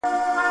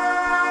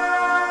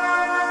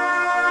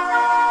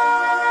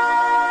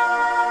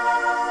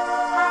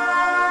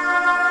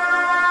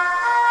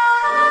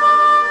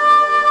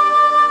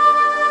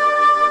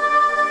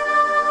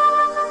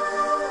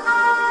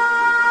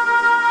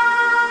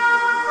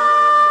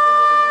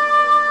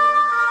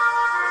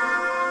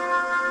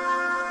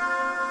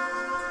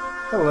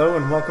Hello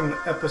and welcome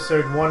to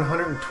episode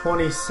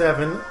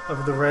 127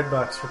 of the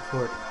Redbox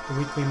Report, the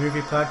weekly movie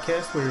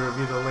podcast where we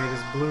review the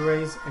latest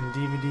Blu-rays and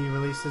DVD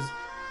releases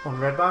on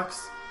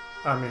Redbox.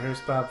 I'm your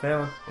host Bob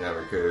Phelan. And I'm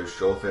your co-host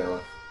Joel Phelan.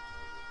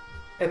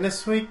 And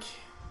this week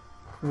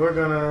we're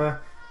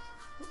gonna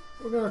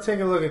take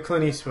a look at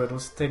Clint Eastwood.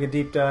 Let's take a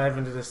deep dive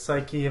into the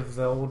psyche of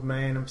the old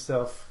man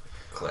himself.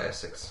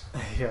 Classics.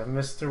 Yeah,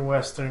 Mr.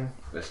 Western.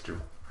 Mr.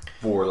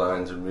 Four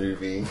Lines of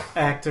Movie.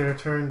 Actor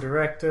turned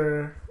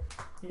director.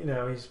 You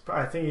know,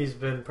 I think he's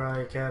been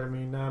probably Academy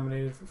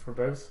nominated for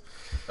both.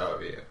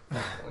 Oh, yeah,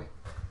 definitely.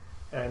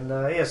 And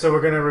so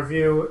we're going to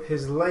review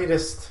his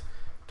latest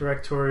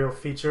directorial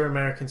feature,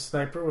 American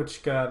Sniper,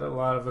 which got a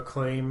lot of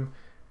acclaim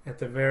at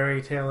the very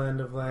tail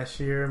end of last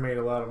year. Made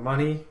a lot of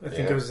money. I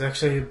think it was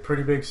actually a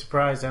pretty big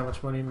surprise how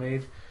much money it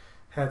made.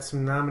 Had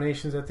some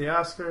nominations at the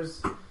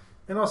Oscars,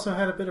 and also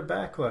had a bit of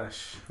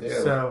backlash.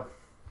 Yeah. So,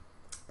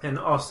 and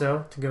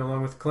also, to go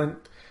along with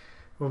Clint,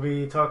 we'll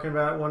be talking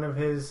about one of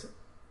his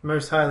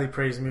most highly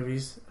praised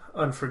movies,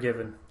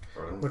 Unforgiven,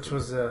 which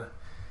was a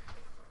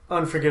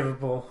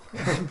unforgivable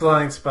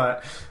blind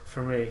spot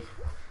for me.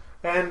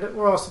 And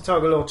we'll also talk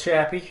a little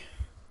Chappie.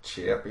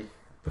 Chappie.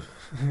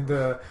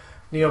 The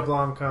Neil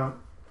Blomkamp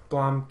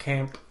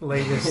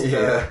latest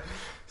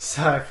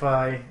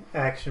sci-fi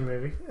action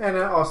movie. And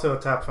also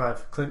a top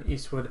 5 Clint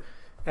Eastwood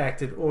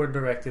acted or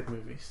directed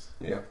movies.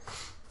 Yeah.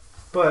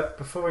 But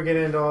before we get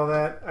into all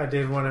that, I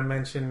did want to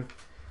mention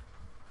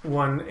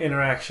one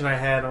interaction I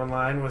had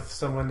online with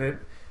someone that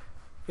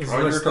is listening.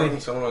 You were talking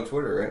to someone on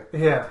Twitter,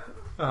 right?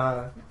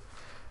 Yeah.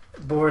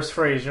 Boris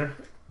Fraser.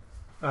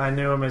 I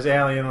knew him as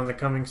Alien on the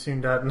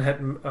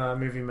ComingSoon.net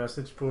movie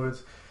message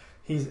boards.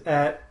 He's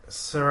at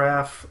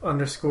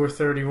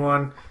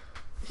Seraph_31.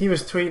 He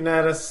was tweeting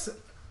at us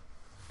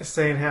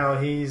saying how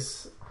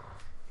he's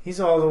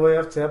all the way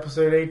up to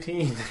episode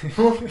 18.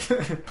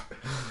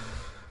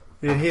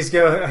 Yeah,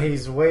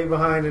 he's way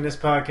behind in his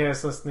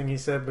podcast listening, he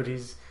said, but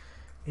he's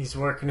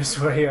working his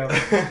way up.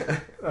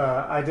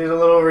 I did a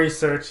little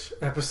research.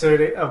 Episode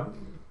 8.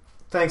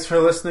 Thanks for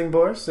listening,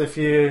 Boris. If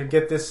you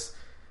get to this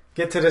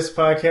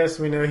podcast,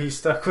 we know he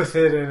stuck with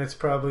it, and it's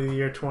probably the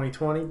year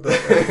 2020. But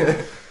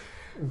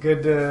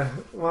good.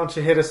 Why don't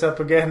you hit us up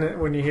again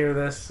when you hear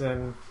this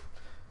and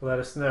let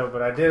us know?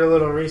 But I did a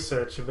little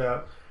research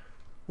about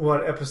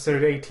what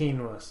episode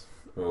 18 was.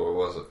 Well, what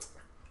was it?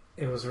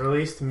 It was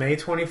released May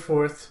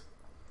 24th,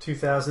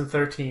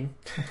 2013.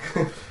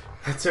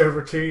 That's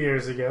over 2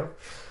 years ago.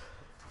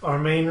 Our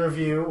main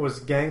review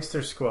was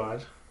Gangster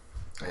Squad.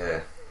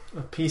 Yeah.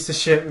 A piece of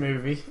shit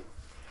movie.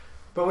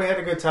 But we had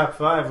a good top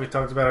 5. We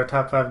talked about our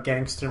top 5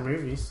 gangster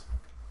movies.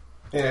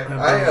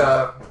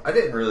 Yeah. I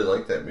didn't really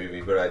like that movie,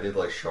 but I did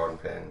like Sean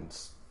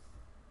Penn's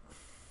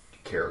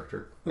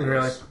character.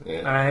 Really?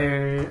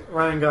 Yeah.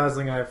 Ryan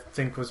Gosling, I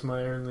think, was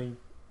my only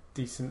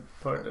decent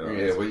part of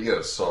it. Yeah, well, you got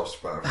a soft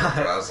spot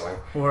for Gosling.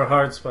 Or a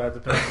hard spot,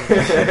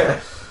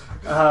 depending.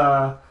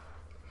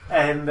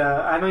 And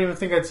I don't even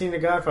think I'd seen The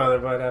Godfather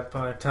by that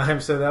point in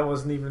time, so that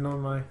wasn't even on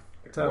my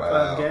top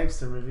 5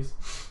 gangster movies.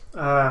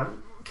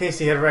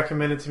 Casey had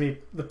recommended to me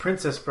The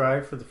Princess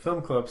Bride for the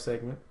Film Club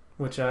segment,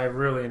 which I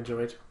really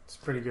enjoyed. It's a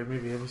pretty good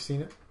movie. Have you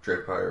seen it?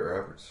 Dread Pirate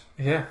Roberts.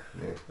 Yeah.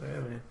 Yeah,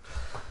 man.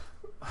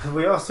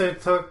 We also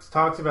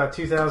talked about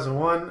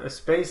 2001, A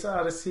Space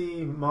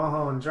Odyssey,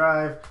 Mulholland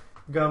Drive,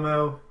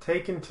 Gummo,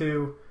 Taken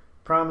 2,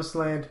 Promised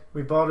Land,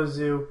 We Bought a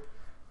Zoo,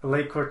 A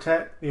Late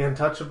Quartet, The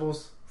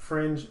Untouchables,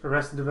 Fringe,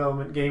 Arrested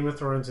Development, Game of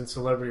Thrones, and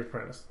Celebrity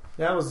Apprentice.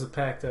 That was a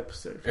packed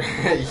episode.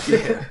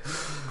 Yeah.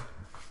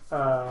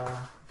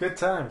 Good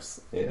times.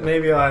 Yeah.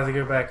 Maybe I'll have to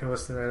go back and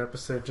listen to that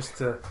episode just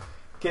to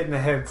get in the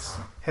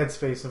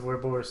headspace of where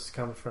Boris is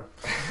coming from.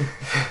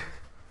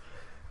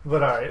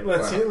 But alright,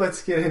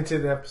 let's get into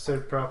the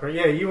episode proper.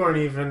 Yeah, you weren't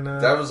even...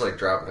 that was like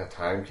dropping a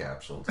time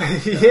capsule.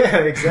 Yeah,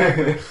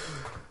 exactly.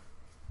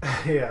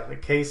 Yeah,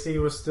 but Casey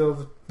was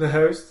still the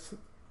host.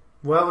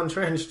 Well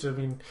entrenched. I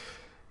mean,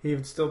 he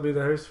would still be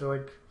the host for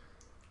like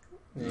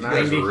 90. You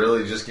 90. guys were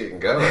really just getting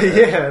going.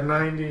 Yeah,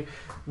 90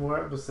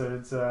 more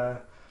episodes.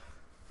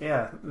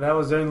 Yeah, that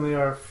was only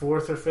our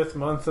 4th or 5th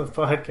month of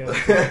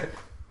podcast.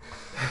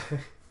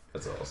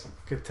 That's awesome.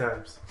 Good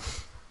times.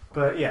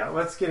 But yeah,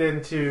 let's get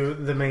into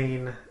the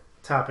main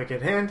topic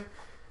at hand. Let's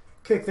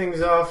kick things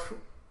off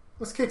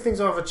with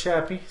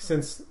Chappie,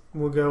 since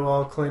we'll go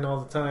all Clint all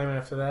the time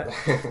after that.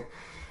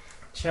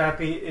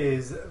 Chappie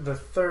is the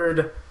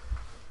 3rd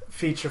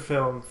feature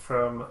film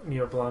from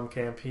Neil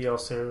Blomkamp. He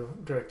also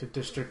directed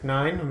District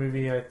 9, a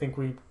movie I think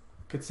we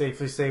could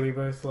safely say we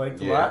both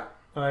liked a lot.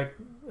 I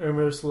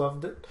almost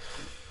loved it.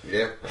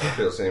 Yeah, I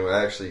feel the same way.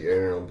 I actually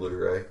own it on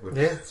Blu-ray, which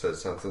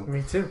says something.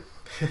 Me too.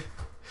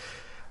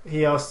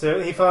 He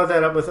followed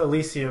that up with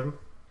Elysium,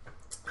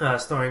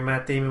 starring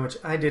Matt Damon, which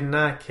I did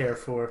not care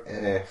for.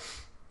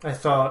 I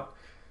thought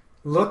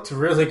looked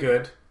really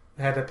good.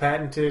 Had a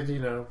patented,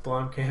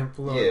 Blomkamp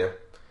look. Yeah.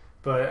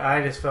 But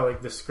I just felt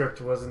like the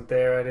script wasn't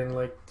there. I didn't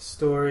like the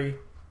story.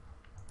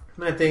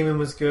 Matt Damon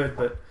was good,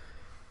 but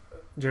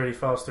Jodie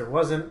Foster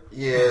wasn't.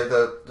 Yeah,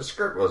 the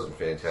script wasn't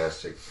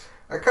fantastic.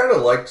 I kind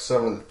of liked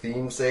some of the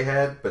themes they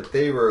had, but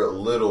they were a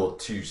little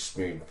too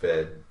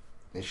spoon-fed.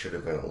 They should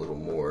have been a little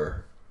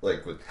more,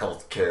 like with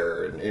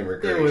healthcare and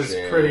immigration. It was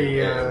pretty...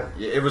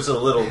 it was a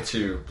little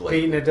too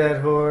blatant. Beating a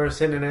dead horse,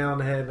 hitting an nail on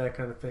the head, that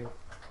kind of thing.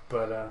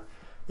 But,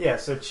 yeah,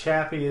 so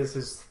Chappie is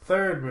his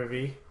third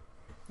movie.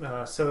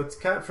 So it's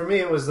kind of, for me,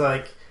 it was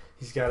like,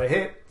 he's got to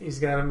hit, he's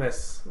got to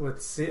miss.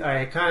 Let's see.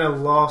 I kind of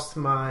lost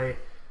my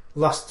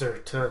luster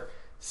to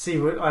see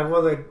what...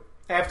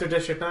 after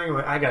District 9,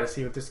 I got to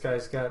see what this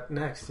guy's got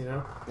next, you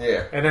know?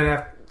 Yeah. And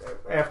then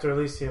after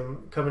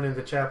Elysium, coming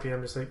into Chappie,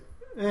 I'm just like,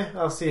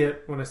 I'll see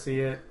it when I see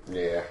it.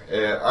 Yeah.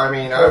 I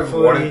mean,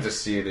 Hopefully, I wanted to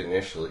see it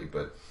initially,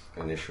 but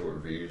initial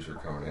reviews were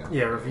coming out.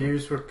 Yeah,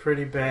 reviews were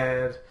pretty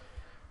bad.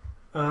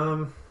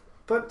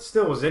 But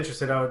still was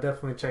interested. I would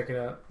definitely check it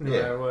out no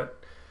matter what.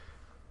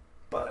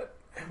 But,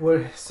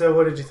 what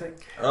did you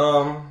think?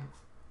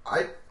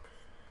 I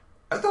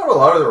thought a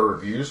lot of the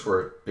reviews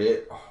were a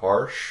bit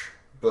harsh,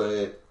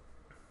 but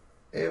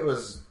it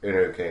was an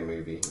okay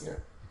movie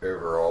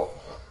overall.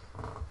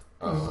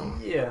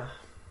 Yeah.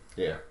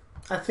 Yeah.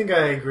 I think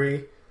I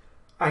agree.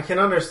 I can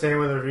understand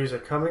where the reviews are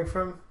coming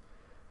from,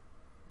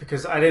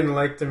 because I didn't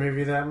like the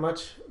movie that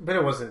much, but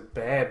it wasn't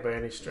bad by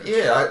any stretch.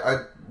 Yeah,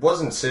 I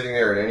wasn't sitting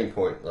there at any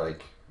point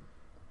like,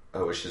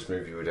 I wish this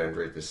movie would end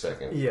right this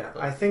second. Yeah,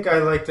 I think I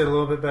liked it a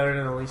little bit better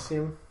than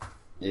Elysium.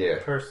 Yeah.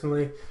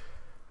 Personally.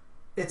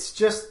 It's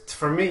just,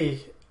 for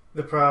me,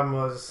 the problem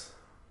was...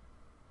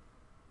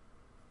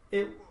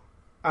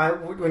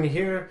 when you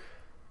hear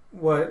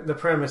what the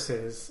premise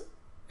is,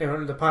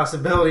 and the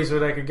possibilities where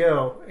that could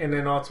go, and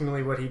then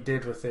ultimately what he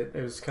did with it,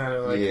 it was kind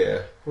of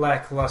like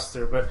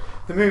lackluster. But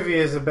the movie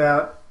is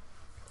about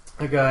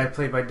a guy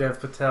played by Dev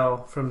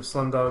Patel from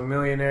Slumdog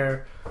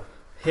Millionaire.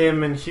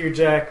 Him and Hugh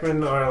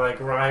Jackman are like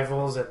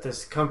rivals at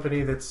this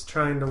company that's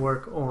trying to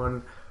work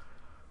on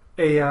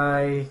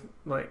AI,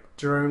 like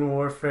drone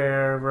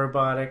warfare,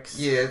 robotics.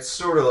 Yeah, it's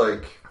sort of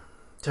like...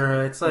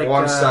 It's like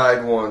one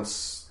side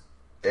wants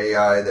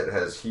AI that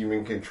has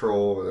human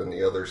control, and then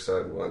the other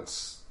side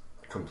wants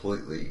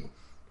completely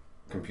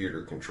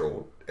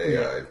computer-controlled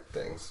AI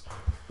things.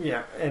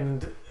 Yeah,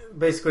 and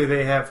basically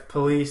they have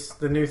police.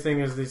 The new thing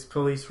is these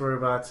police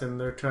robots, and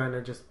they're trying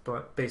to just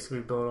basically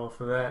build off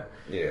of that.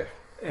 Yeah.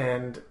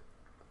 And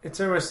it's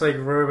almost like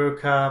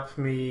RoboCop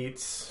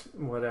meets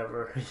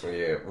whatever.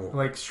 Yeah.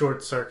 Like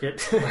Short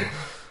Circuit.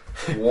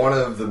 One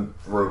of the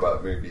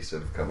robot movies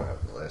that have come out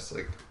in the last,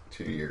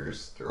 2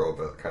 years. They're all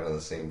about kind of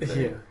the same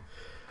thing. Yeah.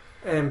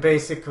 And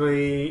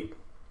basically...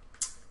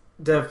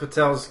 Dev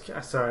Patel's...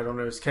 Sorry, I don't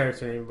know his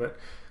character name, but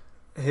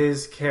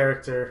his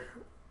character...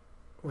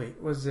 Wait,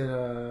 was it...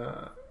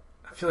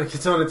 I feel like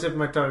it's on the tip of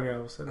my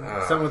tongue.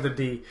 Something with a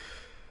D.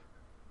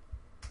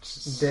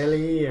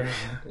 Delhi? Or...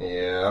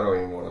 Yeah, I don't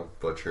even want to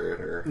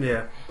butcher it.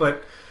 Yeah,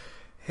 but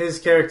his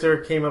character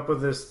came up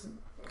with this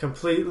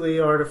completely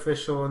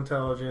artificial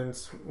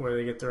intelligence where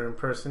they get their own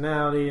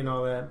personality and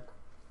all that.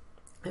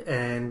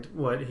 And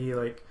he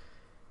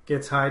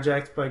gets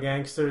hijacked by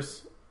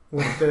gangsters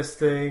with this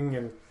thing,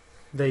 and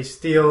they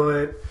steal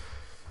it.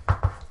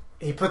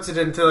 He puts it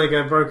into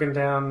a broken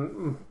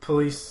down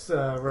police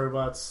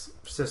robots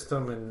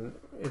system, and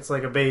it's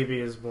like a baby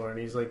is born.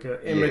 He's like an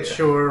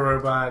immature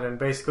robot, and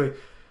basically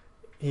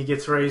he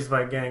gets raised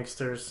by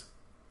gangsters.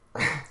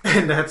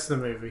 And that's the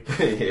movie.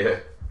 Yeah.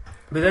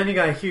 But then you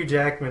got Hugh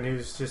Jackman,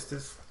 who's just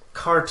this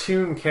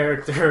cartoon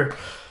character,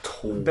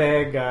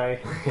 bad guy,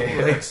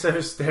 so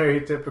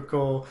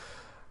stereotypical.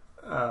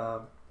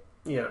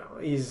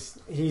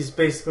 He's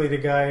basically the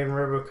guy in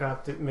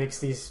RoboCop that makes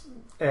these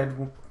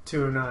Ed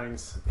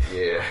 209s.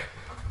 Yeah.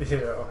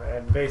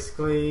 And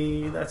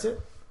basically that's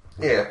it.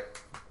 Yeah.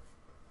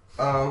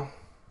 I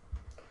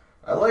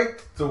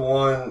liked the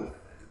one.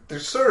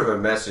 There's sort of a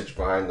message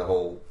behind the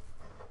whole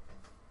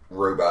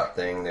robot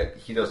thing that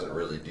he doesn't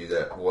really do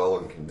that well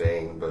in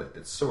conveying, but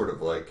it's sort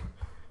of like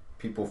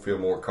people feel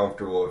more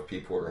comfortable if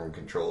people are in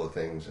control of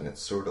things, and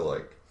it's sort of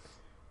like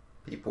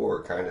people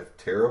are kind of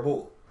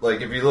terrible.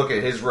 Like, if you look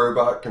at his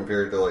robot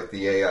compared to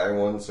the AI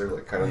ones,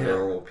 they're kind of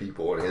normal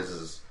people, and his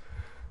is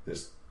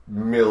this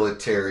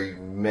military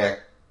mech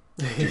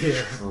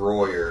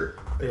destroyer.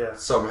 Yeah.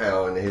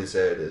 Somehow in his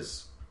head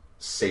is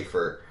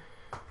safer.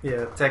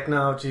 Yeah,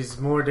 technology's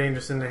more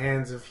dangerous in the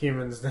hands of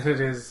humans than it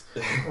is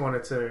on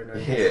its own.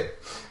 Yeah.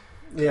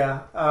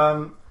 Yeah.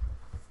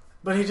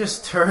 But he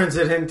just turns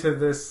it into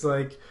this,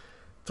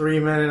 3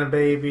 Men and a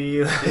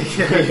Baby,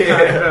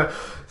 kind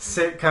of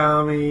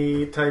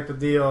sitcom-y type of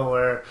deal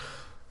where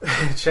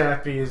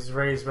Chappie is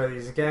raised by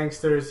these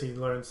gangsters. He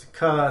learns to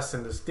cuss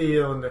and to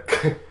steal and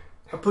to...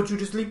 I'll put you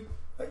to sleep.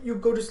 You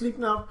go to sleep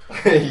now.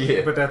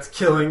 Yeah. But that's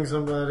killing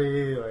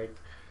somebody.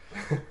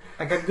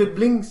 I got good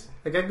blings.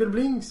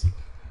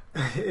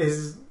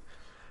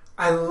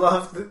 I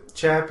love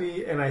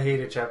Chappie and I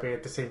hated Chappie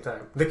at the same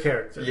time. The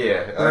character.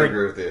 Yeah, I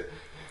agree with you.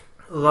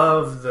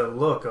 Love the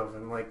look of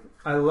him.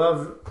 I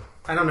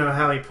don't know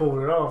how he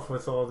pulled it off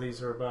with all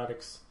these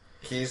robotics.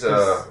 He's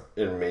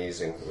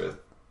amazing with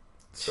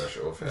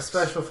special effects. The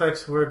special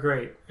effects were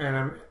great,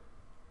 and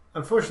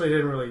unfortunately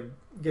didn't really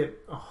get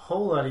a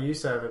whole lot of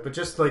use out of it, but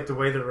just like the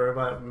way the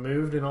robot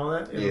moved and all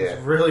that, it was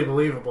really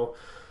believable.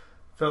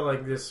 Felt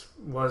like this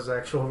was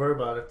actual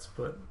robots,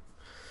 but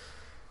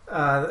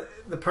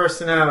the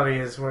personality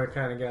is where it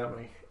kind of got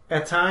me.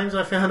 At times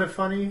I found it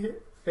funny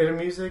and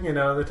amusing, and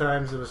other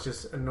times it was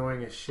just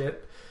annoying as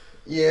shit.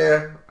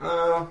 Yeah,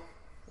 I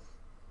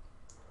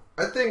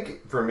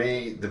think for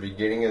me, the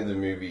beginning of the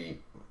movie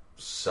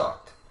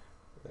sucked.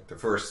 Like the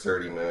first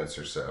 30 minutes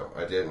or so,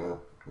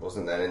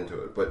 wasn't that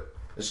into it. But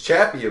as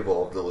Chappie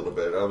evolved a little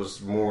bit, I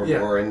was more and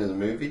more into the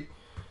movie.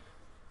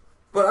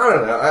 But I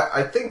don't know.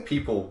 I think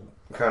people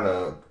kind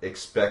of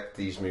expect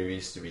these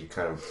movies to be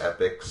kind of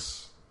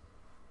epics.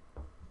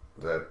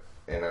 And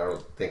I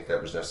don't think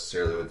that was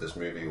necessarily what this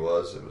movie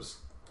was. It was,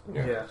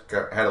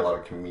 had a lot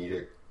of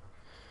comedic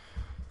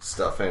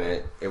stuff in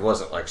it. It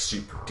wasn't like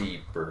super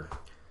deep or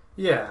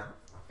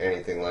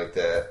anything like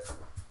that.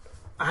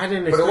 I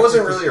didn't. But it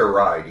wasn't really a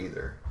ride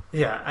either.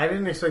 Yeah, I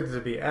didn't expect it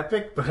to be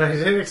epic, but I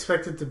did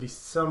expect it to be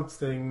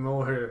something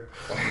more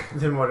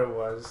than what it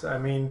was. I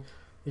mean,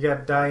 you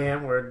got Die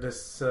Antwoord,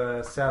 this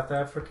South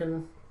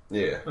African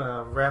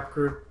rap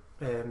group,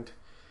 and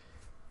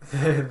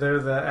they're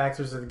the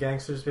actors of the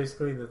gangsters,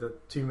 basically. They're the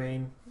two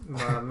main,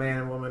 man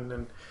and woman,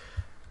 and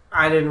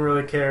I didn't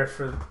really care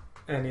for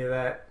any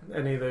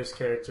of those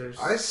characters.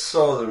 I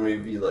saw the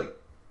movie like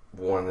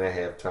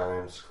 1.5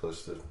 times,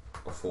 close to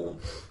a full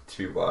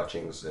 2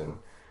 watchings, and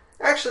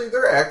actually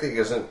their acting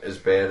isn't as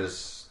bad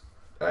as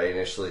I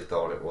initially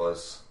thought it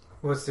was.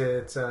 What's it?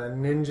 It's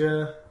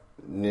Ninja.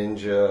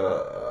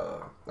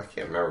 I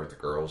can't remember what the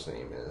girl's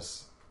name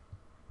is.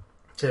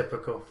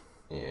 Typical.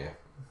 Yeah.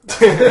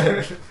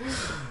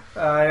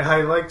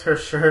 I liked her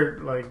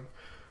shirt. Like,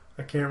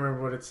 I can't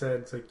remember what it said.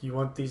 It's like, you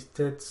want these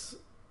tits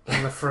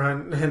on the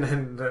front, and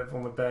then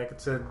on the back it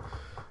said,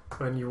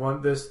 when you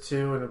want this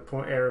too, and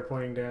arrow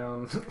pointing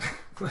down.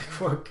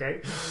 Like,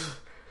 okay.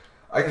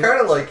 I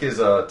kind of like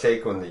his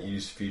take on the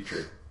used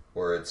future,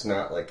 where it's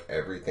not like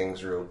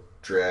everything's real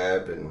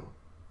drab and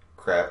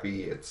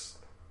crappy. It's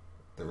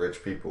the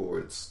rich people where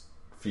it's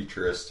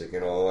futuristic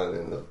and all, and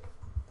then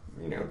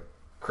the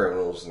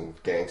criminals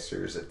and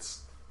gangsters,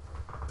 it's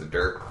the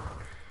dirt.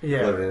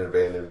 Yeah, living in an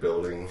abandoned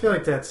building. I feel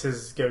like that's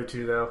his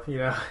go-to, though.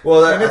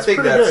 Well, I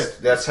think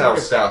that's it's how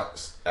good.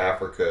 South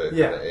Africa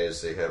kind of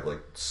is. They have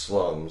like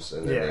slums,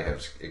 and then they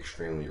have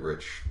extremely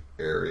rich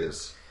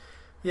areas.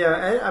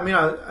 Yeah, I mean,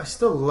 I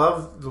still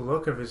love the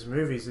look of his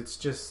movies. It's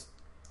just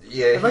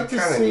he kind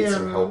of needs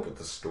some help with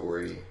the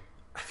story.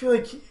 I feel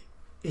like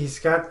he's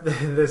got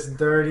this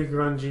dirty,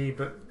 grungy,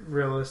 but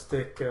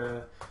realistic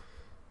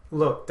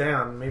look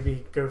down.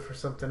 Maybe go for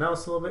something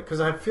else a little bit,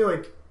 because I feel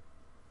like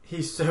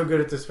he's so good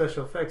at the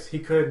special effects. He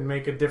could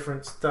make a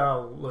different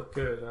style look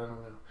good. I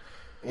don't know.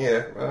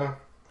 Yeah, well,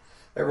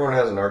 everyone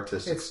has an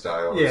artistic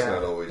style. Yeah, it's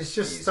not always. It's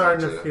just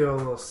starting to feel a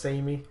little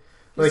samey.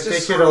 Like it's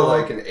just sort of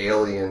like an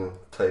Alien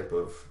type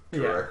of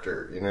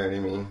director. You know what I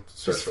mean?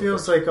 It just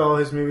feels like all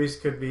his movies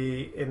could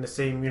be in the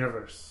same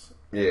universe.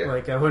 Yeah.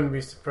 Like, I wouldn't be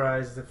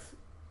surprised if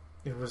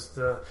it was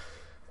the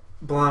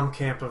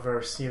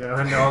Blomkampiverse,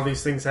 and all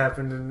these things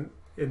happened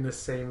in the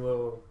same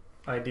little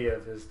idea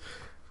of his.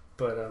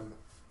 But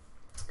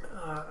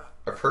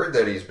I've heard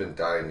that he's been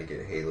dying to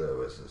get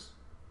Halo as his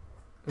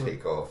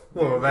takeoff.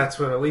 Well, that's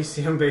what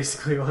Elysium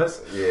basically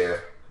was. Yeah.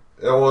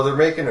 Well, they're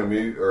making a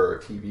movie or a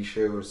TV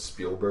show with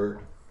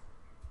Spielberg,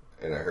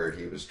 and I heard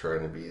he was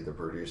trying to be the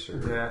producer,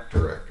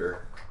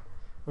 director.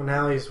 Well,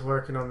 now he's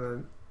working on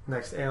the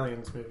next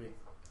Aliens movie,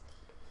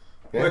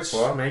 which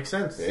makes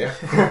sense. Yeah,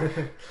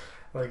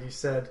 like you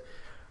said.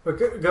 But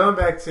going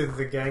back to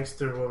the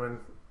gangster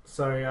woman,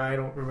 sorry, I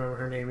don't remember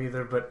her name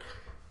either, but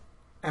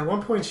at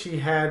one point she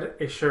had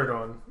a shirt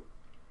on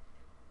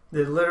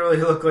that literally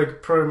looked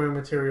like promo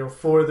material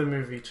for the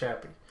movie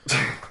Chappie.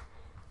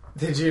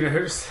 Did you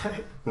notice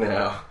that?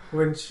 No.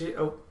 When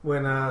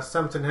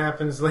something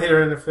happens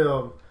later in the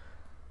film,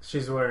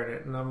 she's wearing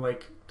it, and I'm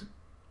like,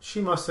 she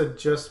must have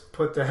just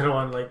put that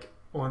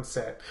on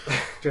set,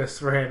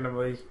 just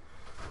randomly.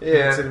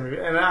 Yeah.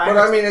 And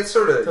I mean, it's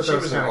sort of, she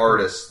was an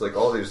artist. Cool. Like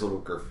all these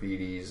little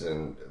graffitis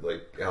and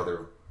like how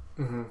they're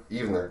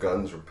even their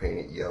guns were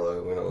painted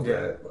yellow and all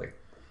that. Like,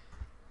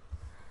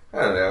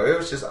 I don't know. It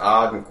was just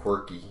odd and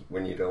quirky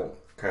when you don't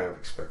kind of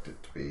expect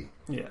it to be.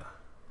 Yeah.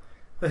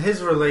 But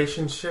his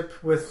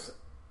relationship with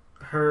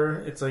her,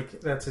 it's like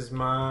that's his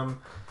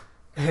mom,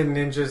 and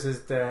Ninja's his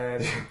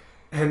dad,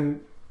 and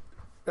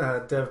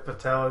Dev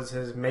Patel is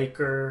his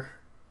maker.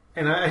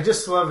 And I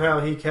just love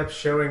how he kept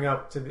showing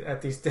up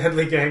at these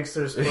deadly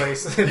gangsters'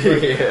 place and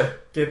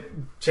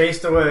get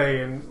chased away,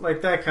 and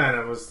like that kind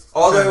of was.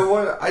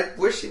 Although I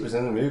wish he was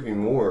in the movie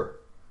more.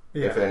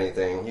 If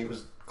anything, he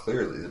was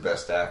clearly the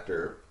best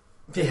actor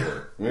in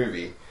the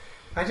movie.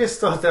 I just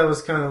thought that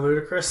was kind of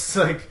ludicrous.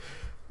 Like,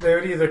 they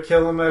would either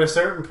kill him at a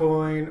certain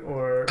point,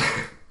 or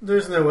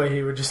there's no way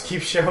he would just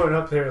keep showing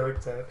up there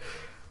like that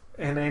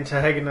and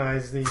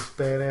antagonize these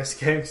badass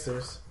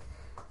gangsters.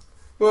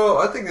 Well,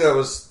 I think that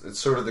was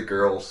sort of the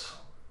girl's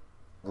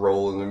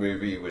role in the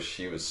movie, was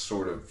she was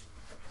sort of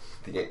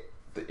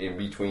the in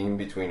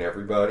between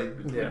everybody.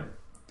 Yeah.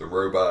 The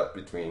robot,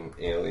 between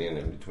Alien,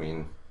 and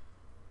between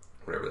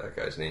whatever that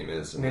guy's name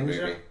is in the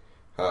movie.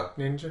 Huh?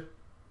 Ninja?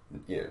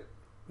 Yeah.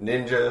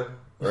 Ninja.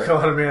 You Right?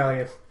 called him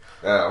Alien.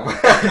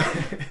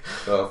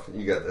 Well,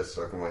 you got that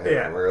stuck in my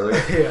head from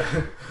earlier.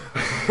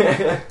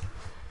 Yeah.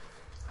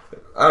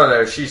 I don't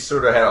know. She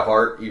sort of had a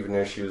heart, even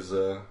though she was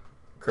a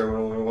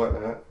criminal and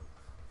whatnot.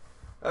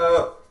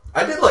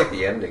 I did like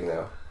the ending,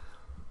 though.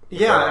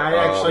 Yeah,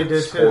 I actually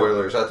did too.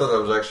 Spoilers. I thought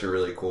that was actually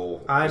really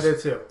cool. I did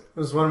too. It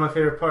was one of my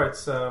favorite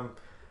parts.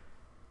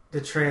 The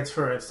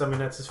transference. I mean,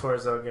 that's as far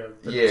as I'll go.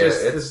 Yeah,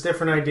 there's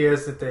different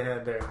ideas that they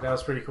had there. That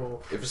was pretty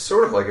cool. It was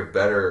sort of like a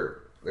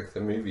better, like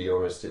the movie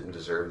almost didn't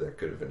deserve that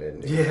good of an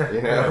ending. Yeah,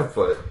 you know,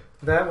 but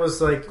that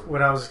was like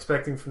what I was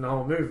expecting from the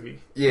whole movie.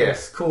 Yeah,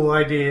 It's cool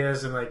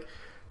ideas and like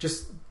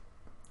just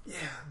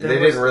they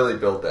didn't really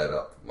build that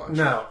up much.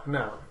 No.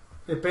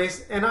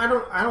 And I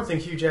don't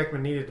think Hugh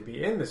Jackman needed to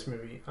be in this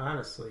movie.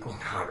 Honestly,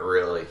 Not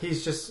really.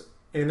 he's just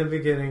in the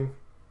beginning,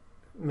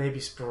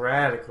 maybe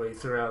sporadically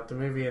throughout the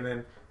movie, and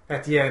then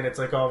at the end, it's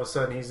like all of a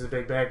sudden he's the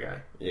big bad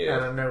guy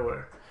out of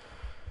nowhere.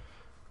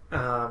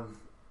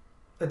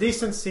 A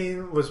decent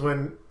scene was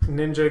when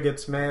Ninja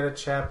gets mad at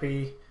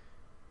Chappie.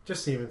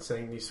 Just even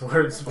saying these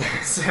words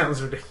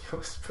sounds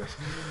ridiculous, but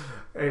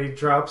and he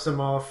drops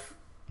him off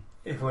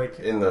in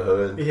the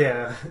hood.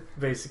 Yeah,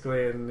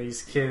 basically, and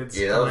these kids.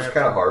 Yeah, that was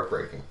kind of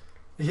heartbreaking.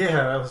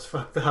 Yeah, that was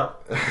fucked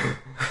up.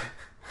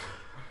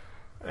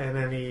 And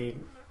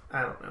then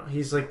I don't know,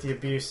 he's like the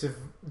abusive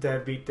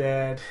deadbeat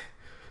dad.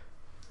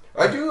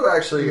 I do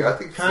actually. I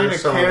think Kind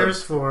of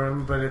cares for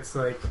him, but it's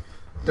like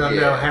don't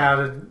know how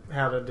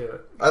to do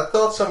it. I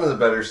thought some of the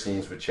better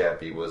scenes with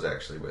Chappie was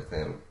actually with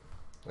him,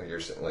 like you're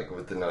saying, like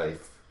with the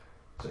knife.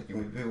 It's like you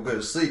make people go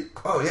to sleep.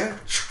 Oh yeah.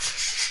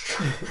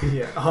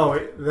 Yeah. Oh,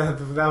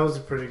 that was a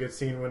pretty good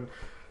scene when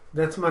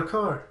that's my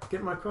car.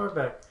 Get my car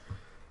back.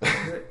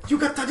 You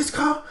got this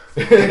car?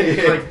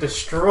 He's like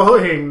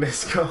destroying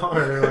this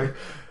car. Like,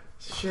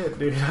 shit,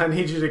 dude, I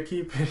need you to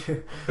keep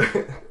it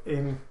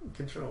in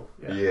control.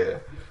 Yeah.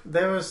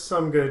 There was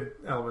some good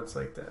elements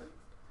like that.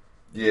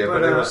 Yeah,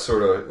 but it was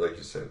sort of, like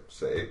you said,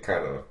 it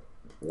kind of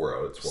wore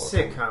out its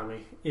welcome. Sitcom-y,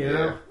 you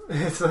know?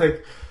 It's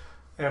like,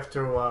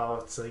 after a while,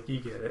 it's like,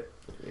 you get it.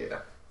 Yeah.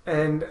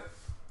 And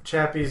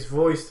Chappie's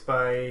voiced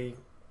by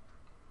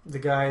the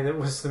guy that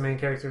was the main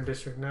character in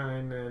District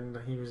 9, and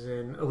he was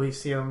in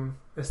Elysium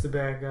as the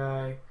bad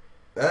guy.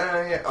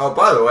 Yeah. Oh,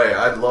 by the way,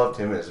 I loved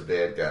him as a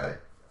bad guy.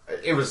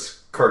 It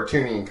was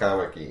cartoony and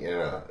comic-y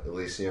in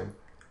Elysium.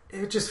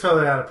 It just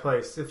felt out of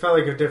place. It felt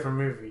like a different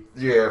movie.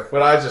 Yeah,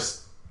 but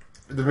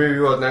the movie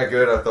wasn't that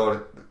good. I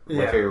thought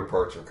my favorite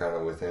parts were kind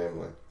of with him,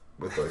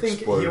 with I think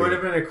he would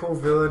have been a cool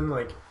villain,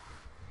 like,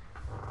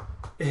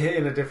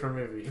 in a different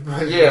movie.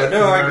 But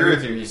I agree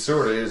with you. He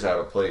sort of is out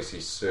of place.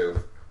 He's so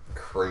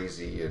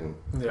crazy and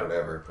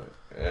whatever.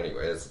 But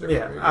anyway, it's a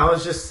different movie. I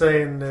was just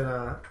saying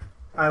that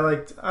I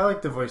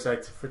liked the voice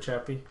acting for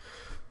Chappie.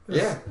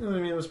 I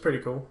mean, it was pretty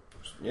cool.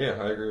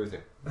 Yeah, I agree with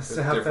you. A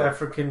South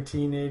African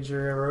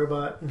teenager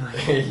robot.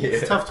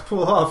 It's tough to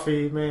pull off.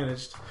 He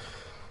managed.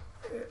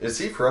 Is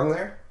he from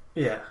there?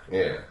 Yeah.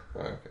 Yeah.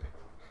 Okay.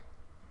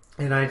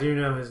 And I do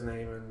know his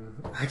name,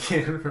 and I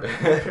can't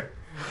remember.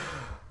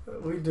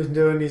 We've been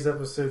doing these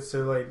episodes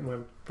so late, my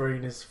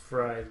brain is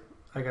fried.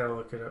 I gotta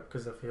look it up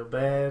because I feel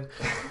bad.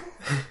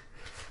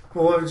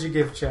 Well, what would you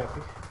give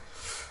Chappie?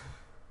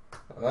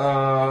 I'm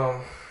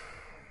gonna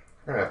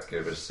have to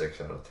give it a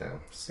 6 out of 10.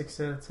 6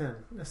 out of 10.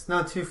 That's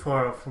not too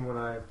far off from what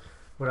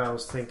I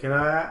was thinking.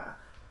 I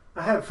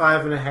had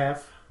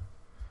 5.5.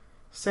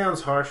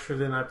 Sounds harsher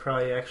than I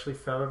probably actually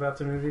felt about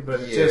the movie, but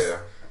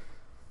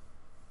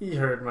you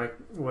heard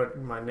what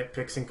my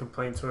nitpicks and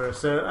complaints were.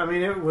 So I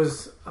mean, it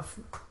was an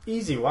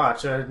easy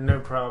watch. I had no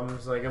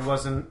problems. Like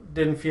it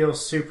didn't feel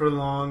super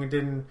long. It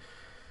didn't,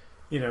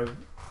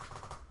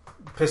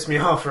 piss me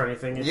off or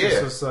anything. It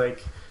just was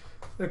like,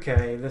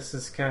 okay, this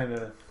is kind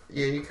of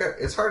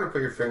it's hard to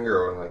put your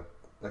finger on.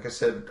 Like I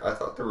said, I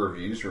thought the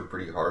reviews were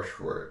pretty harsh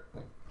for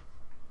it.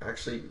 I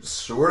actually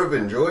sort of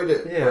enjoyed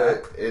it,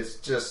 but it's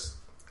just.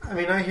 I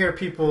mean, I hear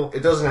people.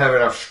 It doesn't have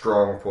enough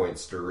strong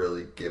points to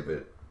really give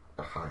it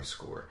a high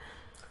score.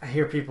 I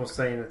hear people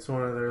saying it's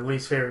one of their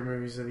least favorite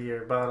movies of the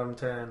year, bottom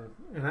 10,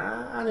 and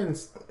I didn't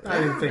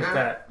think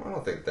that. I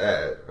don't think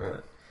that.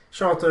 Right?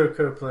 Sharlto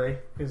Copley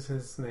is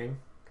his name.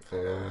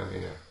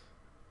 Yeah.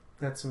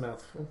 That's a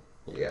mouthful.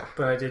 Yeah,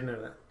 but I did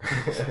know that.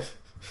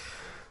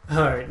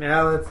 All right,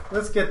 now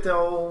let's get to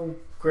old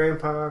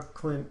Grandpa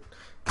Clint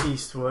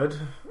Eastwood.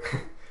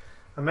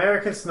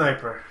 American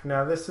Sniper.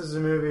 Now, this is a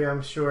movie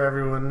I'm sure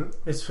everyone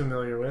is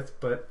familiar with,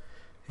 but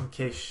in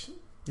case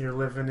you're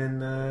living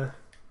in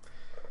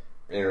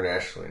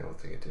internationally, I don't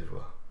think it did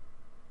well.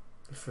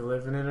 If you're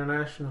living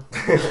international.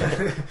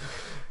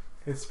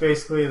 It's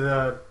basically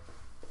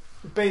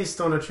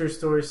based on a true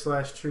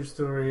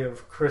story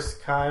of Chris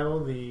Kyle,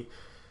 the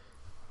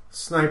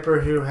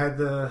sniper who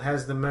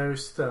has the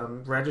most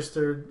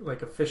registered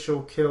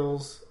official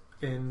kills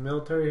in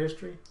military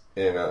history.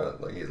 And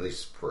at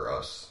least for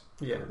us.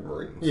 Yeah.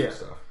 Marines and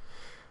stuff.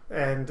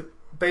 And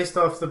based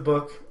off the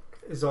book,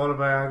 his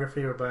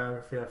autobiography or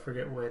biography, I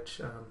forget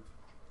which.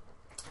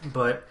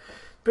 But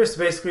it's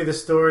basically the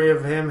story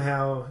of him,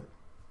 how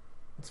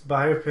it's a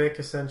biopic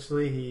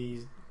essentially.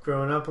 He's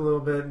growing up a little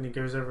bit and he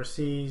goes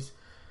overseas,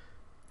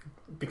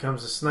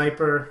 becomes a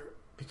sniper,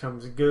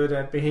 becomes good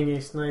at being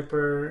a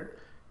sniper,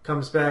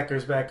 comes back,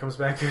 goes back, comes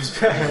back, goes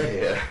back.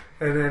 Yeah.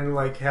 And then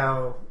like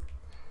how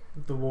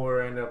the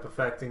war ended up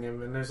affecting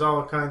him. And there's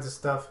all kinds of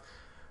stuff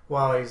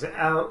while he's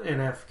out in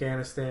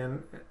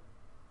Afghanistan.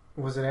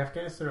 Was it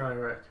Afghanistan or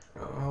Iraq?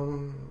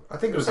 I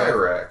think it was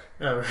Iraq.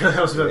 Oh,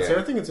 I was about to say,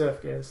 I think it's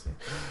Afghanistan.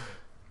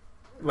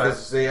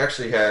 Because they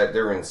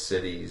were in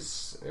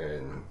cities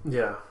and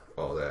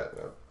all that.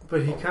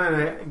 But he kind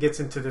of gets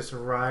into this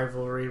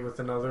rivalry with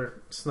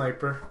another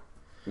sniper.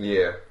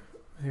 Yeah.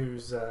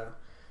 Who's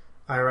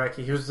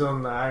Iraqi. He was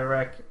on the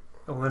Iraq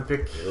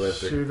Olympic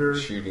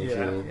shooting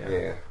team.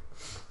 Yeah.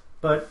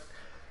 But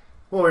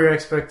what were your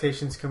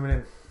expectations coming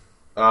in?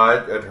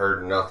 I'd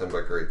heard nothing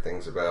but great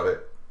things about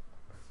it.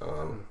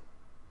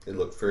 It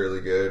looked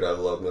fairly good. I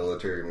love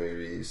military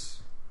movies,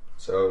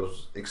 so I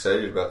was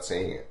excited about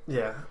seeing it.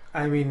 Yeah,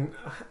 I mean,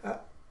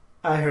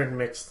 I heard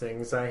mixed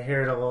things. I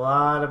heard a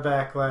lot of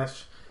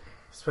backlash,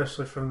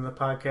 especially from the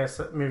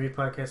movie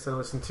podcasts I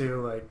listened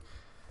to. Like,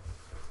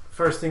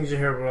 first things you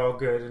hear were all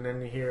good, and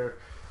then you hear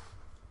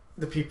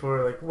the people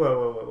are like,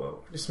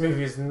 whoa, this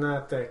movie is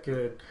not that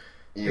good.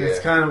 Yeah. And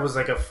it kind of was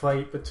like a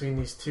fight between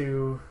these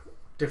two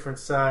different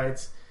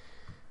sides.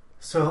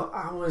 So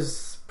I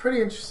was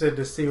pretty interested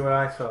to see what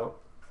I felt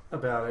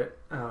about it.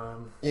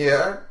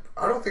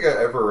 I don't think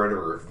I ever read a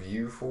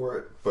review for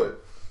it,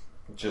 but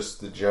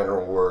just the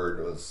general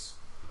word was,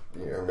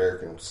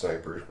 American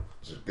Sniper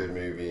is a good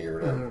movie, or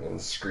whatever, and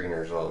the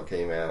screeners all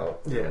came out.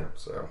 Yeah.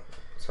 So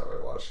that's how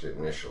I watched it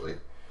initially.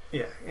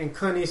 Yeah, and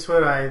Clint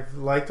Eastwood, I've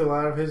liked a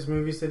lot of his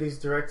movies that he's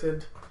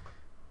directed.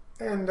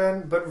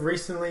 But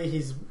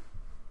recently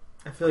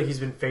I feel like he's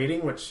been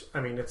fading, which,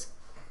 I mean, it's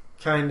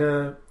kind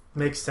of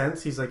makes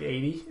sense. He's like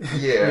 80.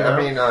 Yeah, I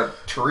mean,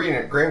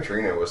 Gran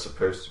Torino was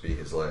supposed to be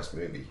his last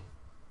movie,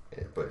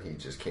 but he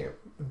just can't.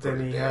 Then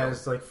he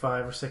has like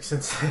 5 or 6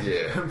 instead.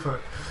 Yeah.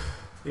 But,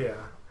 yeah.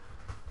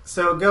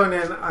 So going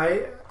in,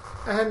 I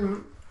had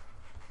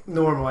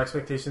normal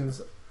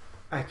expectations.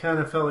 I kind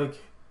of felt like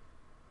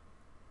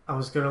I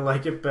was going to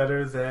like it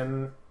better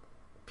than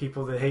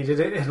people that hated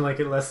it and like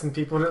it less than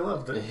people that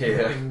loved it.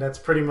 Yeah. And that's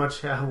pretty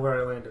much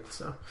where I landed.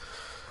 So,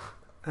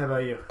 how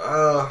about you?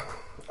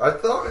 I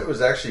thought it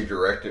was actually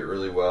directed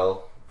really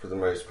well for the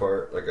most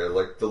part. Like, I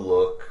liked the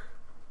look.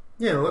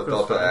 Yeah, the look I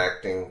thought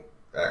the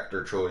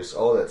actor choice,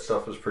 all that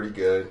stuff was pretty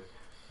good.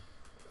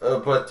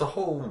 But the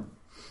whole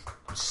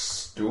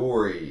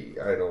story,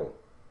 I don't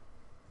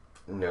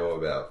know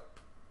about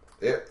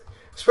it.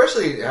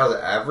 Especially how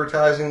the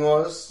advertising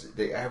was.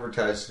 They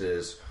advertised it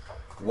as,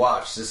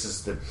 watch, this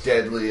is the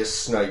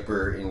deadliest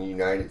sniper in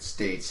United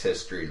States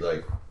history.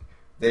 Like,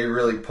 they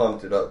really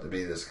pumped it up to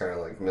be this kind of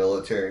like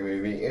military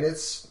movie. And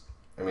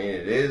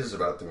it is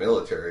about the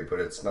military, but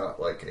it's not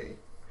like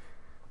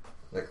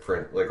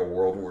a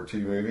World War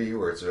II movie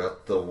where it's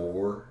about the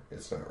war.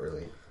 It's not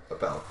really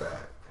about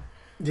that.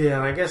 Yeah,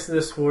 and I guess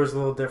this war is a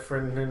little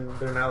different, and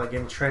they're not like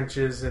in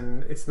trenches,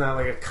 and it's not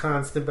like a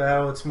constant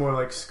battle. It's more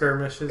like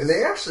skirmishes. And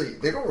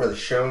they don't really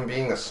show him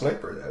being a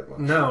sniper that much.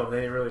 No,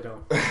 they really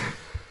don't.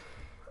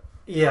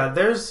 Yeah,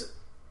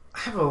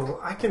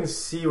 I can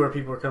see where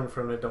people are coming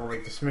from that don't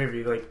like this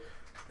movie. Like,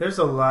 there's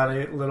a lot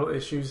of little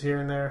issues here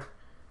and there.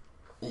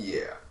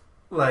 Yeah.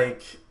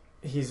 Like,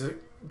 he's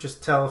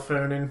just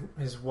telephoning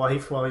his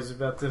wife while he's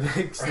about to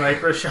make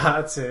sniper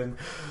shots, and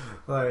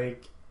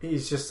like,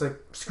 he's just like,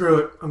 screw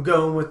it, I'm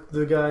going with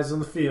the guys on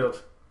the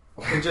field.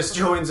 And just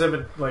joins them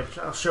and like,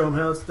 I'll show them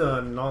how it's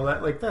done and all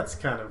that. Like, that's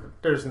kind of,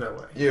 there's no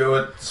way. Yeah,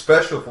 with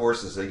special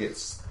forces, they get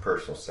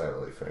personal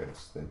satellite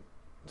phones.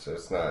 So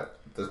it's not,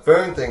 the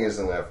phone thing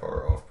isn't that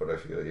far off, but I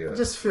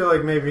just feel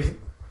like maybe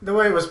the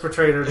way it was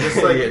portrayed, or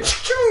just like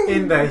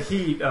in the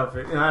heat of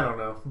it, I don't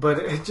know. But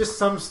it just,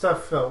 some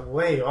stuff felt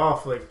way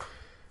off, like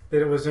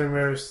that it was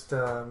almost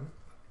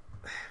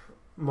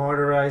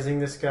martyrizing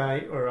this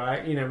guy, or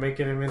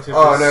making him into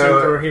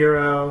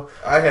superhero.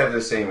 I have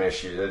the same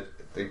issue.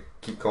 They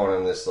keep calling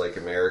him this like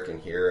American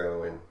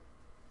hero, and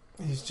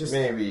he's just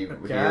maybe he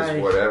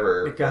is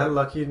whatever. He got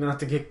lucky not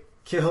to get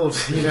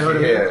killed. You know what I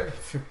mean?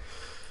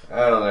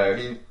 I don't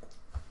know.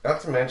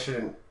 Not to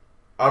mention,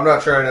 I'm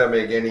not trying to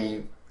make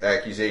any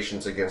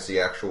accusations against the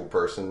actual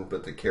person,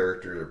 but the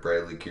character that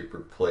Bradley Cooper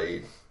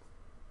played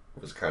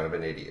was kind of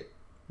an idiot.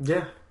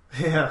 Yeah.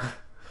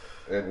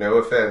 And no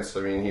offense,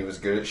 I mean, he was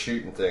good at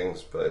shooting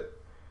things, but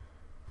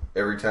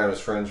every time his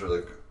friends were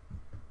like,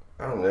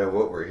 I don't know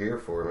what we're here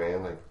for,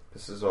 man. Like,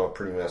 this is all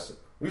pretty messed up.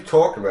 We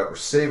talked about we're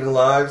saving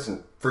lives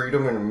and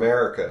freedom in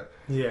America.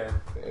 Yeah.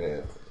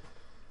 And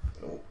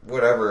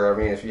whatever, I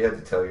mean, if you had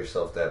to tell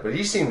yourself that. But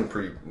he seemed to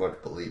pretty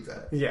much believe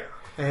that. Yeah.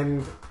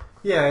 And,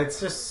 yeah, it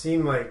just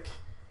seemed like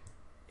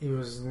he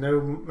was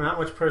not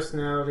much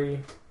personality.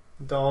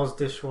 Doll's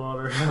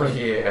dishwater. Like,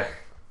 yeah.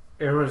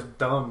 Everyone's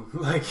dumb.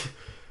 Like,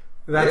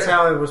 that's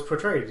how it was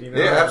portrayed,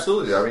 Yeah,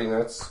 absolutely. I mean,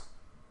 that's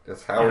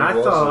That's how And he I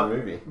was thought in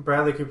the movie.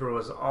 Bradley Cooper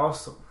was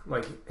awesome.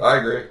 Like, I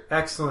agree.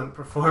 excellent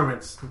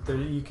performance.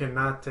 You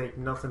cannot take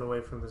nothing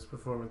away from this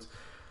performance.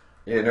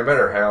 Yeah, no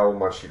matter how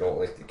much you don't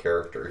like the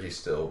character, he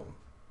still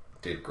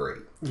did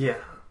great. Yeah,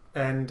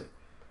 and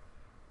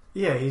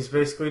yeah, he's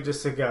basically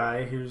just a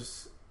guy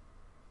who's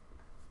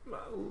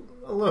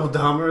a little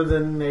dumber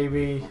than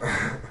maybe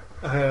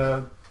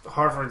a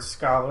Harvard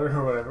scholar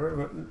or whatever.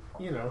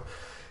 But, you know,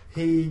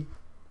 he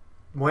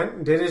went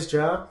and did his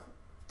job,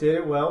 did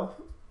it well,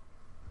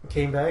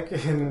 came back, A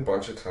and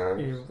bunch of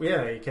times.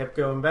 he kept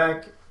going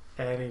back,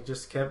 and he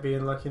just kept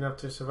being lucky enough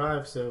to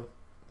survive. So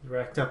he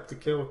racked up the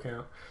kill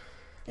count.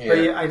 Yeah. But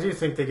yeah, I do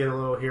think they get a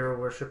little hero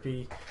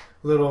worshipy,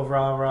 little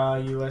rah rah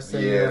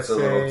USA. Yeah, it's a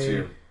USA. little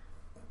too.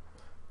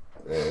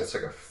 Yeah, it's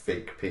like a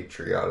fake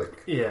patriotic.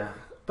 Yeah,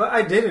 but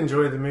I did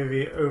enjoy the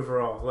movie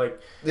overall. Like,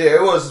 Yeah,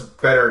 it was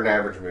better than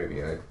average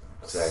movie, I'd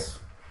say.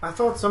 I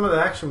thought some of the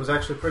action was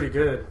actually pretty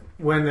good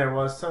when there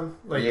was some.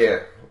 Like, Yeah,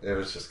 it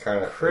was just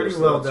kind of pretty it was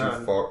a well little done.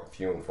 Too far,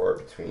 few and far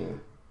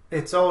between.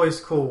 it's always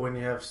cool when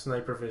you have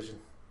sniper vision,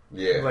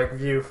 Yeah, like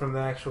view from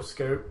the actual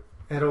scope.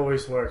 It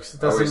always works. It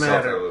I doesn't always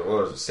thought matter. that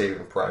was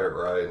Saving Private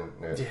Ryan.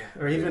 Yeah,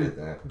 or they even did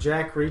that.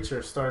 Jack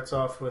Reacher starts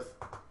off with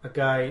a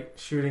guy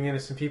shooting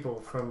innocent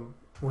people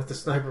with a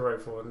sniper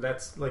rifle, and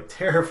that's like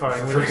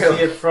terrifying when you Really?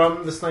 see it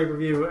from the sniper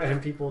view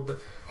and people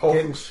Oh,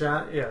 getting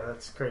shot. Yeah,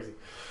 that's crazy.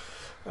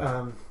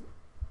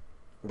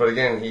 but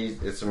again,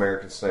 it's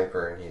American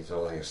Sniper, and he's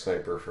only a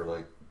sniper for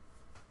like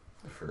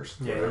the first.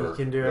 Yeah, whatever, he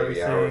can do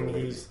maybe hour of the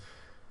everything. movie.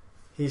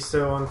 He's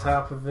so on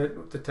top of it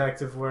with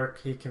detective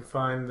work. He can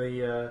find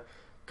the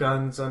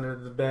guns under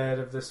the bed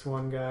of this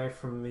one guy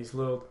from these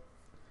little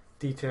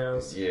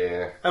details.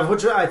 Yeah, Of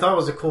which I thought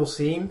was a cool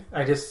scene.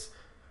 I just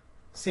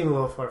seemed a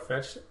little far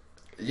fetched.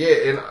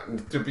 yeah,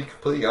 and to be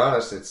completely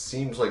honest, it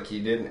seems like he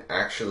didn't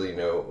actually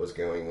know what was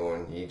going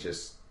on. He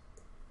just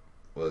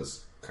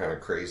was kind of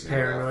crazy,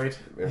 Paranoid.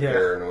 and Yeah.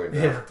 paranoid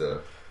Yeah. enough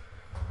to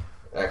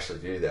actually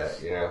do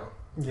that. You know.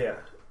 Yeah.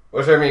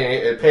 Which, I mean,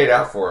 it paid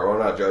out for him. I'm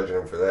not judging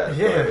him for that.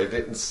 Yeah. But it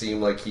didn't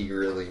seem like he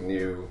really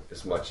knew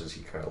as much as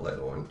he kind of let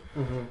on.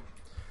 Mm-hmm.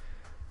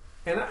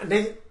 And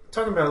they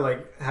talking about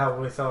like how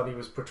we thought he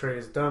was portrayed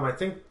as dumb. I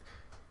think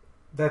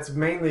that's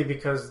mainly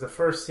because the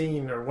first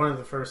scene, or one of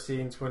the first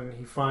scenes, when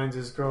he finds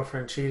his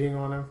girlfriend cheating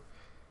on him,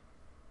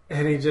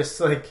 and he just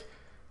like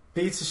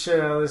beats the shit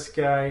out of this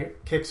guy,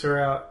 kicks her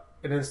out,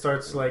 and then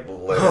starts like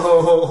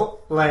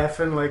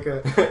laughing like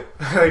a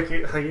like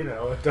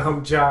a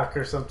dumb jock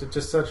or something.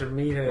 Just such a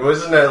meathead.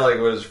 Wasn't that like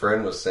what his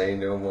friend was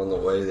saying to him on the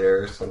way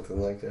there or something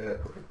like that?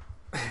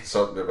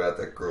 Something about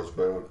that girl's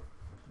been with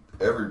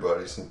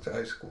everybody since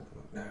high school.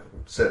 Now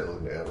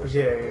settling down or something.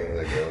 Yeah, And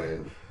they go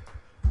in.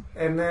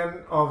 And then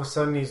all of a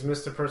sudden he's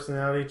Mr.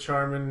 Personality,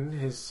 charming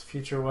his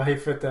future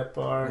wife at that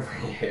bar.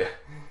 Yeah.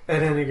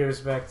 And then he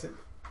goes back to,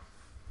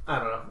 I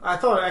don't know. I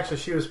thought actually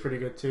she was pretty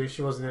good too.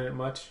 She wasn't in it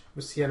much.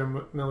 Was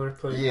Sienna Miller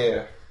played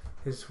Yeah.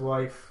 his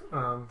wife?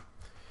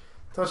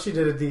 Thought she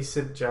did a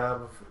decent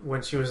job of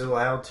when she was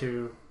allowed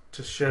to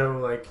show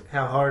like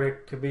how hard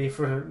it could be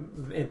for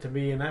it to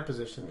be in that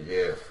position.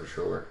 Yeah, for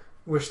sure.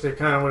 Wish they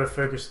kind of would have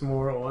focused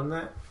more on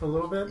that a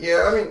little bit.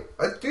 Yeah, I mean,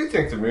 I do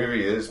think the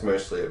movie is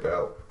mostly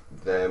about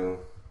them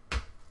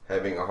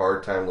having a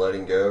hard time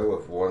letting go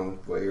of one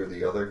way or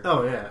the other.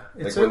 Oh yeah,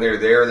 Like when they're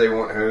there, they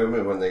want home,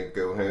 and when they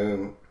go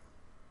home,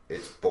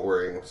 it's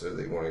boring, so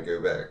they want to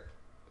go back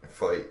and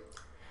fight.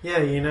 yeah.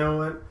 You know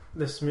what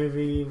this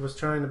movie was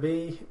trying to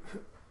be?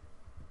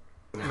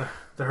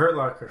 The Hurt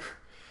Locker.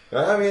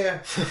 Oh yeah,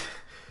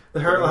 The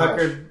Hurt Pretty much.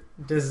 Locker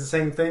does the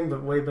same thing,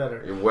 but way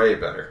better. you're way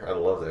better. I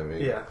love that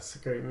movie. Yeah, it's a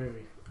great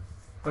movie.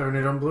 Own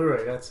it on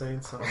Blu-ray. That's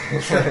saying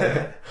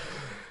something.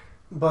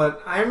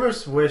 But I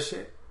almost wish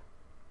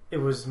it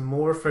was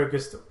more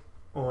focused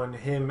on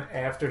him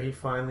after he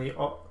finally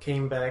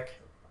came back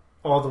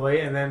all the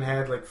way, and then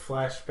had like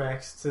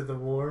flashbacks to the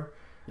war,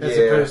 as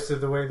Yeah. opposed to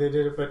the way they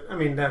did it. But I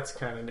mean, that's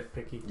kind of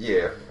nitpicky.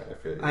 Yeah, I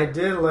feel you. I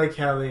did like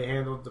how they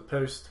handled the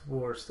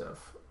post-war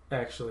stuff.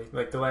 Actually,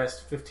 like the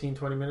last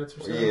 15-20 minutes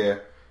or so. Yeah,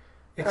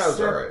 that was Except-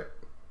 alright.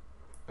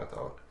 I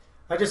thought.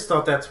 I just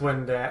thought that's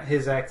when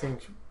his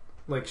acting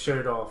like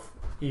showed off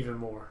even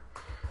more.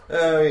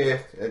 Oh yeah,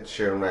 it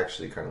showed him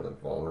actually kind of like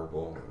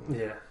vulnerable.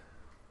 Yeah,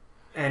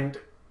 and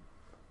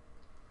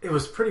it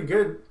was pretty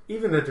good.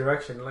 Even the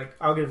direction, like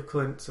I'll give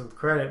Clint some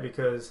credit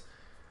because,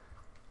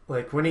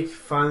 like when he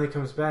finally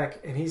comes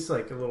back and he's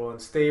like a little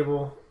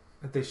unstable,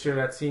 that they show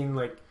that scene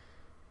like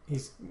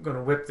he's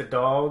gonna whip the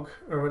dog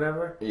or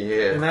whatever,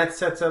 Yeah, and that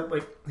sets up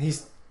like he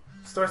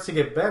starts to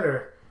get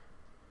better.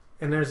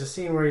 And there's a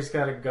scene where he's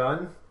got a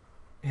gun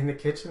in the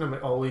kitchen. I'm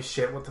like, holy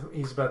shit!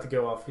 He's about to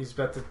go off. He's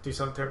about to do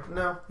something terrible.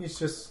 No, he's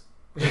just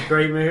in a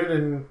great mood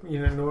and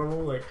normal.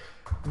 Like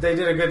they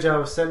did a good job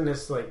of setting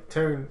this like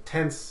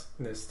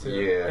tenseness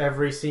to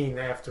every scene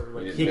after.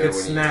 Like You he know could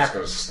when snap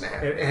you're just gonna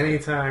snap at any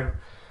time.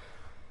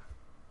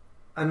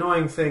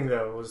 Annoying thing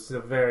though was the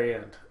very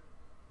end.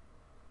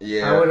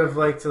 Yeah, I would have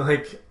liked to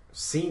like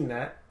seen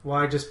that.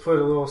 Why just put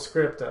a little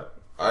script up?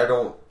 I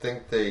don't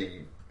think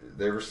they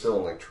they were still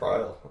in like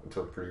trial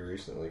until pretty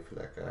recently for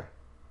that guy.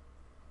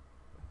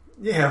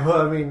 Yeah,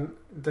 well, I mean,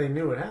 they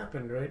knew what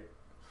happened, right?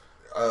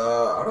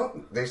 I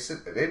don't. They said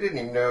they didn't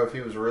even know if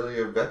he was really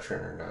a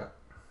veteran or not.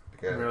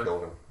 The guy that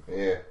killed him.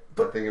 Yeah,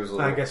 but I think it was a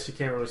little. I guess you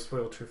can't really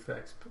spoil true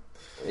facts. But.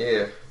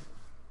 Yeah,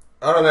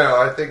 I don't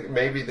know. I think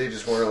maybe they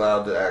just weren't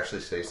allowed to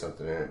actually say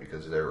something in it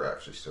because they were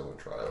actually still in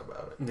trial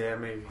about it. Yeah,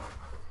 maybe.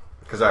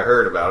 Because I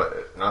heard about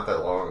it not that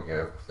long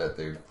ago that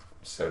they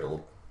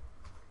settled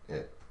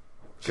it.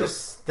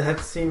 Just that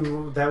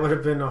scene, that would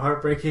have been a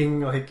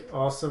heartbreaking, like,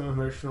 awesome,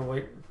 emotional,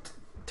 like,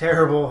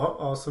 terrible,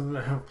 awesome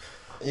way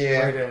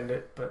to end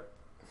it. But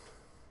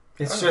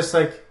it's just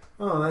like,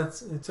 oh,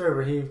 it's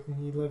over. He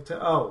lived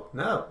to. Oh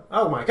no!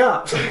 Oh my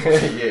God!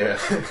 Yeah,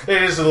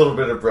 it is a little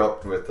bit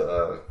abrupt with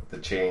the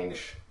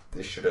change.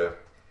 They should have.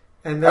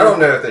 And I don't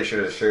know if they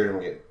should have showed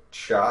him get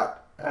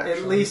shot. Actually,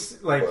 at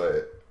least like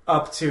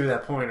up to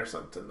that point or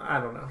something. I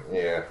don't know.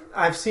 Yeah,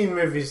 I've seen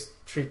movies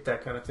treat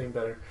that kind of thing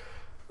better.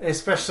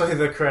 Especially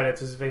the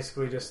credits is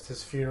basically just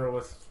his funeral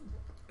with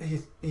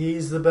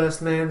he's the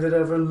best man that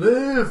ever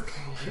lived.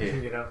 Yeah.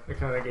 You know, it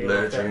kind of gave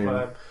off that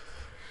vibe.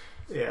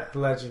 Yeah,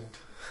 legend.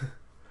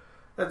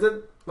 And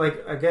then,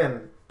 like,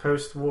 again,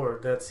 post-war,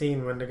 that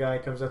scene when the guy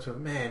comes up to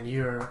him, man,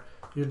 your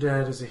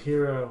dad is a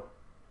hero.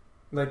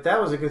 Like,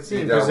 that was a good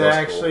scene because it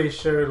actually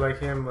showed like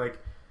him, like,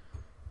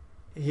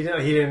 he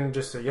didn't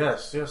just say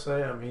yes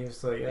I am.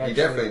 He's like, he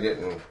definitely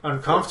didn't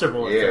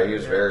uncomfortable. Yeah, he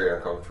was very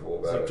uncomfortable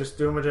about it. Just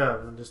doing my job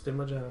and just did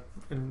my job,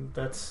 and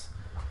that's.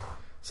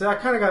 So I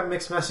kind of got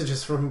mixed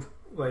messages from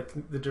like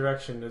the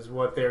direction is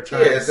what they're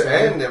trying to say. Yeah, at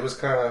the end it was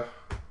kind of,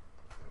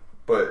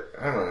 but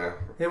I don't know.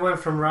 It went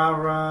from rah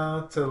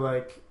rah to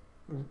like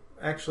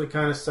actually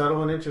kind of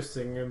subtle and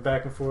interesting and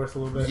back and forth a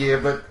little bit. Yeah,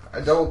 but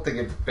I don't think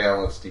it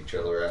balanced each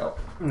other out.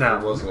 No,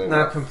 it wasn't not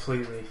enough.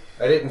 Completely.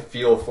 I didn't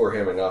feel for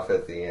him enough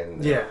at the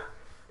end. Yeah.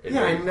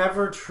 Yeah, I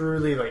never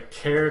truly like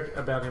cared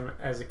about him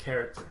as a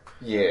character.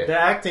 Yeah. The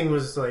acting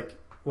was like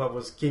what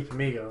was keeping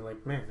me going.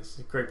 Like, man, this is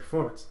a great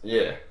performance.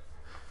 Yeah.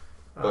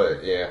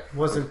 But yeah,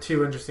 wasn't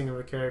too interesting of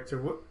a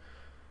character.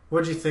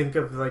 What'd you think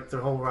of like the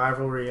whole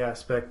rivalry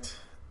aspect?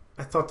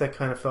 I thought that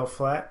kind of fell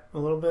flat a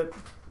little bit.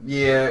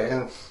 Yeah,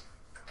 and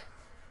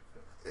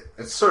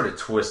it's sort of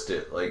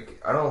twisted. Like,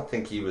 I don't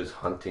think he was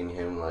hunting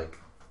him like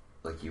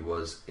he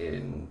was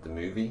in the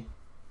movie.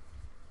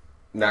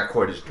 Not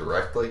quite as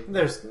directly.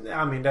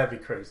 I mean, that'd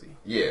be crazy.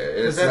 Yeah,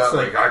 it's not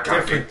like I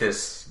gotta get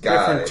this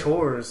guy. Different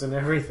tours and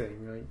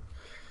everything. Right?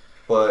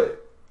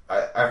 But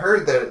I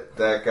heard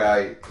that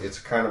guy, it's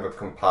kind of a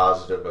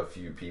composite of a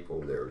few people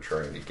they were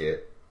trying to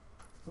get.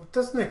 Well,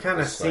 doesn't it kind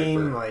of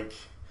seem like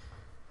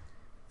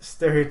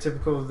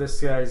stereotypical of this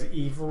guy's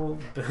evil,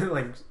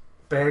 like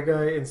bad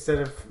guy, instead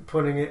of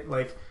putting it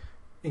like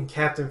in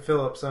Captain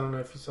Phillips? I don't know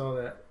if you saw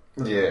that.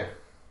 Yeah.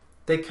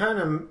 They kind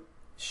of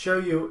show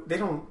you, they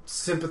don't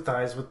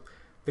sympathize with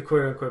the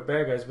quote unquote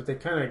bad guys, but they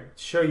kind of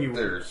show you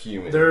they're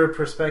human, their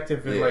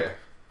perspective and like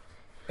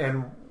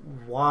and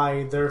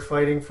why they're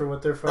fighting for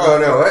what they're fighting. Oh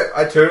no,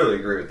 I totally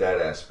agree with that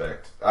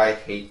aspect. I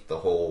hate the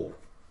whole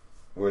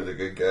we're the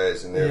good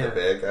guys and they're the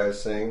bad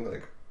guys thing.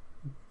 Like,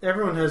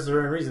 everyone has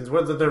their own reasons,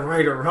 whether they're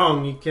right or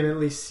wrong. You can at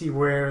least see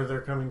where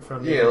they're coming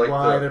from, like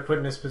why they're put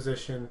in this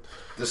position.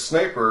 The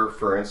sniper,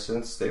 for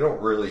instance, they don't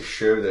really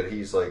show that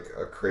he's like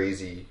a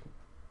crazy,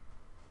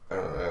 I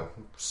don't know,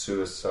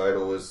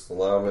 suicidal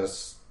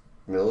Islamist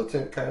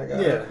militant kind of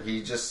guy. Yeah.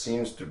 He just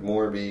seems to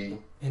more be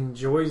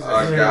enjoys a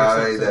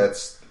guy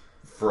that's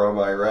from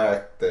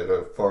Iraq that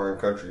a foreign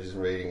country is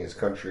invading his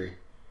country.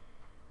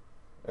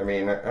 I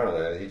mean, I don't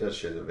know. He does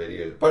show the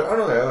videos, but I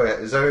don't know.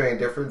 Is that any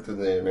different than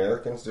the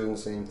Americans doing the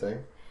same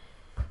thing?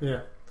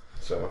 Yeah.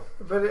 So,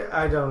 but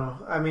I don't know.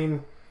 I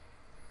mean,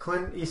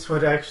 Clint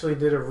Eastwood actually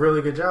did a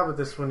really good job with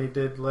this when he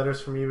did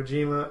Letters from Iwo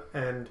Jima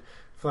and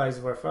Flags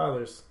of Our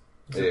Fathers.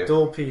 It's a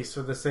dual piece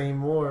with the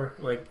same war,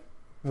 like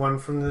one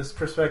from this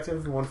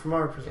perspective, one from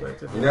our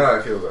perspective. You know how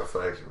I feel about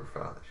Flags of Our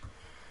Fathers.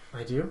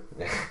 I do?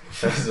 Yeah.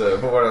 That's,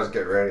 when I was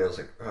getting ready, I was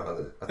like,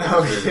 oh, I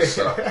think this movie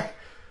sucked.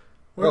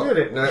 Did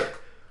it?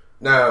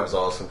 No, it was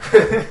awesome.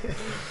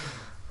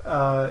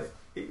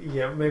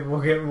 Yeah, maybe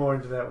we'll get more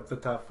into that with the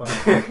top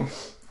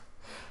 5.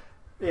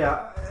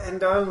 Yeah, and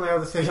the only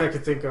other thing I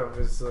could think of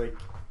is like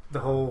the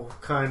whole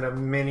kind of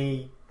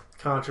mini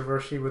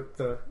controversy with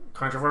the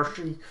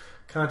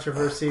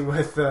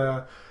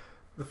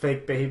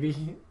fake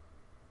baby.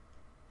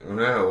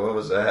 No, what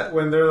was that?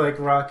 When they're like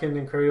rocking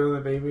and cradling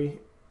the baby,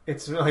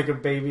 it's like a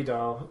baby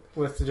doll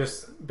with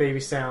just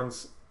baby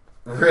sounds.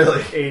 Really?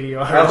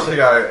 ADR. I don't think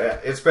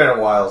it's been a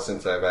while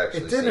since I've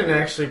actually seen it. Didn't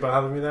actually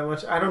bother me that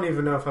much. I don't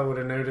even know if I would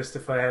have noticed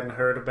if I hadn't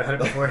heard about it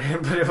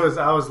beforehand, but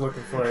I was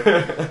looking for it.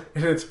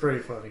 And it's pretty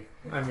funny.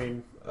 I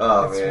mean,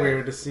 it's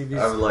weird to see these.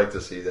 I would like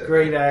to see that.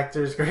 Great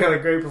actors,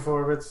 great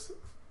performance,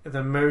 the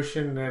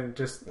emotion, and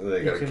just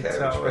they got you can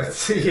tell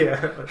it's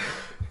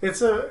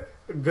it's a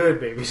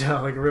good baby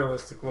doll, like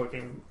realistic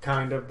looking,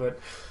 kind of, but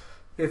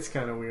it's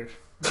kind of weird.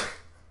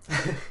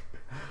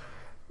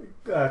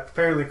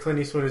 Apparently Clint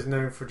Eastwood is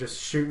known for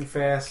just shooting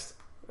fast,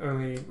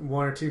 only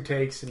 1 or 2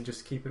 takes, and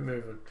just keep it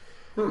moving.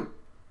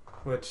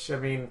 Which, I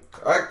mean,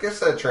 I guess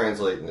that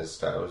translates in his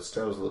style. His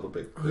style's a little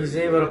bit he's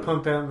gritty, able to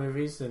pump out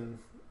movies, and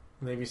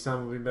maybe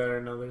some will be better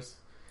than others.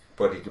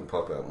 but he can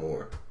pump out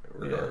more,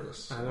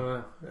 regardless. Yeah, I don't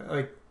know.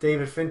 Like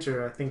David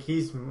Fincher, I think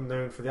he's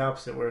known for the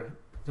opposite, where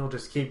he'll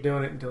just keep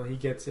doing it until he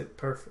gets it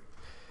perfect.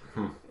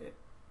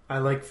 I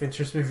like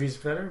Fincher's movies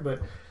better,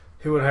 but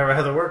who would I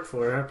rather work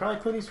for?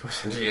 Probably Clint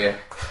Eastwood. Yeah.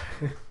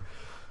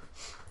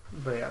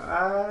 But yeah,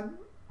 I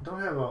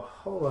don't have a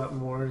whole lot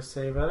more to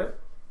say about it.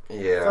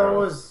 Yeah. I thought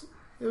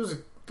it was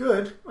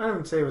good. I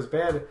wouldn't say it was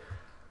bad.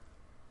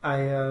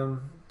 I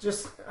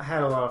just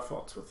had a lot of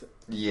faults with it.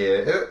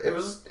 Yeah,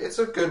 it's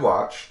a good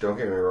watch, don't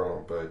get me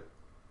wrong, but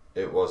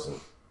it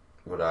wasn't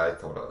what I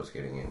thought I was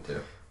getting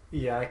into.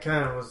 Yeah, I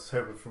kind of was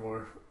hoping for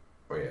more.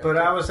 Oh, yeah, But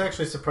I was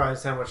actually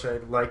surprised how much I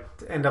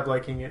end up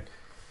liking it.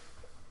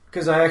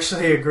 Because I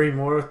actually agree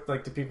more with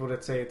like the people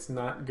that say it's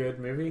not a good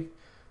movie.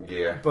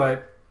 Yeah.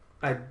 But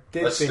I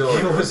did think still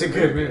it was a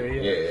good movie.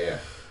 Yeah.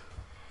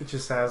 It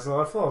just has a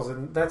lot of flaws,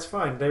 and that's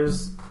fine.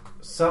 There's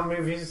some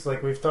movies,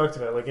 like we've talked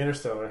about, like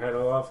Interstellar, had a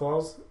lot of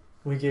flaws.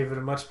 We gave it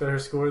a much better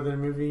score than a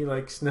movie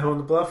like Snow on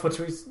the Bluff, which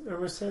we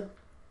almost said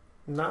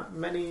not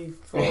many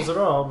flaws at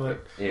all,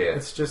 but yeah,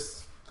 it's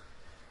just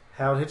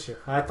how it hits you.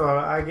 I thought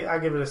I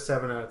give it a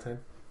 7 out of 10.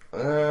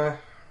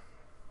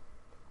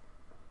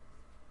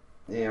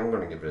 Yeah, I'm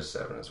going to give it a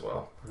 7 as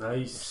well.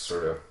 Nice.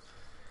 Sort of.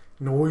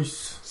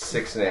 Nice.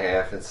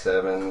 6.5 and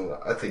 7.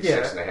 I think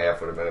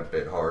 6.5 would have been a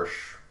bit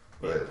harsh,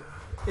 but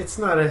it's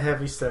not a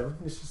heavy 7.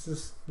 It's just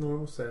this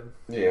normal 7.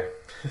 Yeah.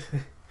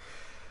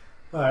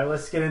 Alright,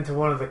 let's get into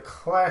one of the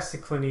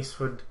classic Clint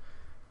Eastwood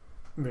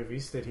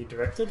movies that he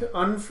directed,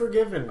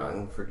 Unforgiven.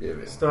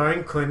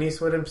 Starring Clint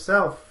Eastwood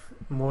himself,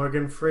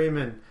 Morgan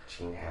Freeman,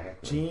 Gene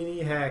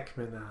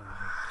Hackman.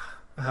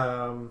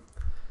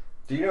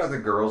 Do you know what the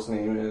girl's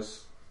name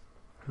is?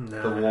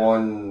 No. The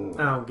one...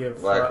 I don't give a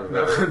fuck.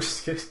 No, I'm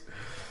just kidding.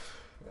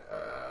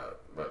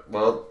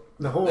 Well,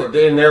 the whore.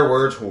 In their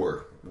words,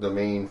 whore. The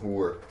main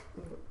whore.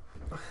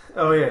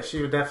 Oh yeah,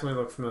 she would definitely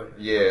look familiar.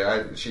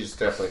 Yeah, she's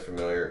definitely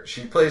familiar.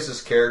 She plays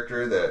this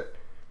character that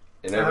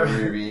in every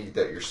movie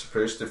that you're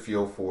supposed to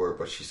feel for,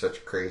 but she's such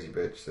a crazy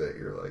bitch that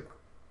you're like,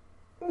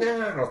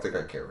 nah, I don't think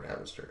I care what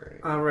happens to her.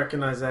 I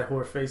recognize that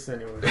whore face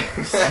anyway.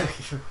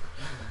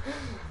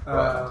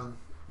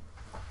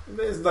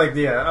 It's like,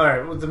 yeah,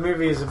 alright, well, the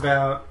movie is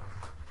about...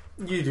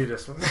 You do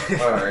this one.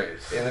 Alright,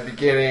 in the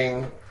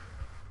beginning,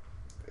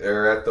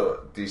 they're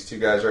at these two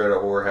guys are at a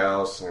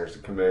whorehouse, and there's a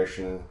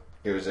commotion.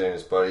 Goes in,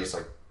 his buddy's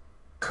like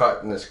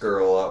cutting this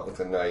girl up with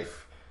a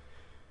knife.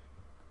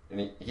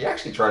 And he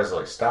actually tries to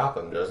like stop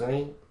him, doesn't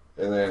he?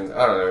 And then,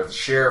 I don't know, the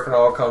sheriff and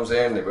all comes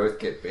in, they both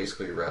get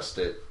basically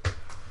arrested.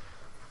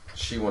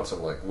 She wants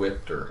him like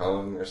whipped or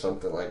hung or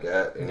something like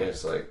that. And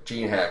it's like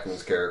Gene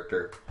Hackman's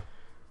character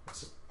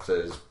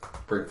says,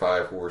 bring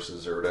 5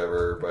 horses or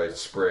whatever by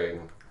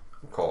spring,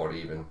 call it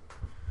even.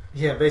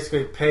 Yeah,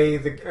 basically pay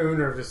the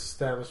owner of this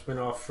establishment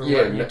off for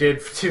what you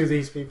did to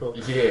these people.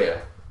 Yeah.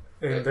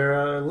 And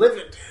they're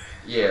livid.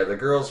 Yeah, the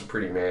girls are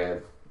pretty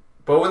mad.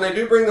 But when they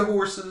do bring the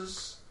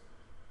horses,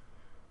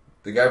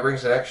 the guy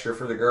brings an extra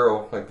for the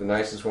girl, like the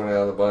nicest one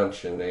out of the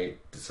bunch, and they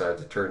decide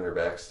to turn their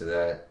backs to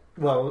that.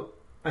 Well,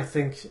 I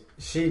think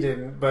she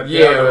didn't, but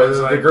yeah,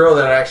 the girl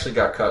that actually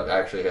got cut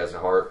actually has a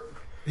heart.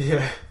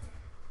 Yeah.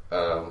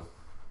 And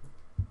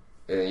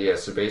yeah,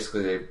 so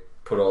basically they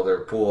pull all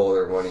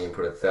their money and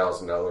put a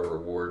 $1,000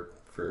 reward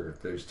for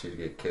those two to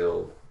get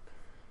killed.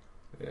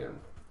 And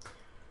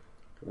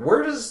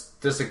where does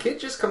the kid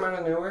just come out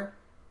of nowhere?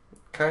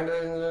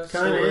 Kinda in the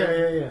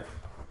story? Yeah.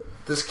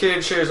 This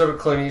kid shows up at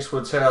Clint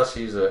Eastwood's house.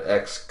 He's an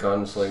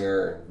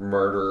ex-gunslinger,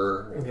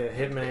 murderer. Yeah,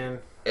 hitman.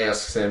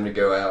 Asks him to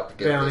go out to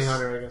get bounty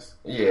hunter, I guess.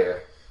 Yeah.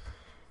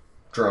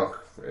 Drunk,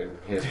 in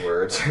his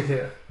words.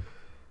 Yeah.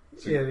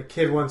 Yeah, the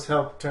kid wants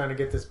help trying to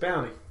get this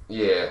bounty.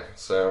 Yeah,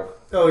 so...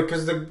 Oh,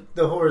 because the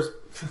whores...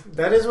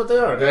 That is what they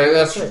are.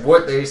 That's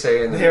what they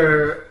say in the...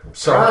 They're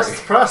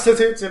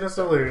prostitutes in a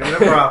saloon, in a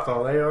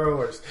brothel. They are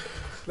worse.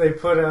 They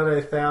put out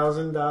a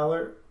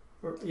 $1,000...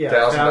 Yeah,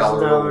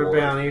 $1,000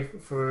 bounty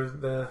for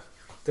the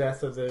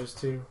death of those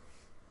 2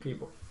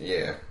 people.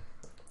 Yeah.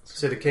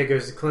 So the kid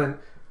goes to Clint,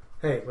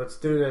 hey, let's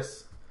do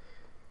this.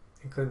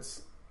 And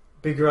Clint's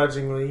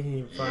begrudgingly,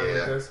 he finally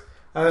does.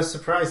 I was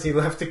surprised he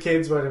left the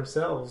kids by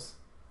themselves.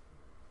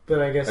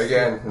 But I guess...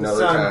 Again,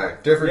 another time.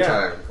 Different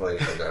time,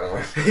 ladies and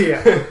gentlemen.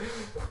 Yeah.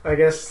 I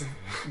guess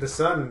the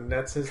son,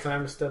 that's his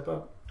time to step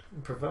up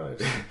and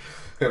provide.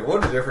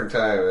 What a different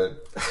time.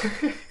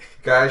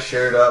 Guy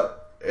showed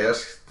up,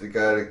 asked the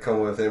guy to come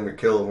with him to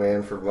kill a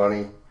man for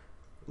money,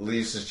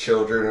 leaves his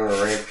children on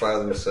a ranch by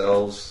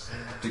themselves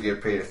to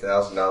get paid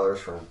 $1,000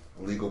 from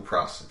legal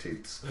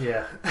prostitutes.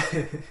 Yeah.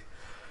 It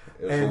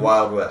was the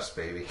Wild West,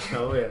 baby.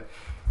 Oh, yeah.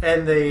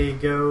 And they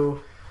go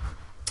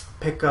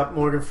pick up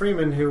Morgan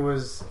Freeman, who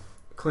was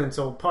Clint's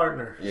old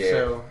partner. Yeah.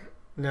 So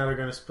now they're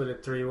going to split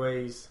it 3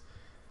 ways.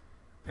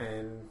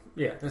 And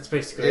yeah, that's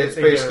basically it. It's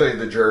basically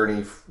the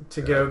journey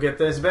to go get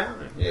this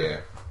bounty. Yeah.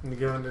 And to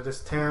go into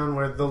this town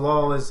where the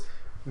law is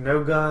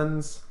no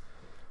guns,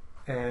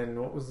 And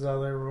what was the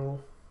other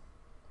rule?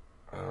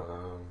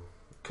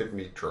 Couldn't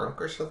be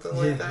drunk or something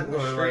like that in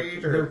the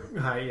street,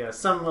 yeah,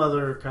 some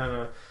other kind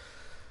of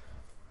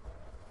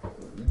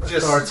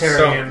just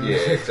authoritarian.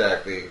 Yeah,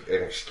 exactly.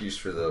 An excuse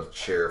for the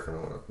sheriff and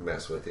want to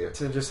mess with you.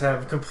 To just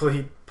have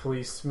complete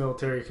police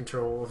military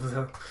control of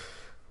the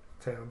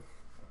town.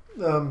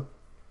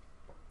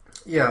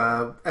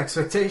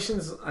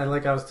 Expectations. I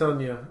was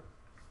telling you,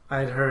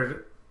 I'd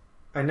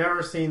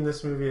never seen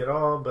this movie at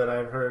all, but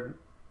I've heard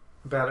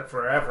about it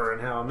forever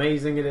and how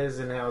amazing it is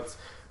and how it's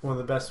one of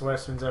the best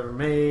westerns ever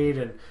made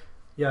and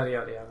yada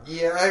yada yada.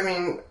 Yeah, I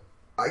mean,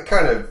 I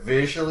kind of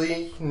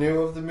visually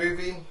knew of the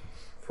movie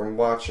from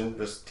watching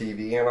just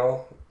TV and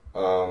all,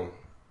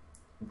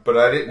 but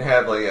I didn't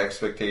have like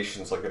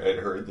expectations like I'd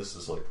heard this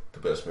is like the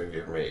best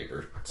movie ever made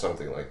or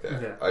something like that.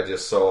 Yeah. I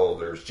just saw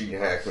there's Gene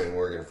Hackman,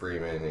 Morgan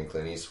Freeman, and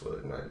Clint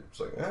Eastwood, and I was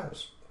like,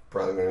 it's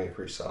probably going to be a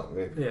pretty solid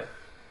movie. Yeah.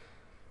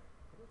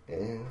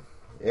 And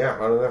yeah, I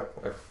don't know.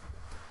 I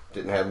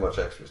didn't have much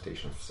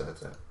expectations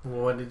besides that.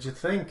 What did you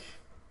think?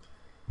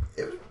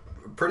 It was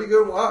a pretty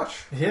good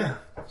watch. Yeah,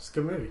 it's a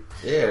good movie.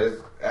 Yeah, it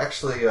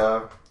actually,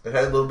 it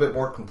had a little bit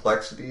more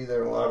complexity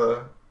than a lot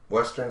of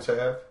westerns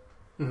have.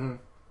 Mm-hmm.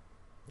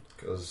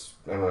 Because,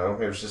 I don't know,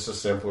 it was just a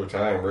simpler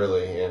time,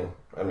 really. And,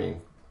 I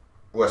mean,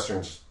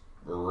 westerns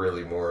were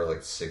really more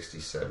like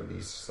 60s,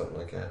 70s, something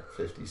like that,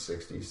 50s,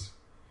 60s.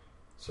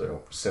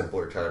 So,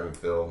 simpler time in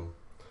film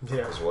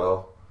as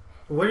well.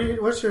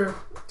 What's your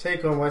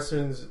take on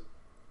westerns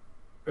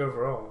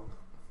overall?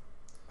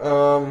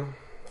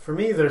 For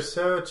me, they're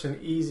such an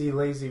easy,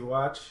 lazy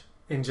watch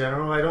in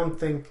general.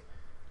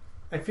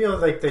 I feel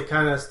like they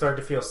kind of start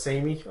to feel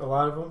samey, a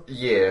lot of them.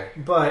 Yeah.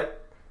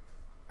 But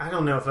I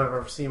don't know if I've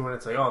ever seen one.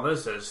 It's like, oh,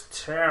 this is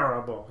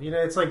terrible.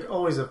 It's like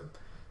always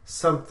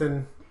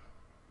something.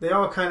 They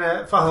all kind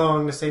of follow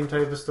along the same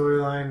type of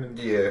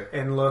storyline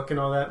and look and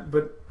all that.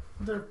 But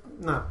they're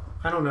not.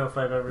 I don't know if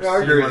I've ever seen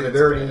I agree one with you.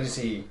 that's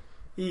They're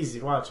easy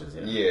watches.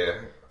 Yeah.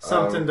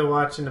 Something to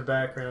watch in the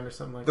background or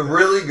something like that. The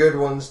really good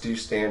ones do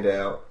stand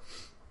out.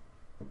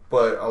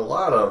 But a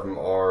lot of them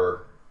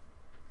are,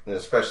 and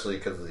especially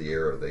because of the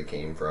era they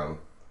came from,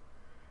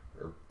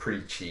 are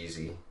pretty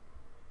cheesy.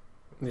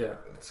 Yeah.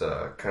 It's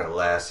kind of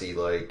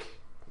Lassie-like,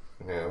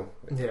 Yeah.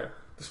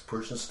 This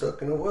person's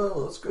stuck in a well,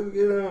 let's go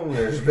get him.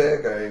 There's a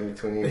bad guy in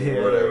between,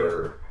 or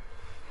whatever. Yeah.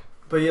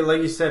 But yeah,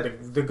 like you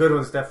said, the good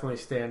ones definitely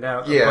stand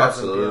out. Yeah,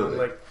 absolutely.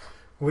 Like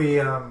we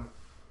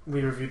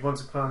reviewed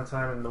Once Upon a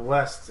Time in the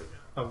West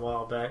a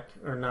while back,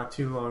 or not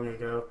too long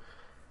ago,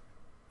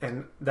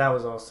 and that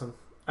was awesome.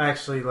 I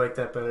actually like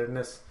that better than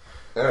this.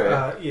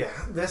 Oh, yeah.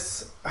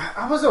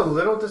 I was a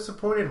little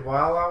disappointed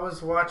while I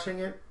was watching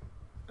it.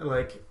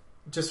 Like,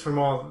 just from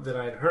all that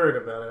I'd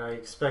heard about it, I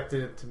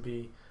expected it to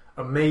be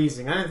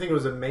amazing. I didn't think it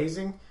was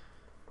amazing,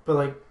 but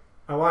like,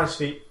 I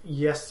watched it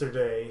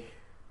yesterday,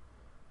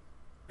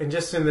 and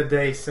just in the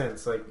day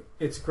since, like,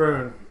 it's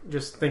grown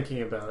just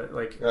thinking about it.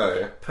 Like,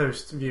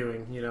 post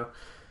viewing,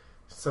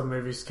 some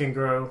movies can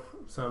grow,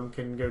 some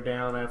can go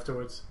down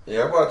afterwards.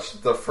 Yeah, I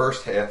watched the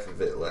first half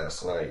of it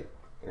last night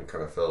and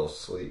kind of fell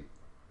asleep.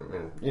 I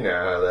mean, you know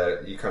how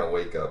that you kind of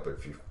wake up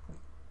if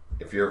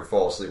you ever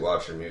fall asleep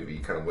watching a movie,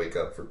 you kind of wake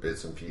up for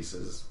bits and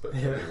pieces, but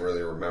you didn't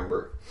really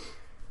remember.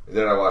 And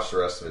then I watched the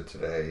rest of it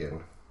today,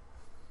 and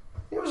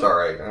it was all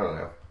right. I don't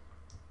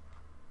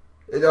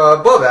know,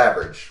 above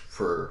average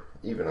for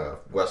even a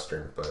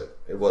western, but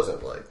it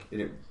wasn't like it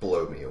didn't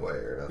blow me away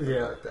or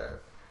nothing like that.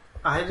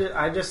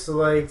 I just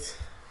liked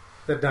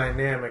the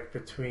dynamic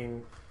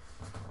between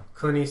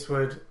Clint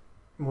Eastwood,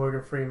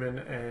 Morgan Freeman,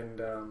 and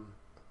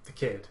the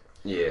kid.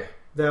 Yeah.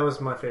 That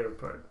was my favorite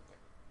part.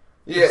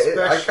 Yeah,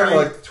 I kind of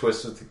like the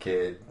twist with the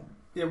kid.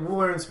 Yeah,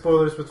 we're in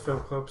spoilers with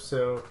Film Club,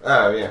 so...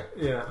 Oh, yeah.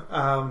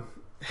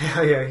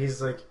 Yeah.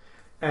 He's like,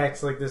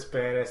 acts like this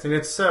badass. And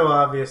it's so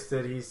obvious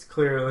that he's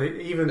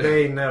clearly... Even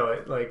they know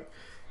it. Like,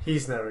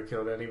 he's never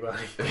killed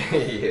anybody.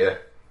 Yeah.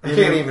 You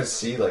can't even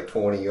see like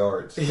 20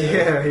 yards.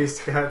 Yeah, he's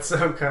got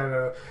some kind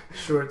of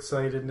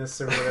short-sightedness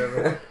or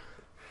whatever.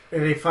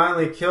 And he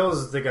finally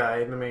kills the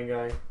guy, the main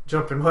guy.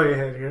 Jumping way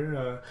ahead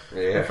here.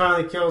 He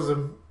finally kills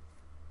him,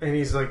 and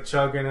he's like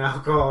chugging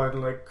alcohol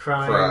and like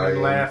crying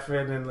and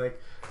laughing and like,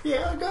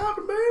 yeah, I got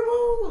him,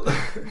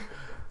 baby.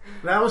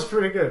 That was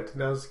pretty good.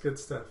 That was good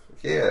stuff.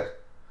 Yeah.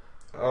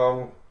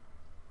 One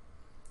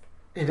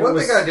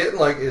thing I didn't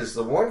like is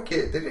the one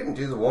kid. They didn't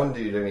do the one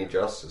dude any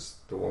justice.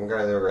 The one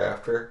guy they were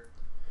after,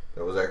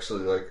 that was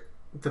actually like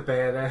the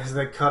badass,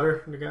 the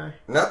cutter, the guy.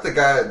 Not the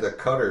guy, the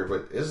cutter,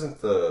 but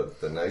isn't the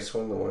nice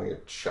one the one who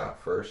gets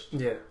shot first?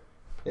 Yeah.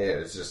 Yeah,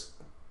 it's just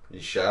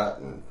he's shot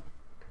and.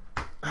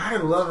 I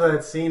love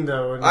that scene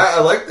though. I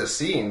like the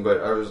scene,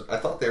 but I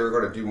thought they were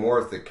going to do more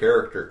with the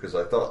character because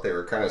I thought they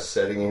were kind of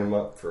setting him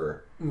up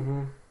for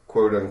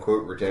quote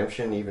unquote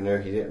redemption, even though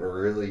he didn't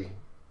really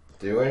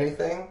do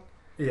anything.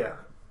 Yeah.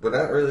 But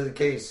not really the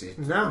case.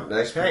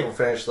 Nice people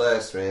finish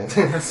last, man.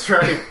 That's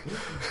right.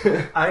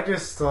 I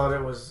just thought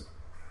it was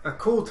a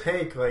cool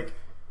take. Like,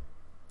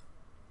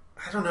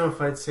 I don't know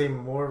if I'd say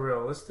more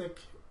realistic,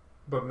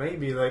 but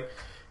maybe like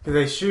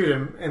they shoot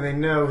him and they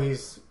know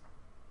he's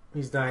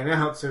he's dying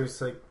out, so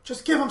he's like,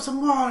 just give him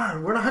some water.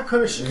 We're not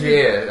going to shoot.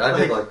 Yeah, I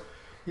did like.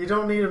 You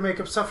don't need to make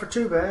him suffer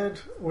too bad.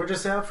 We're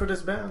just out for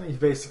this bounty.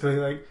 Basically,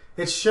 like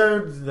it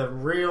showed the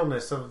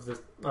realness of the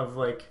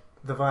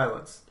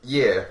violence.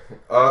 Yeah,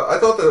 I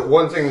thought that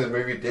one thing the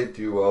movie did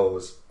do well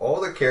was all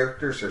the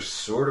characters are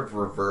sort of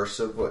reverse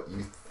of what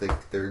you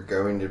think they're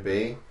going to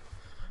be.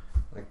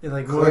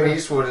 Like Clint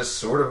Eastwood is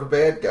sort of a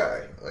bad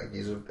guy. Like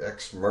he's an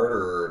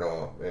ex-murderer and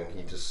all,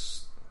 and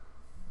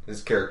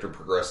his character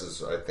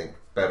progresses, I think,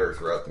 better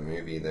throughout the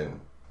movie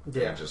than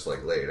they just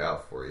like lay it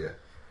out for you.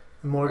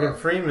 Morgan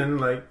Freeman,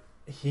 like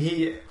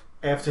he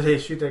after they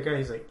shoot that guy,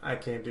 he's like, I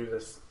can't do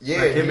this.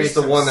 Yeah, like, he's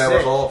the one that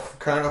was all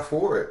kind of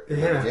for it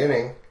in the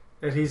beginning.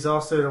 And he's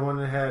also the one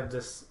that had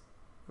this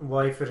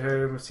wife at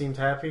home, seemed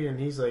happy, and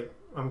he's like,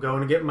 I'm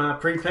going to get my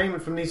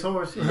prepayment from these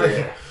whores.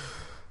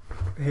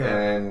 Yeah.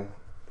 And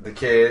the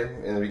kid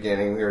in the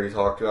beginning, we already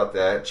talked about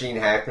that. Gene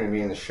Hackman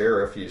being the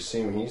sheriff, you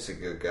assume he's a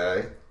good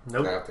guy.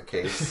 Nope. Not the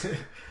case.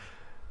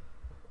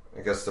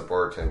 I guess the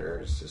bartender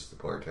is just the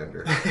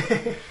bartender.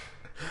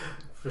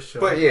 For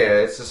sure. But yeah,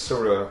 it's just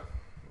sort of...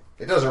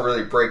 It doesn't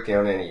really break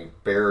down any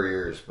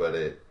barriers, but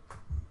it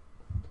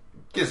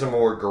gives a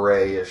more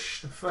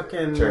grayish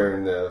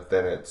turn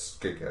than it's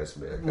good guys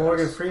and bad guys.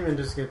 Morgan Freeman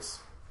just gets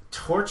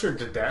tortured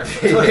to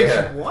death.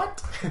 Like,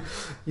 what?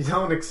 You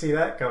don't see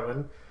that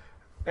coming.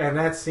 And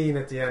that scene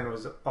at the end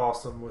was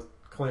awesome with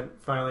Clint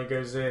finally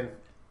goes in.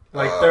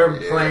 Like they're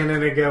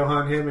planning to go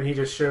hunt him and he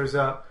just shows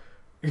up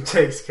and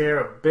takes care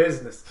of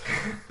business.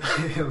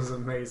 It was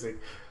amazing.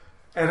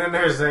 And then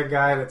there's that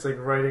guy that's like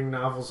writing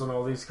novels on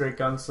all these great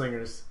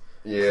gunslingers.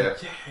 Yeah.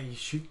 Like, yeah, you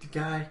shoot the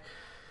guy,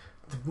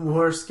 the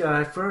worst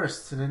guy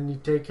first, and then you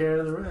take care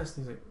of the rest.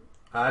 He's like,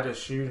 I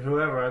just shoot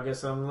whoever. I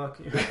guess I'm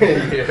lucky.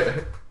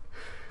 Yeah.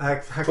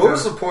 What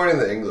was the point of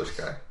the English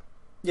guy?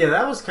 Yeah,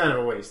 that was kind of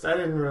a waste. I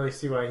didn't really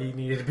see why he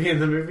needed to be in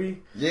the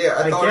movie. Yeah,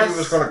 I thought he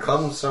was going to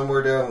come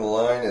somewhere down the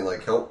line and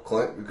like help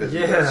Clint because he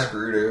got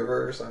screwed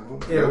over or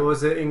something. Yeah, what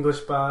was it,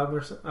 English Bob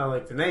or something? I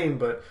like the name,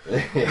 but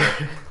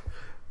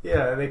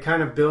yeah, they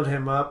kind of build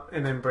him up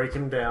and then break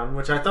him down,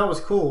 which I thought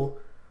was cool.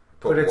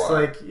 But it's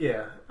like,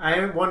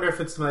 I wonder if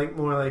it's like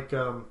more like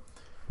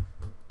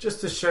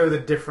just to show the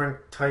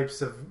different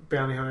types of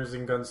bounty hunters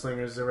and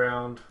gunslingers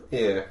around.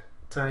 Yeah.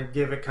 To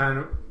give it kind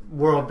of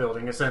world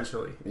building,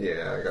 essentially.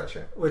 Yeah, I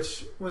gotcha.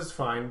 Which was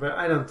fine, but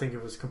I don't think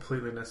it was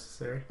completely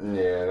necessary.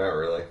 Yeah, not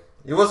really.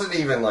 He wasn't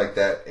even like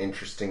that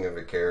interesting of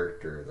a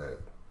character. Like,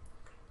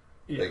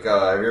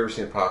 have you ever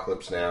seen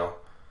Apocalypse Now?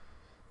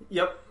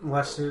 Yep,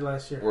 watched it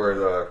last year.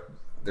 Where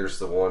there's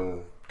the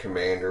one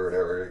commander or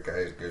whatever, the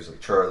guy who goes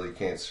like, Charlie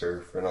can't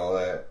surf and all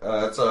that.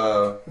 It's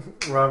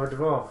Robert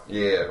Duvall.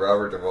 Yeah,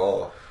 Robert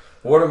Duvall.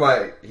 He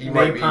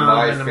might be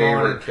my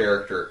favorite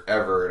character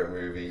ever in a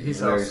movie.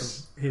 He's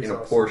awesome. He's in a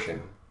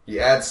portion. He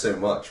adds so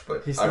much,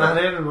 but he's not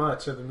in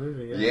much of the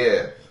movie.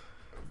 Yeah,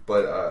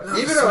 but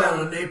even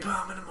smell of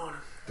napalm in the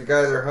morning. The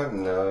guy they're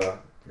hunting, the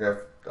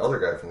other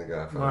guy from The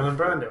Godfather, Marlon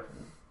Brando.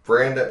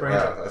 Brando.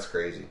 Wow, that's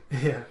crazy.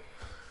 Yeah,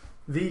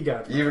 the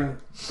Godfather. Even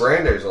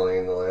Brando's only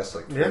in the last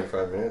like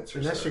 25 minutes or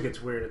and so. That shit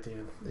gets weird at the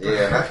end.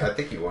 Yeah, I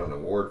think he won an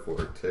award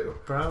for it too.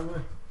 Probably.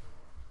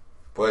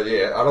 But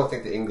yeah, I don't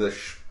think the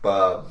English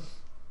Bob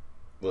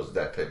was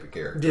that type of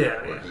character.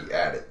 Yeah, he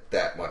added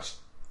that much.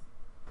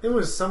 It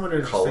was somewhat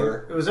interesting.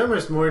 Color. It was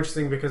almost more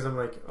interesting because I'm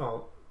like,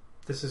 oh,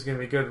 this is going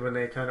to be good when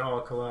they kind of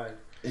all collide.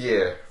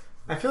 Yeah.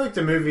 I feel like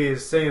the movie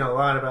is saying a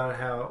lot about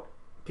how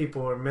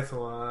people are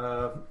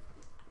mythologized.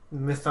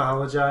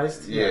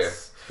 Yeah,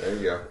 yes. There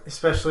you go.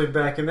 Especially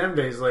back in them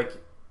days, like,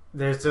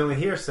 there's only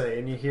hearsay,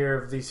 and you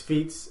hear of these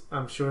feats,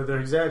 I'm sure they're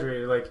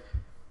exaggerated. Like,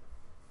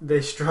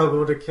 they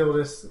struggle to kill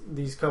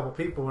these couple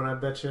people, and I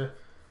bet you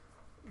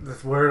the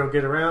word will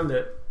get around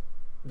that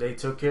they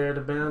took care of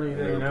the bounty.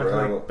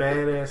 Like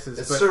badasses.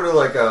 It's sort of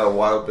like a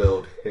Wild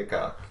Bill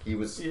Hickok. He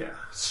was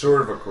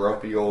sort of a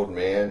grumpy old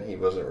man. He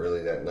wasn't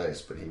really that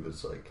nice, but he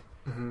was like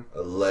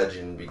a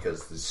legend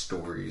because the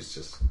stories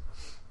just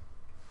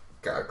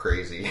got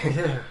crazy.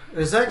 Yeah,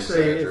 there's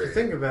actually, if you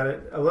think about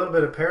it, a little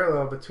bit of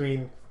parallel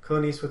between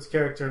Clint Eastwood's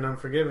character in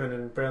Unforgiven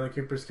and Bradley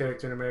Cooper's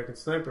character in American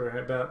Sniper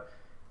about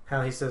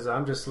how he says,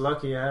 "I'm just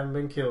lucky I haven't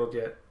been killed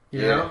yet."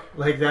 You know,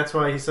 like that's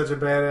why he's such a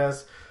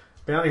badass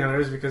bounty hunter,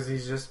 is because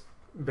he's just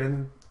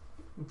been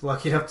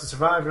lucky enough to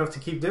survive enough to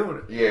keep doing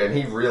it. Yeah, and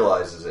he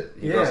realizes it.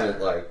 He doesn't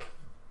like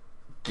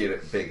get a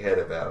big head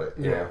about it.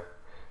 You know?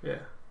 Yeah.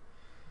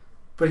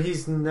 But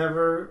he's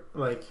never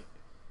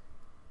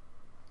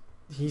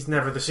he's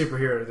never the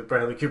superhero that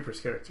Bradley Cooper's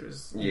character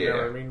is. You know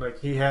what I mean? Like,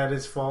 he had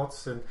his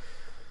faults and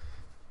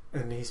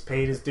he's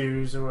paid his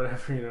dues or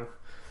whatever. You know,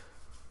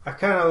 I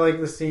kind of like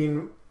the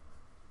scene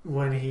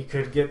when he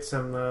could get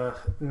some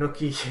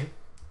nookie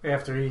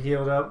after he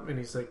healed up, and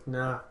he's like,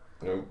 "Nah,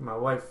 my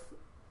wife."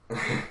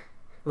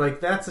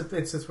 Like, that's an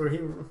instance where he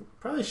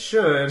probably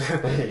should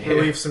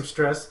relieve some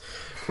stress,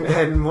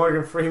 and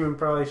Morgan Freeman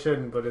probably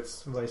shouldn't, but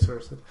it's vice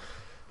versa.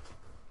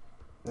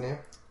 Yeah.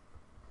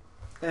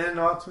 And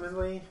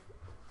ultimately,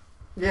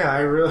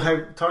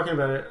 talking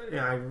about it,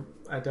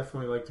 I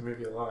definitely like the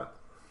movie a lot.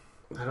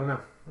 I don't know.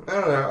 I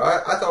don't know.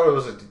 I thought it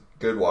was a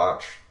good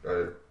watch.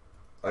 I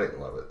didn't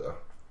love it though.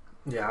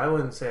 Yeah, I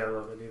wouldn't say I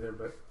love it either,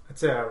 but I'd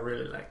say I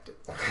really liked it.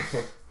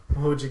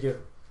 What would you give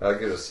it? I'll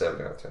give it a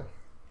 7 out of 10.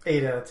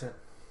 8 out of 10.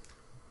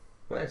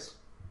 Nice.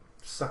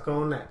 Suck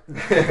on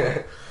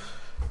that.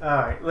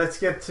 Alright, let's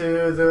get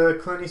to the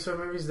Clint Eastwood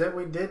movies that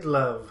we did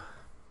love,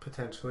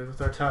 potentially,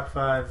 with our top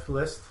 5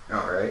 list.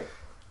 Alright.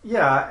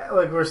 Yeah,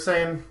 like I was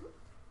saying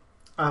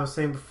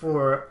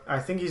before, I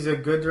think he's a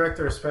good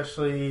director,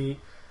 especially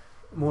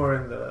more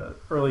in the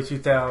early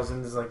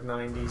 2000s, like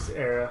 90s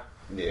era.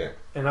 Yeah.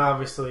 And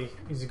obviously,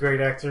 he's a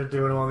great actor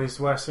doing all these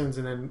westerns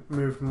and then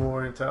moved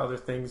more into other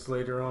things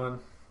later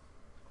on.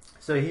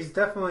 So he's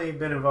definitely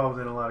been involved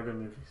in a lot of good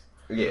movies.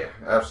 Yeah,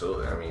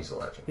 absolutely. I mean, he's a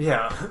legend.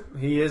 Yeah,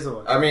 he is a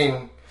legend. I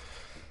mean,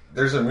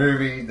 there's a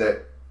movie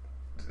that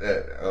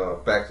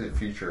Back to the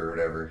Future or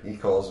whatever, he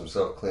calls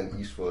himself Clint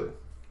Eastwood.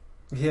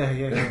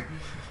 Yeah.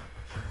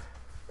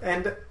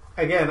 And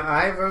again,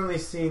 I've only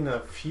seen a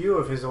few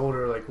of his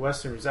older like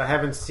westerns. I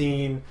haven't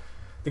seen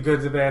The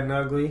Good, the Bad, and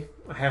Ugly.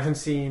 I haven't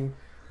seen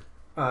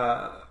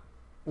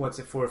what's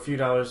it for? A Few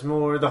Dollars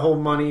More, the whole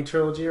Money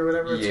trilogy or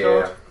whatever it's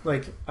called.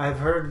 Like I've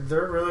heard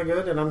they're really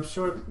good, and I'm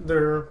sure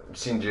they're. I've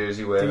seen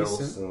Josie Wales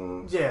decent.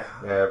 and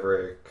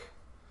Maverick.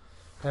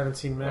 I haven't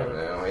seen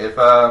Maverick. I don't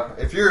know.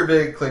 If you're a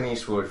big Clint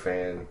Eastwood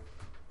fan,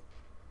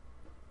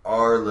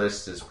 our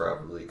list is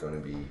probably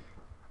going to be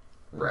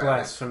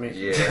blasphemy.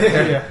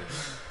 Yeah.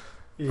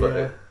 Yeah.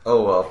 But,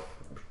 oh well,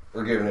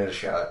 we're giving it a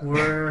shot.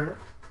 We're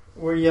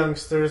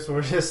youngsters.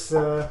 We're just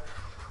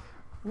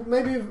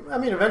maybe. I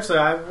mean, eventually,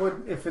 I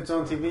would if it's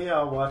on TV.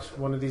 I'll watch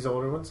one of these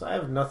older ones. I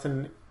have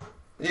nothing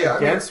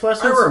against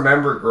westerns. I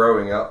remember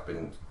growing up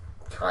and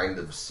kind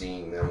of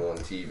seeing them on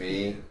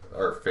TV.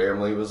 Our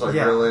family was like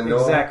real into them.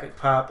 Exactly,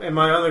 Pop, and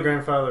my other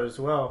grandfather as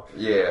well.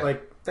 Yeah,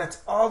 like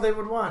that's all they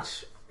would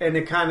watch, and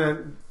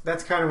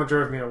that's kind of what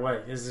drove me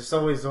away. Is it's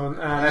always on?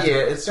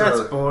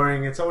 That's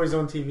boring. It's always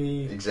on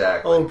TV.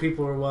 Exactly. Old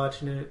people are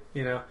watching it.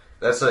 You know.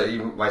 That's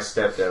my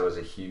stepdad was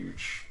a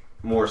huge,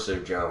 more so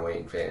John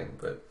Wayne fan,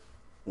 but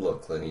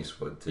look, Clint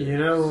Eastwood too. You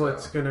know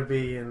what's going to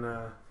be in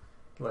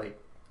like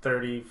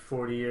 30,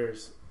 40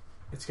 years?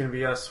 It's going to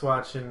be us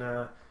watching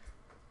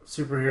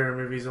superhero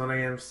movies on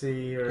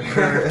AMC or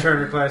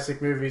Turner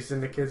Classic Movies,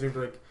 and the kids will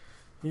be like,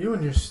 "You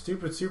and your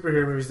stupid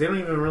superhero movies, they don't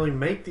even really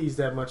make these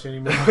that much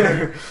anymore."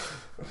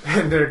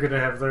 And they're going to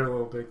have their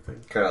little big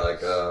thing. Kind of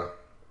like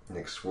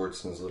Nick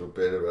Swartzen's little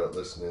bit about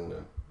listening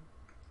to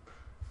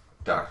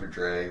Dr.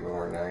 Dre when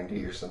we're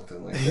 90 or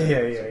something like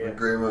that. Yeah. My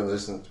grandma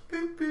listens.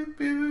 Boop, boop,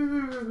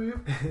 boop,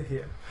 boop,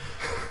 boop.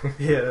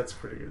 Yeah, that's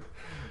pretty good.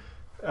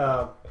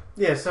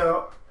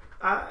 So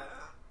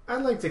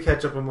I'd like to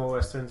catch up on more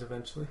westerns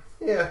eventually.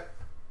 Yeah.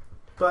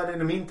 But in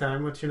the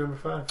meantime, what's your number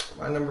 5?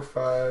 My number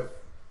 5,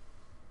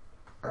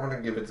 I want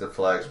to give it to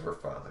Flags of Our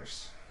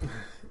Fathers.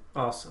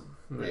 Awesome.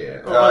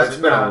 Yeah. Oh, it's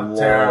been a long...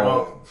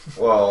 terrible.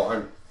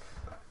 Well,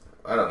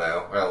 I don't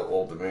know how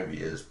old the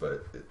movie is,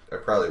 but I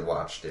probably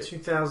watched it.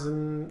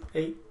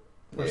 2008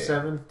 or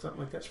 7, something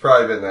like that. It's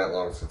probably been that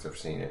long since I've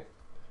seen it.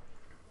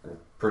 I'm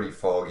pretty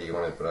foggy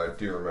on it, but I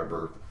do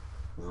remember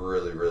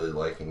really, really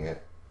liking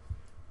it.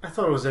 I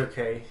thought it was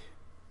okay.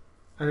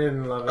 I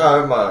didn't love it.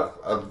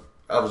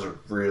 I was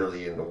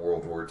really into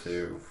World War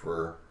II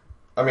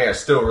I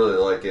still really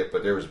like it,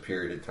 but there was a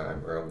period of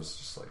time where I was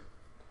just like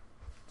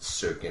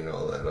soaking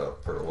all that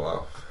up for a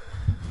while.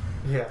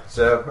 Yeah.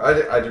 So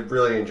I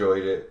really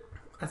enjoyed it.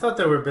 I thought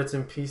there were bits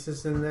and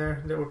pieces in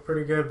there that were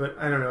pretty good, but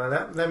I don't know.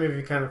 That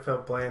movie kind of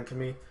felt bland to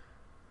me.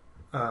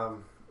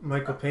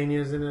 Michael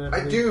Pena's in it.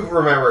 I do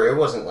remember it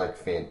wasn't like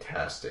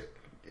fantastic.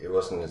 It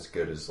wasn't as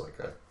good as like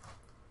a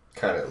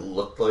kind of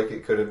looked like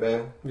it could have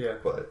been. Yeah.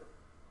 But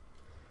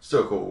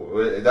still cool.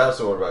 That was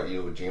the one about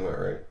Iwo Jima,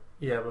 right?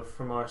 Yeah, but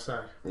from our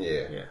side.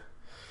 Yeah.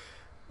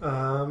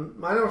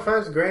 My number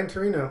 5 is Gran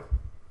Torino.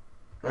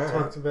 Right.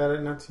 Talked about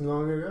it not too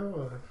long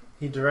ago.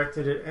 He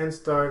directed it and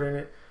starred in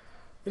it.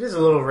 It is a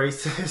little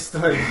racist.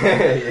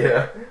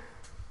 Yeah.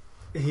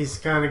 He's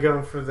kind of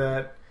going for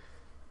that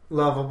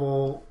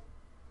lovable,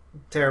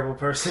 terrible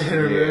person.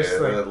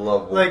 That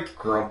lovable,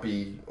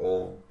 grumpy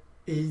old.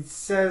 He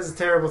says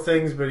terrible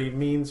things, but he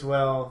means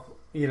well.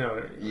 You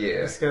know.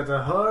 Yeah. He's got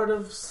the heart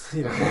of.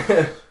 You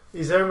know.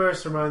 He's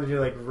almost reminded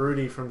you like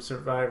Rudy from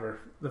Survivor,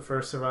 the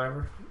first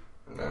Survivor.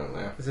 I don't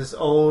know. It's this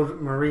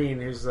old Marine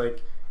who's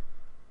like,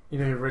 you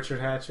know who Richard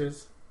Hatch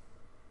is?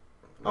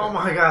 Oh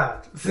my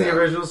God! The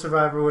original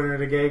Survivor winner,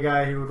 the gay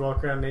guy who would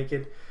walk around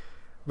naked.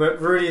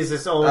 But Rudy is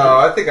this old. Oh,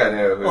 I think I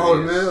know who old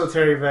he is.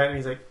 Military vet, and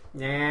he's like,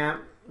 yeah,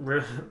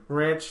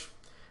 Rich.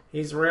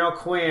 He's real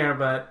queer,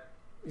 but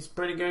he's a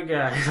pretty good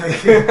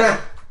guy.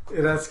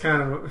 That's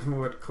kind of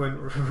what Clint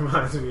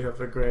reminds me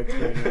of. A Gran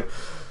Torino.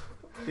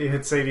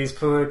 He'd say these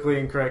politically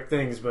incorrect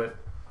things, but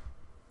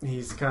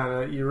he's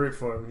kind of you root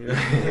for him. You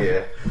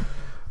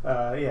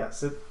know? Yeah.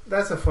 So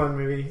that's a fun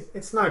movie.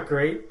 It's not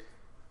great.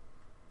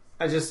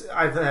 I've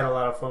had a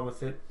lot of fun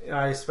with it.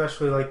 I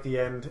especially like the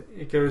end.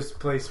 It goes to a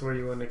place where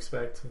you wouldn't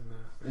expect,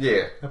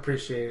 and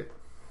appreciate it.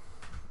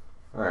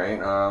 All right.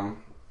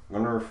 My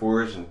number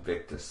 4 is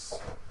Invictus.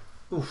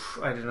 Oof,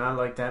 I did not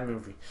like that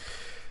movie.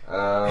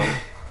 I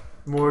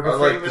Morgan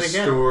like Freeman the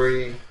again.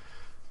 story.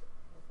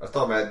 I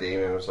thought Matt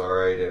Damon was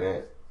alright in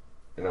it.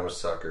 And I'm a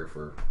sucker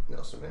for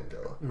Nelson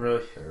Mandela.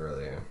 Really? I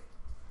really am.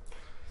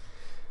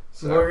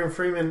 So, Morgan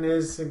Freeman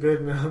is a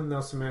good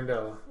Nelson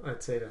Mandela.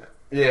 I'd say that.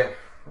 yeah.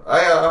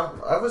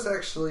 I was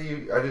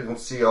actually... I didn't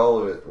see all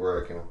of it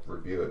where I can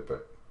review it,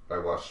 but I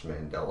watched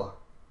Mandela.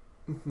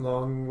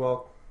 Long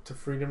Walk to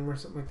Freedom or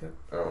something like that.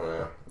 I don't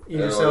know.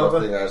 Idris The only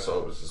Elba. thing I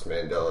saw was just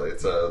Mandela.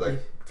 It's like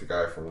the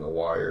guy from The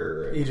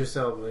Wire. And, Idris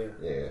Elba,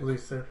 yeah. yeah.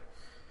 Luther.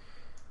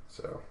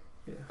 So,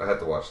 Yeah. I had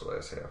to watch the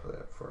last half of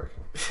that before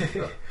I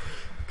can...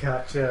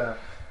 Gotcha.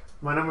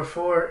 My number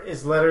 4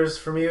 is Letters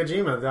from Iwo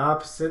Jima, the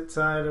opposite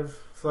side of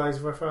Flags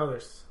of Our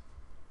Fathers.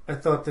 I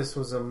thought this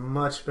was a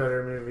much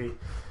better movie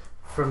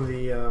from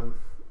the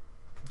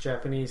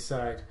Japanese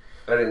side.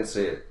 I didn't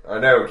see it. I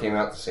know it came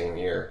out the same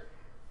year.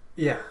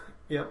 Yeah,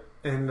 yep.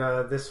 And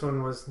this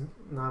one was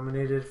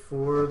nominated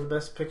for the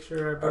Best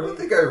Picture, I I believe. don't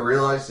think I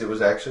realized it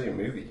was actually a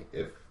movie,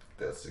 if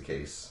that's the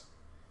case.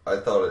 I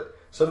thought it...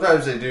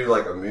 Sometimes they do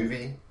like a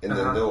movie, and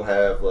then they'll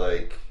have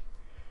like...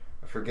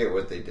 I forget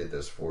what they did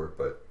this for,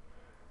 but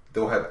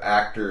they'll have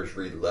actors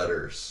read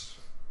letters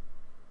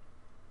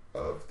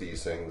of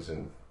these things,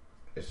 and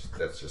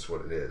that's just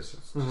what it is.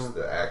 It's just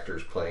the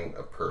actors playing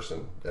a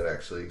person that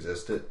actually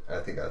existed. I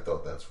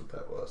thought that's what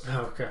that was.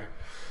 Okay.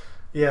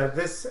 Yeah,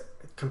 this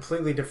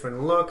completely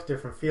different look,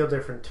 different feel,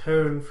 different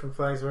tone from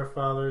Flags of Our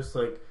Fathers.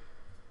 Like,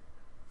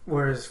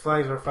 whereas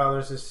Flags of Our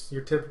Fathers is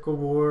your typical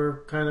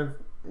war kind of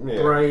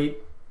bright,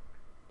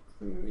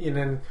 and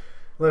then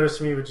Letters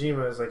from Iwo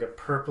Jima is like a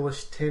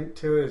purplish tint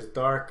to it. It's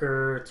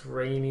darker. It's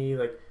rainy.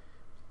 Like,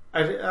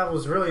 I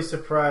was really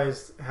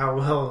surprised how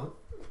well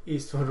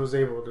Eastwood was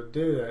able to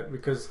do that,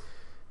 because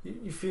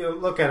you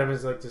look at him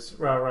as like this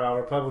rah rah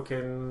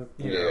Republican,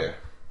 you know.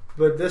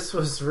 But this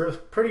was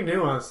pretty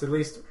nuanced. At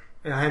least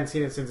I hadn't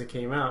seen it since it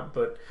came out,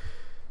 but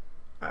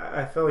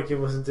I felt like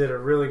it did a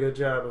really good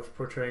job of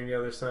portraying the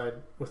other side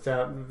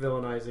without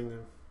villainizing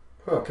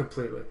them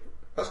completely.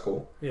 That's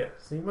cool. Yeah,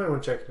 so you might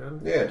want to check it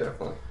out. Yeah,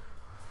 definitely.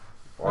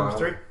 Number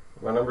 3?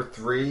 My number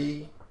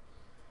 3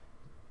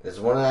 is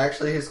one of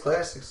actually his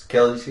classics,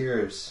 Kelly's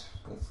Heroes.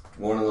 It's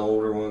one of the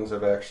older ones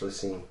I've actually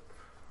seen.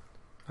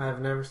 I have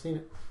never seen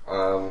it.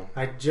 Um,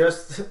 I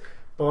just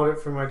bought it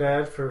for my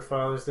dad for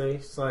Father's Day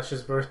 /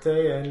 his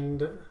birthday,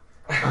 and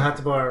I had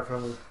to borrow it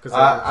from him.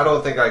 I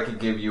don't think I could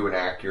give you an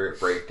accurate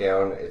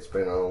breakdown. It's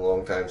been a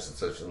long time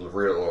since I've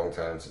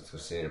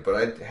seen it, but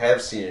I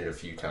have seen it a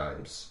few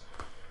times.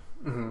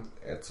 Mm-hmm.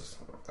 It's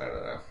I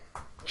don't know.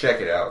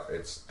 Check it out.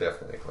 It's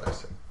definitely a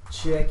classic.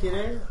 Check it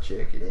out.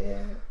 Check it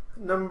out.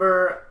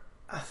 Number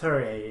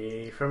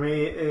 3 for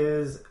me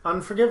is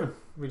Unforgiven.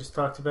 We just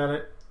talked about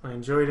it. I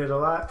enjoyed it a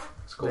lot.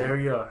 It's cool. There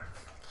you are.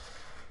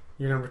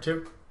 Your number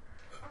 2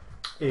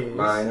 is...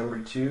 My number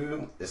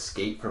 2,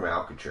 Escape from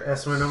Alcatraz.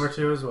 That's my number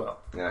 2 as well.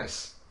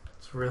 Nice.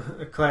 It's really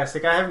a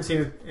classic. I haven't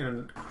seen it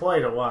in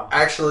quite a while.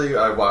 Actually,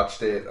 I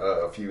watched it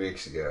a few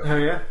weeks ago. Oh,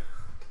 yeah?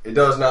 It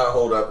does not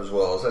hold up as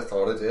well as I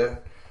thought it did.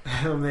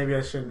 Maybe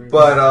I shouldn't read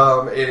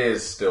But it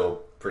is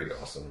still a pretty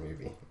awesome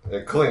movie.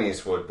 Clint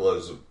Eastwood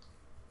blows...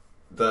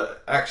 The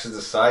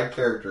side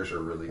characters are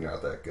really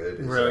not that good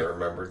as I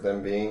remembered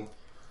them being.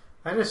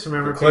 I just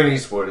remember... Clint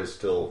Eastwood is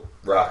still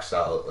rock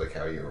solid, like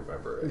how you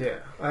remember it. Yeah,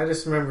 I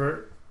just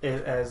remember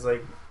it as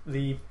like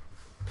the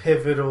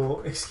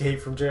pivotal escape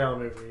from jail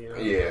movie. You know?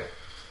 Yeah.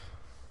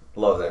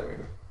 Love that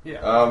movie.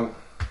 Yeah.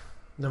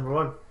 Number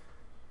 1.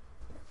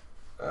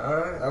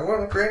 I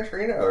went with Gran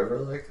Torino. I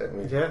really like that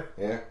movie. Yeah?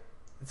 Yeah.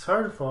 It's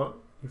hard to fault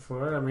you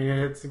for it. I mean,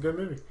 it's a good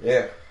movie.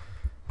 Yeah.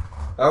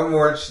 I'm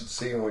more interested in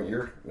seeing what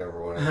your number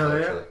 1 is,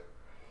 actually.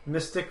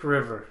 Mystic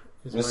River.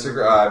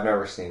 I've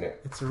never seen it.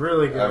 It's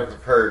really good.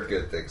 I've heard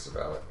good things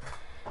about it.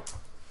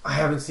 I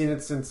haven't seen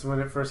it since when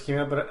it first came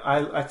out, but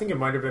I think it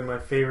might have been my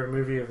favorite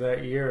movie of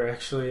that year,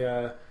 actually.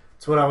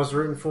 It's what I was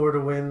rooting for to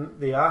win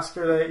the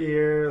Oscar that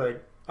year.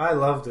 Like, I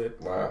loved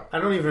it. Wow. I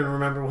don't even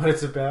remember what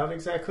it's about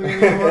exactly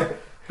anymore.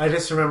 I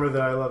just remember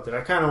that I loved it.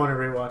 I kind of want to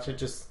rewatch it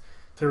just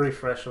to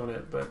refresh on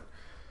it. But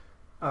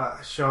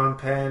Sean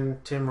Penn,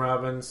 Tim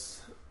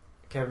Robbins,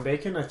 Kevin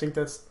Bacon, I think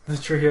that's the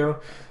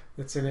trio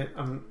that's in it.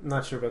 I'm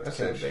not sure about the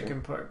Kevin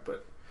Bacon part,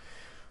 but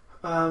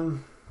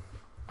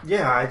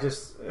yeah, I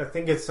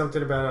think it's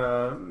something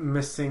about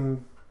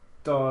missing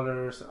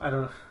daughters. I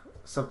don't know,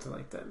 something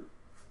like that.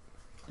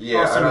 Yeah,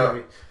 awesome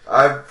movie.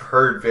 I've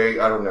heard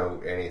I don't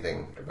know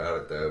anything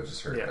about it though. I've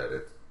just heard that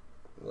it's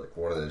like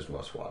one of those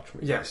must-watch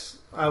movies. Yes,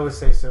 I would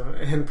say so,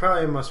 and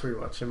probably a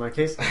must-rewatch in my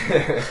case.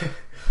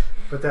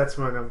 But that's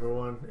my number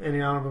 1. Any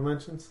honorable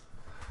mentions?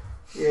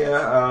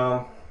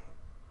 Yeah,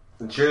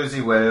 Josie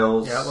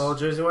Wales. Yeah, well,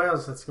 Josie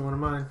Wales, that's one of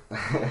mine.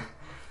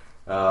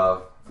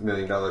 $1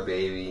 Million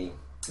Baby.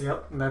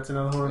 Yep, and that's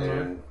another one.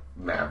 And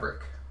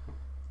Maverick.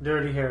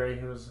 Dirty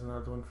Harry was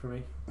another one for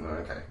me.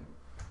 Okay.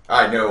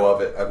 I know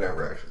of it. I've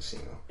never actually seen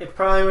it. It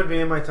probably would be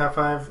in my top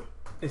 5.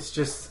 It's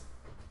just...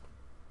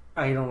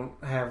 I don't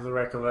have the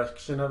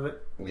recollection of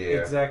it Yeah.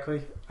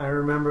 exactly. I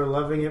remember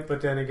loving it, but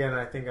then again,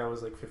 I think I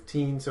was like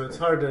 15, so it's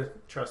hard to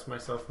trust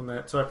myself on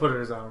that. So I put it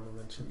as honorable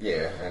mention.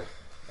 Yeah,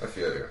 I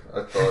feel you.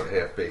 I thought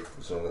Half Baked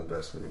was one of the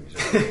best movies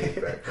ever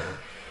made back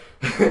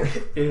then.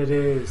 It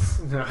is.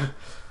 No.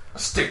 I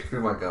stick to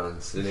my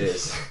guns. It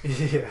is.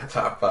 Yeah.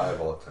 Top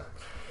 5 all time.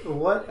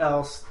 What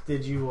else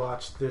did you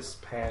watch this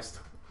past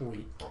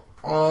week?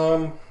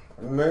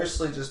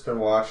 Mostly just been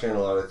watching a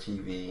lot of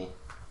TV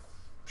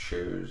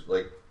shows,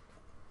 like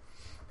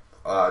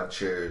odd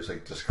shows,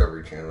 like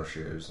Discovery Channel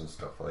shows and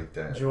stuff like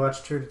that. Did you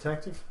watch True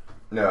Detective?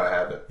 No, I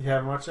haven't. You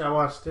haven't watched it? I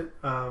watched it.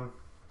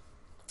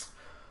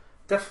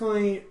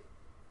 Definitely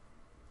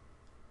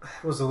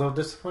was a little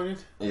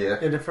disappointed Yeah.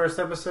 in the first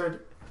episode.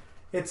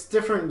 It's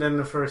different than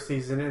the first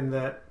season in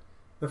that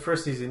the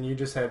first season you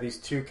just had these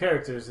two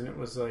characters and it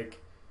was like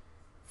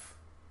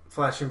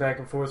flashing back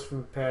and forth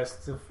from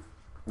past to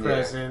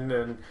present,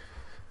 and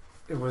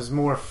it was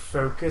more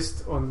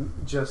focused on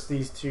just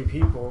these two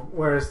people.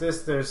 Whereas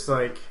this, there's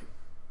like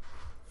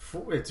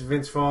it's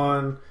Vince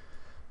Vaughn,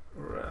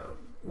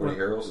 Woody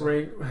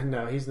Harrelson?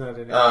 no, he's not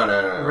in it. Oh,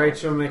 no.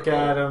 Rachel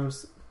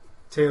McAdams,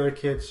 Taylor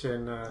Kitsch,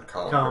 and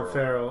Colin Colin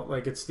Farrell.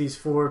 Like it's these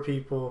four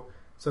people,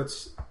 so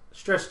it's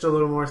stretched a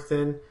little more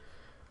thin.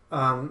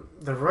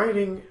 The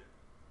writing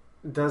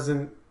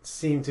doesn't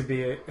seem to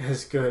be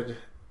as good,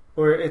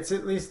 or it's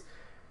at least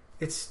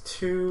it's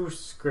too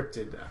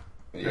scripted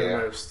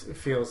at most. It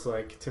feels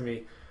like to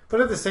me,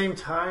 but at the same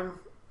time,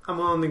 I'm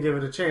willing to give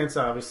it a chance.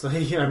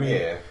 Obviously, I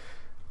mean,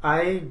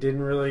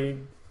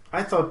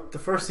 I thought the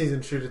first season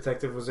of True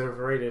Detective was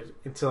overrated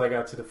until I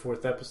got to the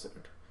 4th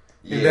episode.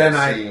 And then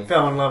I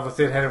fell in love with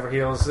it head over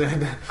heels.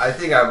 And I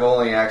think I've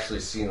only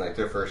actually seen like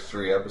the first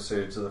 3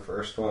 episodes of the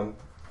first one.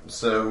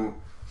 So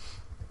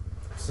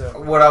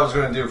what I was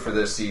going to do for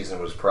this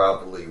season was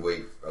probably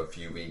wait a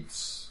few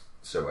weeks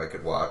so I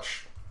could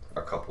watch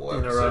a couple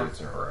episodes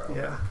in a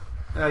row.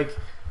 Yeah.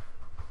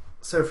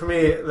 So for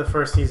me, the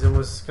first season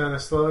was kind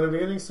of slow in the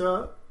beginning,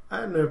 so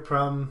I had no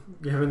problem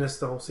giving this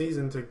the whole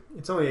season.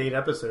 It's only 8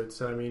 episodes,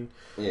 so I mean...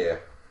 Yeah.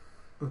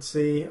 Let's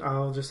see.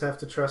 I'll just have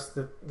to trust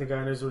that the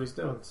guy knows what he's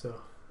doing.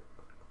 So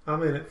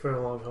I'm in it for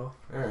a long haul.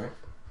 Alright.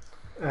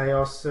 I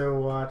also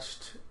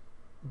watched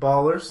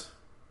Ballers.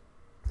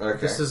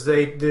 Okay. This is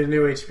the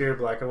new HBO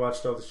Black. I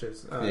watched all the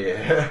shows.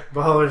 Yeah.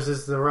 Ballers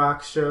is the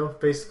Rock show.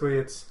 Basically,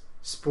 it's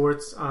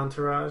sports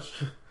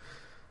entourage.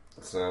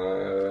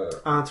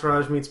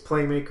 Entourage meets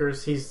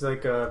Playmakers. He's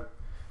like a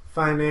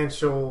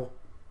financial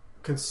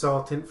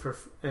consultant for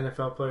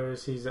NFL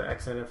players. He's an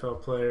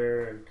ex-NFL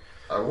player. And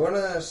I want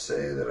to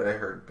say that I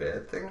heard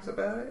bad things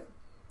about it.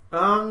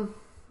 I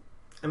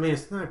mean,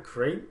 it's not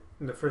great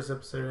in the first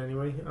episode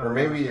anyway. Or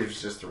maybe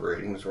it's just the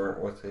ratings weren't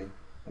what they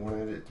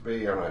wanted it to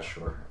be. I'm not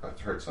sure. I've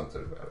heard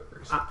something about it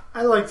recently.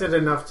 I liked it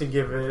enough to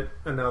give it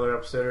another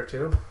episode or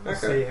two. We'll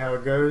see how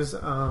it goes.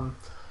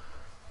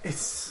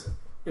 It's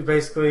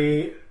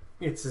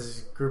this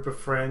group of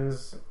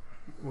friends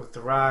with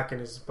The Rock and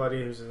his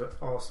buddy who's an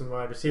awesome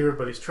wide receiver,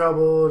 but he's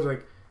troubled.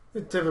 Like,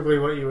 typically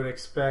what you would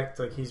expect.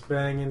 Like, he's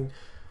banging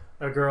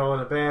a girl in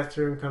a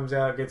bathroom, comes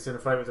out, gets in a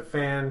fight with a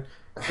fan,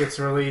 gets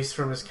released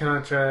from his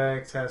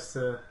contract,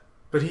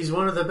 but he's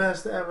one of the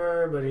best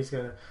ever, but he's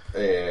gonna,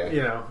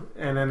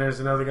 and then there's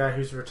another guy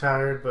who's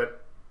retired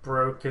but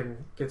broke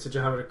and gets a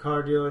job at a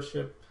car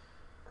dealership,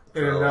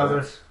 and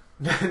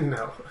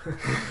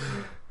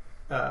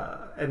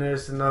and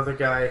there's another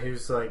guy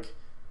who's like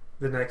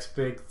the next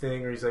big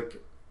thing, or he's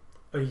like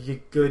a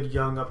good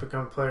young up and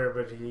coming player,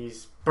 but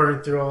he's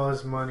burned through all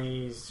his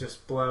money, he's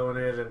just blowing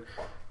it, and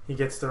he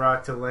gets The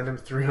Rock to lend him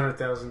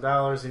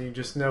 $300,000, and you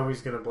just know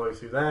he's going to blow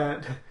through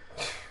that.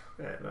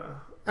 And,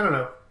 I don't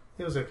know.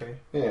 It was okay.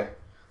 Yeah.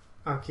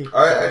 I'll keep.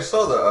 I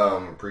saw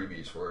the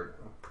previews for it.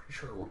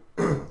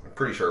 I'm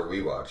pretty sure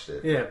we watched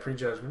it. Yeah,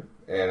 Prejudgment.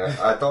 And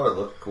I thought it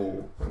looked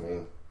cool. I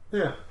mean,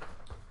 yeah.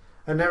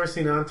 I've never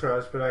seen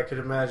Entourage, but I could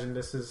imagine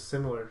this is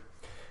similar.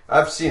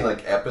 I've seen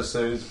like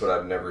episodes, but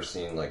I've never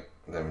seen like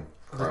them.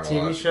 The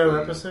TV show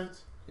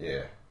episodes?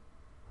 Yeah.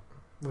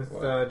 With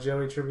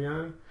Joey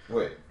Tribbiani?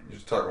 Wait, you're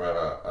just talking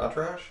about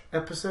Entourage?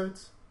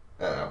 Episodes?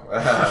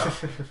 Oh.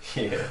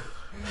 Yeah.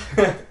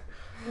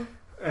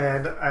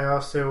 And I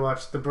also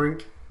watched The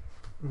Brink,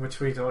 which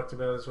we talked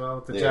about as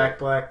well. The Jack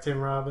Black, Tim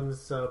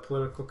Robbins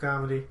political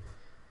comedy.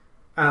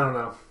 I don't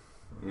know.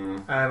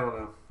 I don't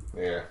know.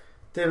 Yeah.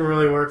 Didn't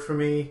really work for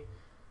me.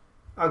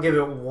 I'll give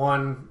it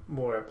one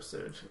more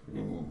episode.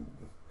 Ooh.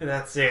 And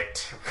that's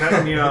it. I'm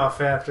cutting you off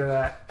after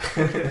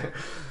that.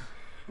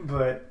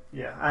 But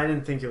yeah, I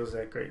didn't think it was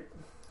that great.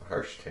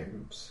 Harsh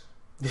Times.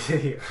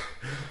 Yeah.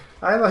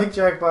 I like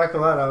Jack Black a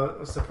lot. I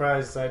was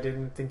surprised I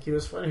didn't think he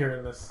was funnier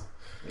in this.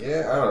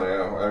 Yeah, I don't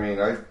know. I mean,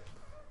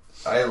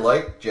 I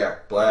like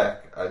Jack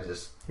Black. I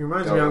just he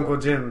reminds me of Uncle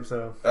Jim.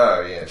 So.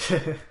 Oh yeah.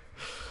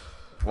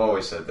 I've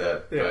always said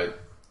that, but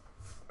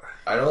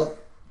I don't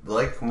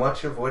like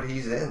much of what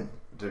he's in.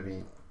 To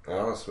be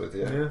honest with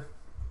you.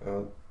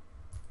 Yeah.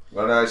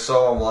 When I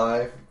saw him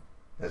live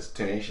as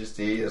Tenacious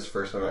D, that's the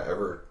first time I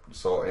ever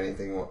saw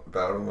anything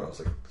about him. I was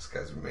like, this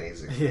guy's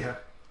amazing. Yeah.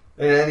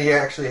 And then he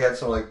actually had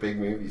some like big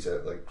movies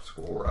at like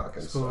School Rock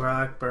and School stuff.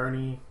 Rock,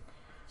 Bernie.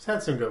 He's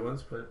had some good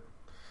ones, but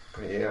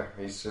yeah,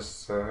 he's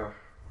just I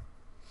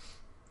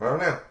don't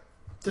know.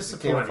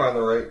 disappointing. Can't find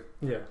the right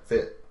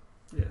fit.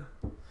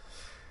 Yeah.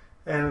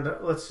 And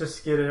let's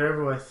just get it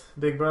over with.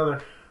 Big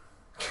Brother.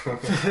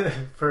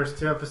 First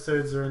 2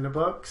 episodes are in the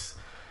books.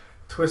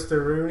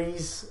 Twister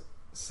Rooney's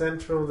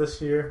central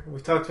this year.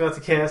 We talked about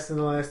the cast in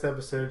the last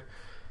episode.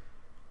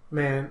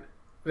 Man,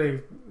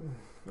 I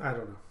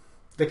don't know.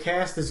 The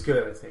cast is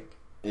good, I think.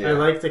 Yeah. I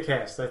like the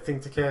cast. I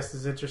think the cast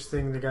is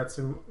interesting. They got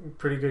some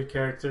pretty good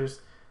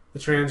characters. The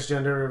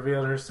transgender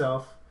revealed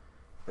herself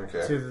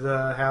to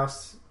the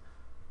house.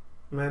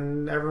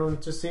 And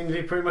everyone just seemed to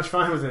be pretty much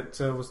fine with it.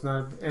 So it was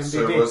not MBD.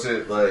 So was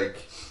it like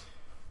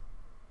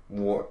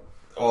what?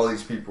 All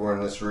these people were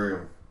in this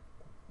room.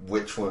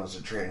 Which one's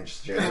a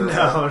transgender?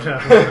 No.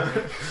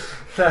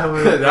 That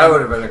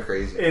would have been a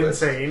crazy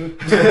insane.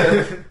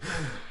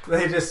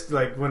 They just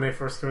like when they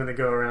first come in, they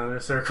go around in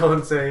a circle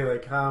and say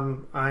like,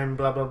 I'm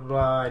blah blah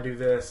blah. I do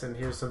this, and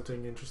here's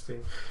something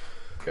interesting.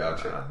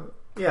 Gotcha.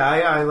 Yeah,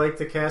 I like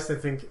the cast. I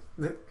think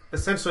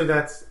essentially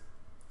that's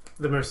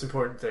the most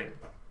important thing.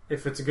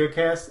 If it's a good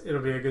cast,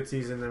 it'll be a good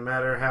season, no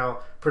matter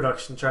how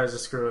production tries to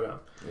screw it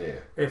up. Yeah.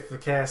 If the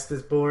cast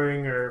is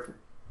boring or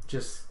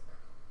just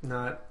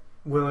not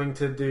willing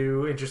to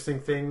do interesting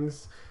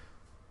things,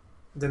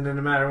 then no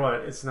matter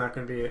what, it's not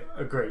going to be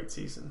a great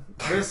season.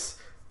 This,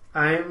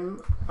 I'm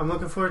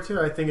looking forward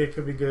to. I think it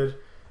could be good.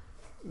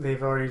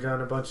 They've already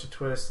done a bunch of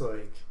twists.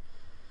 Like,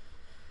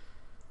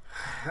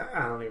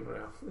 I don't even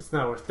know. It's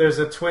not worth. There's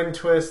a twin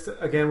twist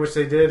again, which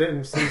they did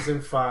in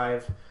season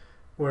 5,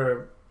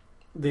 where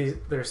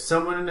there's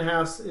someone in the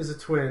house is a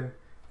twin,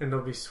 and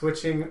they'll be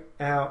switching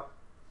out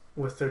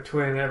with their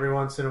twin every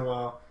once in a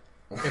while,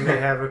 and they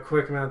have a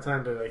quick amount of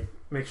time to like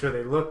make sure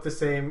they look the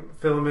same,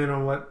 fill them in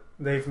on what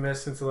they've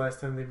missed since the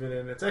last time they've been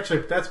in.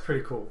 That's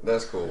pretty cool.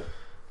 That's cool.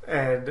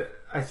 And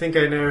I think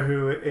I know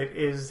who it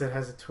is that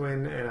has a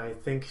twin, and I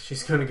think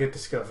she's going to get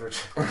discovered.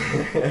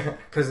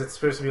 Because it's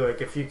supposed to be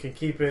like, if you can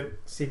keep it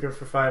secret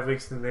for 5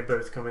 weeks, then they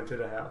both come into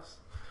the house.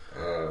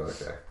 Oh,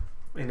 okay.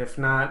 And if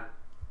not,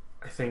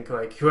 I think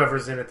like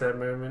whoever's in at that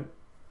moment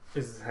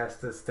has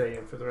to stay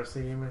in for the rest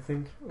of the game, I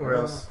think. Or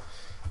else,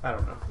 I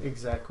don't know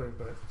exactly.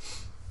 But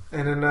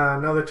and then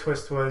another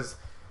twist was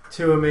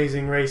 2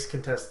 Amazing Race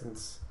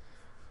contestants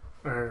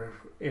are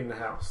in the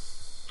house.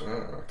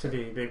 To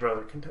be Big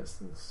Brother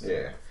contestants.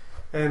 Yeah.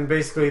 And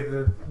basically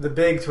the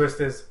big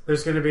twist is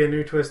there's going to be a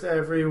new twist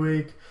every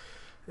week,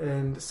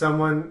 and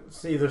someone,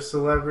 either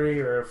celebrity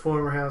or a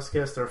former house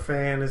guest or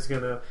fan, is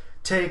going to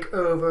take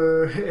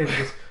over and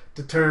just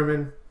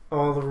determine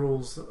all the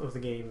rules of the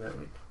game that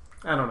week.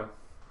 I don't know.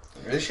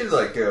 They should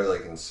like go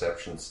like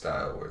Inception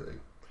style, where they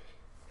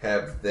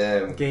have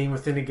them game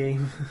within a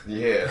game.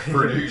 Yeah,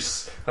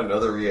 produce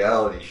another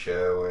reality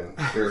show, and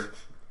they're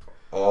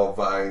all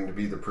vying to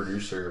be the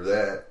producer of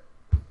that.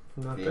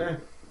 Not bad.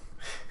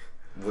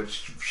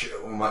 Which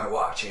show am I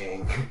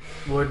watching?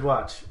 Would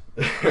watch.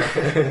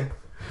 Yeah,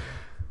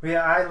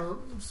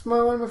 it's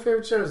one of my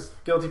favorite shows.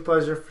 Guilty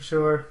pleasure for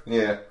sure.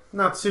 Yeah.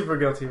 Not super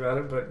guilty about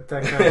it, but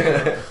that kind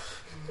of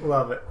show.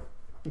 Love it.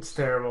 It's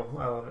terrible.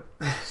 I love it.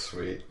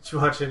 Sweet. Did you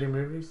watch any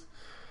movies?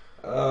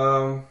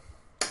 No.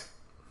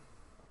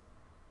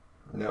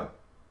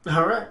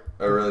 All right.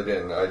 I really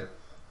didn't. I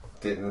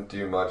didn't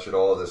do much at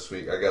all this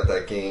week. I got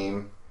that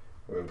game.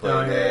 We've been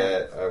playing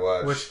that. I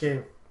watched. Which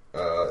game?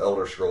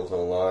 Elder Scrolls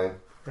Online.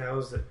 How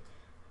was it?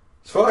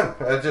 It's fun.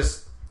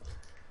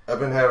 I've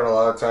been having a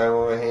lot of time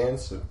on my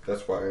hands, so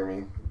that's why,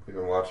 we've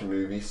been watching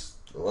movies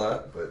a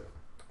lot, but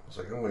I was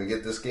like, I'm going to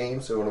get this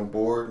game, so when I'm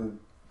bored and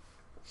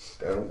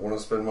I don't want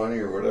to spend money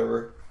or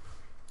whatever,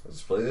 I'll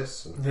just play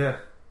this. And yeah.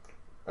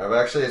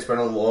 It's been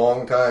a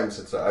long time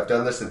since I've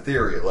done this in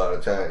theory a lot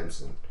of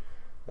times, and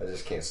I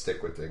just can't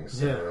stick with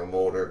things. Yeah. I'm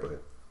older,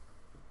 but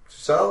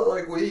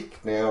solid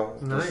week now.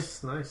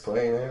 Nice.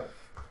 Playing out.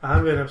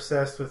 I've been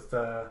obsessed with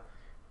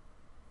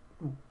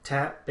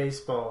Tap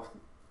Baseball.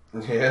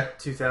 Yeah.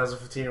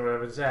 2015 or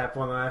whatever. This app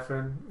on the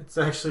iPhone. It's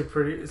actually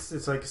pretty.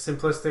 It's like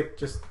simplistic.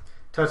 Just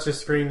touch the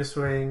screen to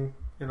swing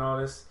and all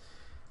this.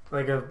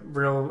 Like a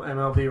real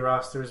MLB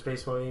rosters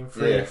baseball game.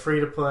 Free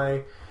to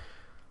play.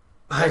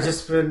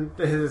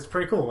 It's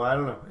pretty cool. I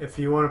don't know. If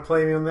you want to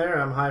play me on there,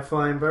 I'm High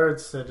Flying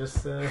Birds, so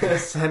just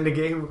send a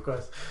game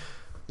request.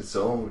 It's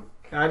on.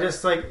 I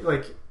just like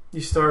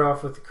you start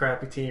off with a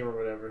crappy team or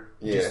whatever.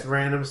 Yeah. Just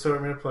random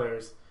assortment of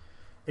players.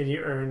 And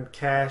you earn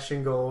cash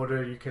and gold,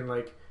 or you can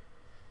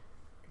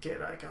get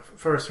a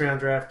first round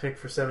draft pick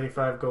for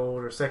 75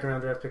 gold, or second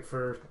round draft pick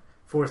for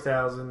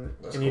 4,000. And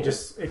cool. you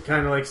it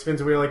kind of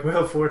spins a wheel like Wheel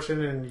of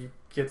Fortune, and you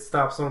get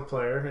stops on a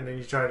player, and then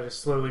you try to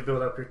slowly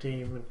build up your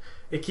team. And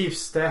it keeps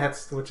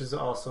stats, which is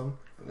awesome.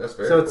 That's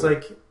very cool. It's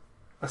like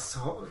a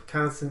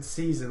constant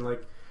season.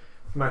 Like,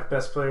 my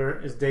best player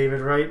is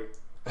David Wright.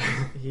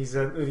 You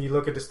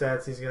look at the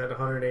stats, he's got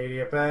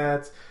 180 at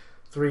bats,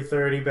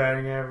 330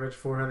 batting average,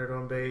 400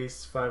 on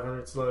base,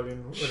 500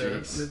 slugging,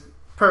 whatever. Jeez.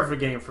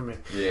 perfect game for me.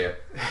 Yeah.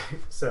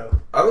 So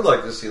I would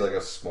like to see like a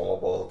small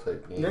ball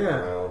type game Yeah,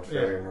 around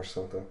yeah. frame or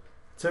something.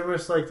 it's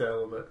almost like that a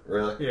little bit.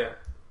 Really? Yeah.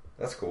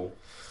 That's cool.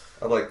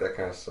 I like that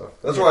kind of stuff.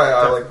 That's Yeah, why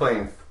I definitely. like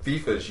playing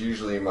FIFA. Is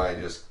usually my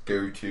just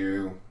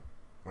go-to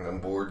when I'm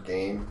bored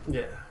game.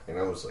 Yeah. And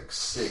I was like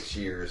 6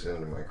 years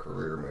into my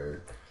career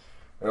mode.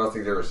 I don't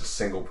think there was a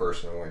single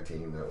person on my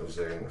team that was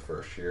there in the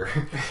first year.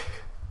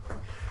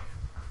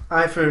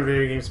 iPhone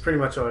video games pretty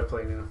much all I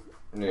play now.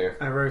 Yeah.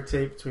 I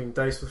rotate between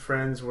Dice with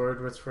Friends,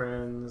 Word with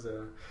Friends.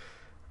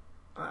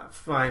 I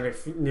find a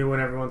new one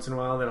every once in a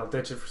while, then I'll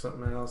ditch it for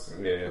something else.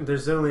 Yeah.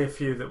 There's only a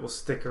few that will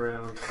stick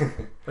around.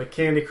 Like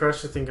Candy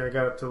Crush, I think I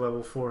got up to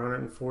level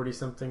 440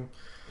 something.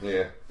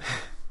 Yeah.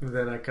 And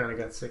then I kind of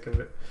got sick of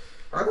it.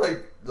 I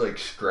like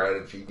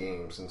strategy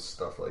games and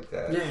stuff like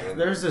that. Yeah, And-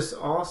 there's this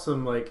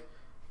awesome like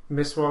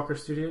Mistwalker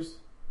Studios.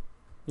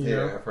 You yeah,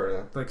 know? I've heard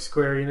of that. Like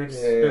Square Enix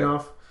Yeah, yeah.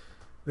 spinoff.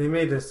 They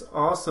made this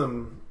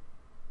awesome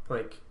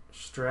like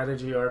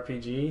strategy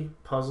RPG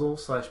puzzle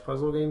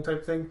game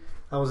type thing.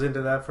 I was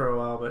into that for a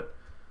while, but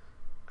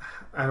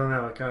I don't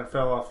know, I kind of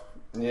fell off.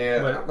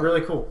 Yeah. But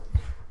really cool.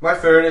 My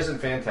phone isn't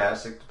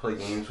fantastic to play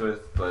games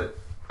with, but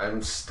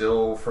I'm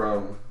still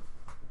from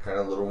kind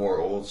of a little more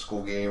old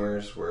school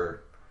gamers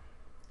where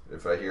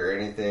if I hear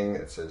anything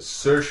that says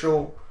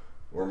social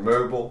or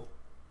mobile,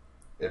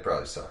 it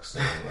probably sucks. So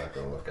I'm not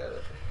going to look at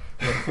it.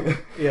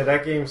 Yeah,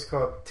 that game's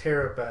called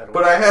Terra Battle.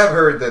 But I have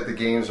heard that the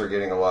games are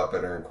getting a lot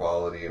better in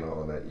quality and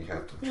all that. You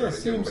have to try Yeah,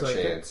 to give them seems a like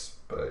it. chance,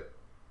 but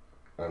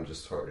I'm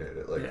just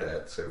hard-headed like Yeah.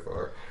 that so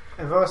far.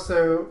 I've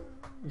also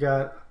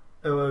got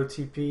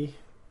OOTP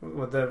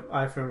with the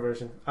iPhone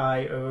version.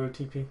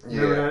 IOOTP.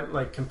 Remember Yeah. that?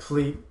 Like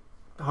complete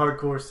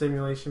hardcore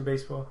simulation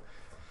baseball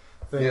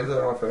thing. You have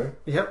that on phone?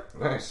 Yep.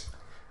 Nice.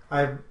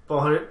 I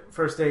bought it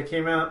first day it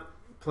came out,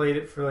 played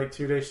it for like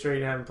 2 days straight,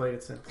 and haven't played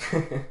it since.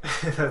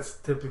 That's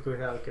typically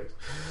how it goes.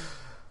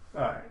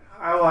 Alright,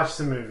 I watched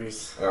some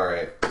movies.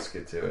 Alright, let's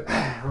get to it.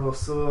 A little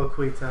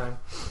soliloquy time.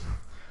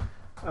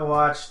 I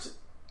watched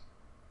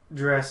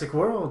Jurassic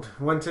World.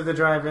 Went to the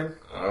drive-in.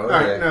 Oh,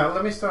 Alright, yeah. no,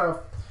 let me start off.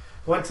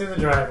 Went to the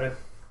drive-in.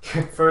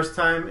 First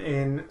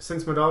time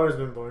since my daughter's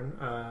been born.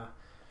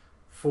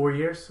 4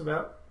 years,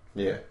 about.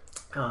 Yeah.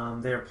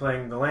 They were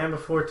playing The Land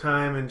Before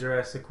Time and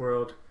Jurassic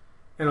World.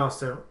 And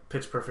also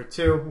Pitch Perfect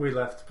 2. We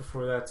left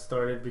before that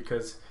started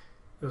because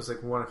it was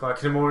like 1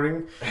 o'clock in the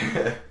morning.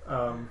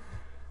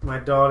 My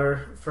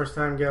daughter, first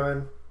time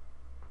going,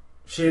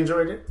 she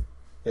enjoyed it.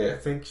 I Yeah.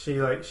 think she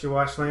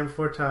watched Land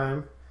Before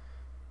Time,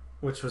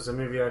 which was a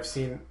movie I've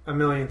seen a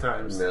million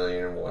times.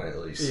 1,000,001 at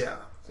least. Yeah,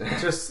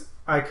 just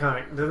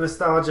iconic. The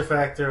nostalgia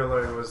factor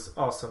alone was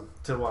awesome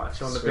to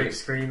watch on the big Sweet.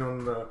 screen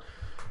on the,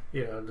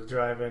 the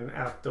drive-in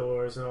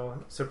outdoors and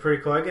all. So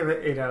pretty cool. I give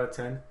it 8 out of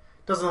 10.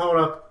 Doesn't hold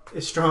up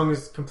as strong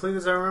as complete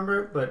as I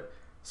remember it, but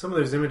some of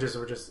those images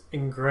were just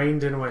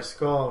ingrained into my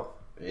skull.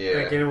 Yeah.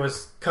 Like, and it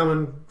was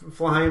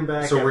flying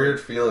back. It's a at me. weird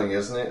feeling,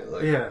 isn't it?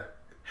 Like, Yeah.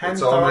 Hadn't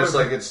it's thought almost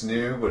of- like it's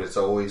new, but it's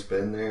always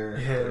been there.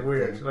 Yeah, type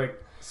weird. thing.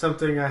 Like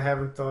something I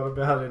haven't thought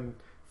about in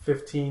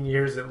 15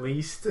 years at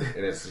least.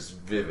 And it's just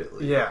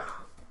vividly. Yeah.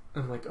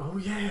 I'm like, oh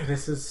yeah,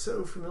 this is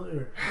so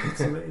familiar. It's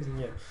amazing.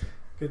 Yeah.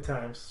 Good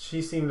times.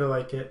 She seemed to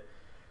like it.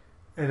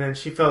 And then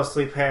she fell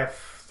asleep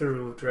half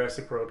through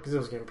Jurassic World because it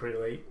was getting pretty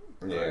late.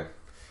 Yeah.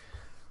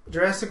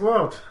 Jurassic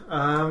World.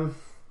 Fun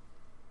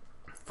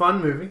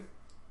movie.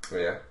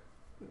 Yeah.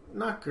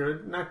 Not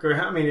good. Not great.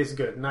 I mean, it's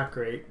good. Not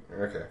great.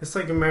 Okay. It's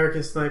like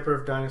American Sniper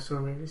of dinosaur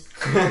movies.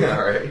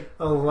 Alright.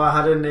 A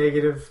lot of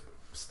negative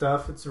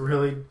stuff. It's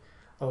really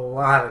a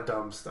lot of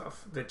dumb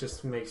stuff that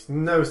just makes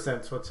no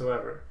sense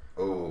whatsoever.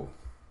 Oh.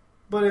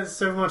 But it's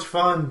so much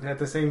fun at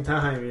the same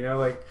time,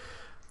 like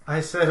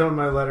I said on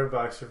my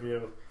Letterboxd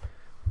review,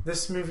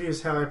 this movie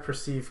is how I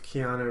perceive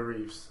Keanu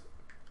Reeves.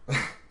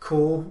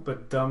 Cool,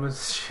 but dumb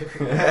as shit.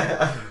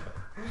 I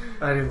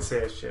didn't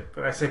say as shit,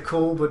 but I said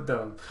cool, but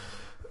dumb.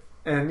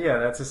 And yeah,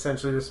 that's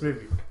essentially this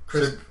movie.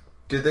 So,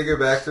 did they go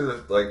back to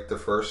the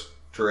first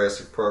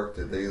Jurassic Park?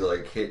 Did they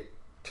hit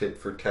tit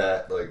for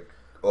tat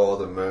all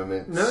the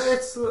moments? No,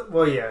 it's,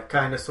 well, yeah,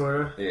 kind of,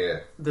 sort of. Yeah.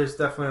 There's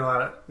definitely a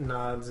lot of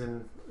nods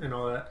and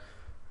all that.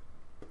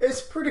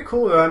 It's pretty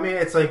cool, though. I mean,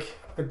 it's like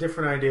a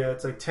different idea.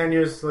 It's like 10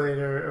 years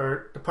later,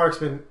 or the park's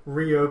been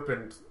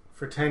reopened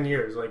for 10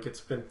 years. Like,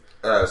 it's been...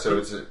 So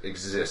it's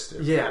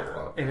existed. Yeah, for a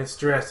while. and it's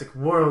Jurassic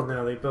World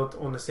now. They built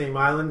on the same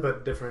island,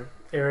 but different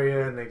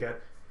area, and they got...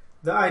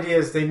 The idea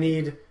is they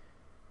need...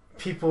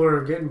 People who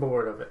are getting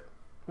bored of it,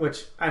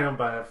 which I don't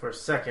buy that for a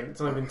second.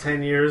 It's only been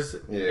 10 years,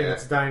 Yeah. and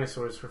it's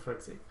dinosaurs, for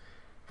fuck's sake.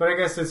 But I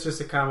guess it's just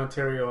a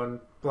commentary on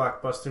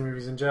blockbuster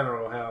movies in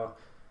general, how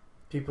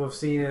people have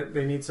seen it,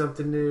 they need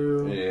something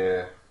new,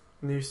 Yeah.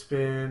 new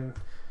spin,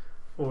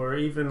 or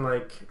even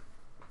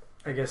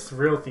I guess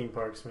real theme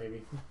parks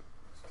maybe.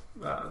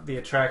 The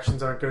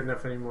attractions aren't good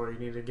enough anymore. You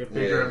need to get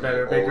bigger and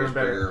better, bigger always and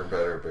better. Bigger and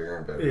better, bigger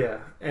and better. Yeah,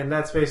 and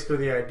that's basically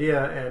the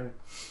idea. And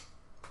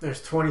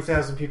there's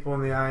 20,000 people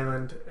on the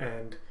island,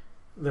 and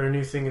their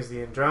new thing is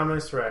the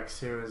Andromedus Rex,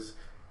 who is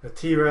a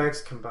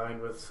T-Rex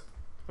combined with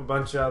a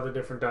bunch of other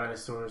different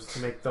dinosaurs to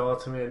make the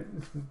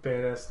ultimate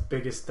badass,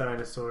 biggest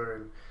dinosaur.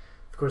 And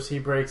of course, he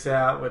breaks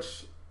out,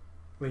 which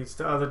leads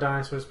to other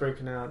dinosaurs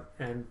breaking out.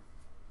 And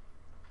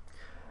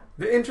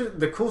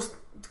the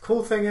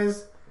cool thing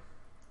is,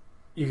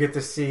 you get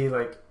to see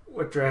like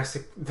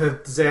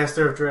the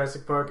disaster of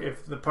Jurassic Park.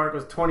 If the park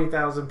was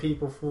 20,000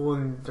 people full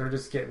and they're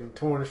just getting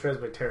torn to shreds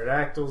by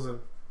pterodactyls and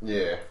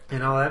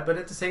all that. But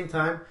at the same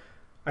time,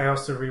 I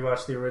also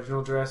rewatched the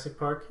original Jurassic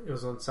Park. It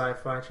was on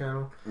Sci-Fi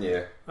Channel.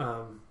 Yeah.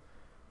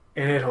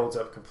 And it holds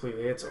up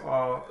completely. It's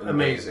all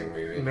amazing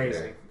movie.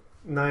 Amazing.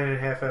 Yeah.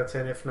 9.5 out of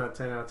 10, if not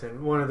 10 out of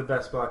 10. One of the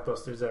best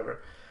blockbusters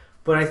ever.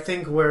 But I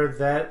think where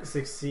that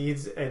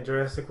succeeds and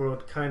Jurassic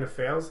World kind of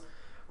fails,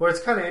 where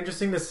it's kind of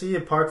interesting to see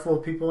a park full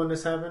of people in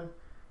this heaven.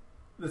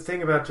 The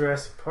thing about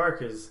Jurassic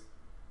Park is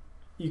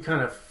you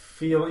kind of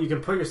feel, you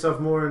can put yourself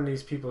more in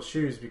these people's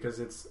shoes because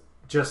it's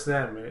just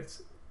them. And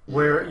it's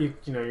where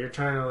you're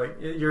trying to like,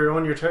 you're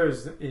on your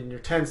toes and you're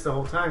tense the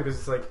whole time because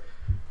it's like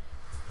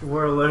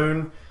we're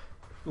alone,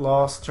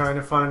 lost, trying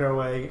to find our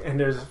way, and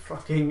there's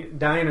fucking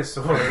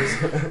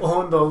dinosaurs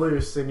on the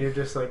loose, and you're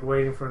just like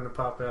waiting for them to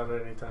pop out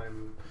at any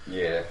time.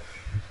 Yeah.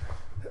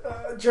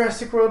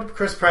 Jurassic World,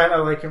 Chris Pratt, I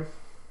like him.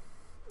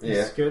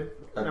 He's good.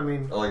 I like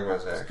him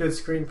as an actor. Good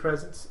screen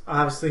presence.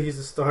 Obviously, he's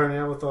a star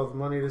now with all the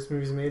money this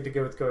movie's made to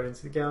go with Guardians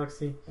of the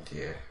Galaxy.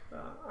 Yeah.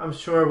 I'm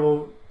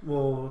sure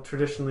we'll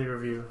traditionally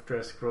review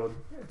Jurassic World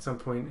at some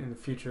point in the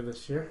future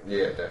this year.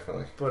 Yeah,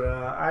 definitely. But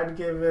I'd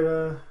give it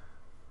a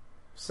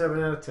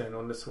 7 out of 10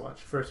 on this watch.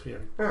 First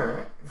viewing.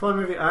 Alright. Fun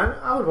movie.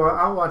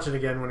 I'll watch it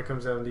again when it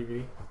comes out on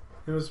DVD.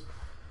 It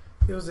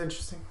was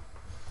interesting.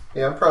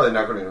 Yeah, I'm probably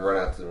not going to run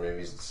out to the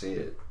movies and see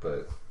it,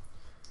 but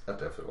I'll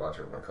definitely watch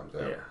it when it comes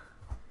out. Yeah.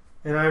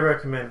 And I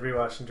recommend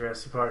rewatching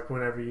Jurassic Park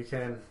whenever you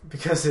can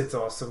because it's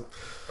awesome.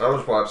 I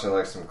was watching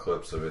like some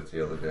clips of it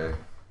the other day.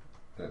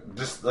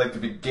 Just like the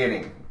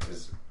beginning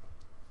is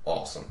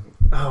awesome.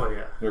 Oh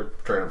yeah. They're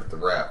trying to put the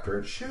raptor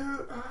and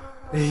shoot.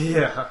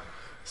 Yeah.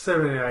 So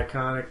many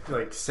iconic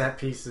like set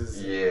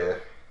pieces. Yeah.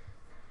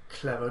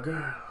 Clever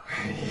girl.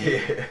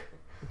 Yeah.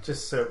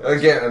 Just so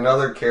again,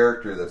 another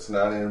character that's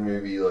not in a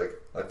movie like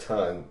a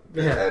ton.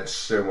 That Yeah. adds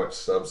so much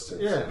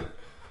substance. Yeah.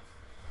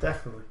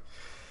 Definitely.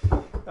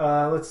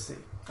 Let's see.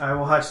 I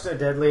watched A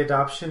Deadly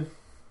Adoption,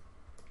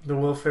 the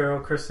Will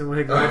Ferrell, Kristen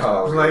Wiig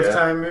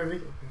Lifetime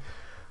movie.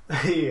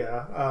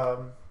 Yeah,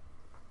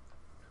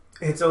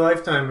 it's a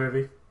Lifetime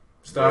movie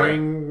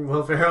starring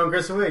Will Ferrell and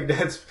Kristen Wiig.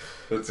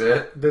 That's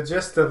it. The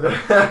gist of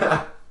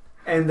it,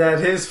 and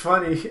that is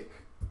funny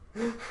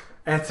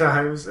at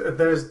times.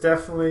 There's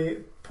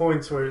definitely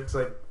points where it's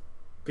like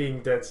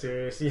being dead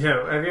serious. You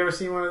know, have you ever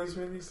seen one of these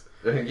movies?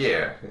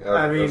 Yeah,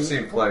 I've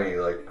seen plenty.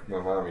 Like my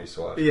mom used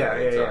to watch.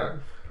 Yeah.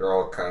 They're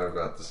all kind of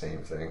about the same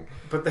thing.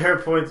 But there are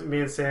points,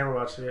 me and Sam were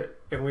watching it,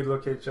 and we'd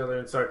look at each other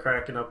and start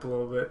cracking up a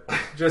little bit,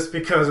 just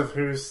because of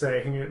who's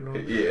saying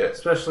it. Yeah.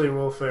 Especially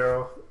Will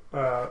Ferrell.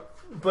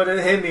 But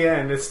in the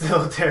end, it's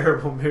still a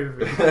terrible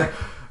movie.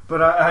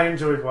 But I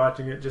enjoyed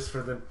watching it just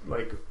for the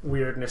like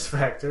weirdness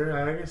factor.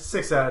 I guess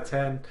 6 out of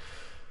 10.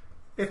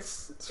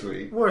 It's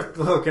sweet, worth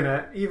looking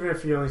at, even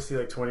if you only see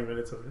like 20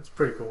 minutes of it. It's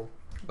pretty cool.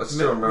 I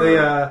still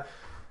remember.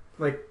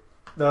 Like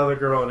the other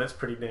girl in it's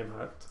pretty damn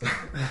hot.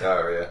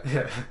 Oh yeah.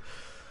 Yeah.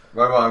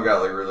 My mom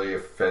got like really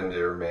offended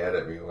or mad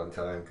at me one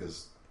time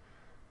because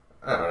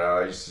I don't know.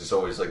 I used to just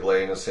always like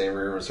lay in the same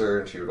room as her,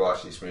 and she would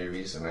watch these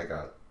movies, and I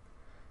got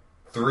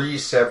 3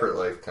 separate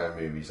Lifetime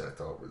movies I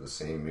thought were the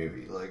same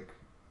movie, like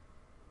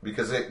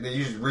because they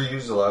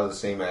reused a lot of the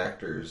same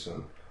actors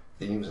and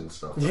themes and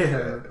stuff like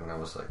that, and I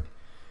was like,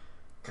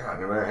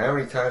 God, no matter how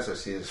many times I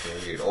see this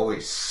movie, it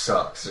always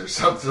sucks or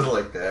something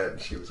like that.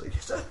 And she was like,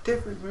 it's a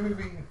different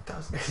movie. It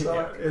doesn't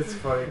suck. Yeah, it's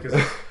funny because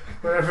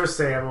whenever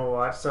Sam will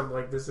watch something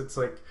like this, it's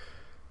like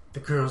the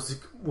girls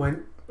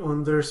went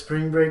on their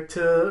spring break to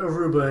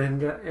Aruba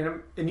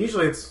and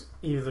usually it's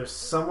either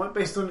somewhat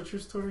based on a true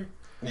story.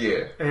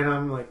 Yeah. And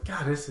I'm like,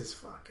 God, this is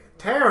fucking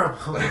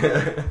terrible.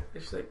 And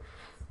she's like,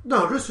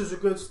 no, this is a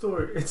good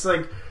story. It's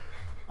like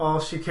all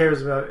she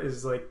cares about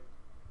is like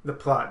the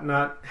plot,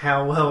 not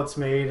how well it's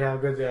made, how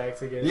good the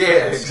acting is.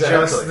 Yeah, it's exactly.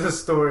 just the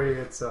story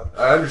itself.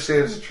 I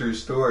understand it's a true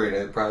story, and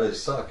it'd probably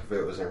suck if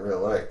it was in real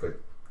life, but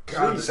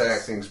God, this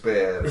acting's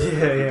bad.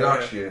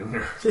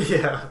 Production.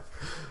 Yeah.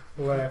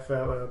 Laugh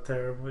out loud,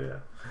 terrible, yeah.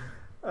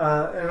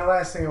 And the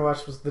last thing I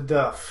watched was The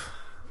Duff.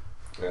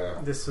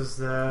 Yeah. This was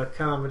the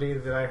comedy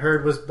that I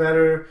heard was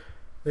better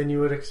than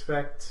you would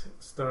expect,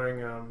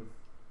 starring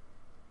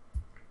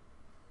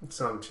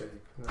some chick.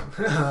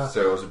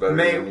 So it was better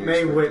Mae than you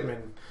expected.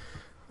 Whitman.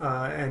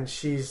 And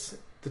she's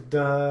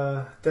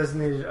the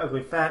designated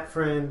ugly fat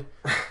friend.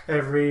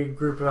 Every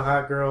group of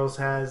hot girls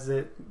has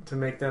it to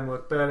make them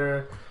look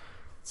better.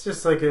 It's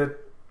just like a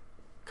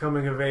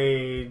coming of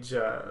age.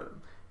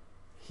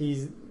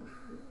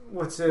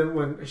 What's it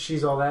when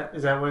she's all that?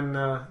 Is that when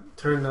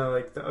turn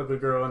the ugly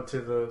girl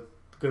into the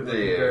good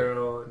looking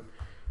girl? And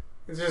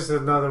it's just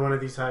another one of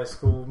these high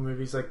school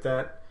movies like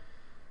that.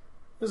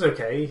 It was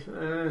okay.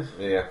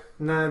 Yeah.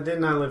 Nah, it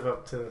did not live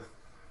up to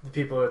the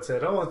people that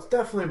said, "Oh, it's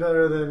definitely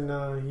better than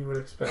you would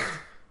expect."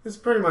 It's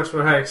pretty much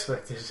what I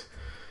expected.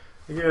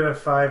 I give it a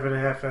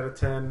 5.5 out of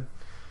 10.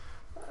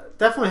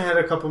 Definitely had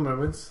a couple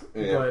moments,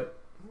 but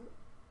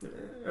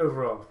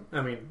overall,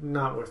 I mean,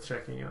 not worth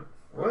checking out.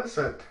 What is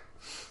that?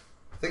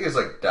 I think it's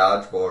like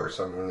Dodgeball or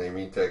something when they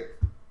meet that.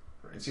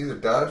 It's either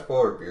Dodgeball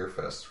or Beer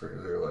Fest where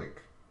they're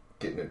like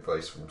getting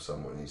advice from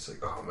someone. He's like,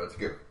 "Oh, I'm about to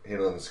get hit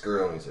on this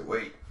girl," and he's like,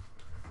 "Wait."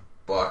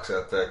 Blocks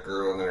out that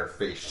girl, and then her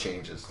face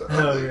changes to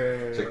ugly.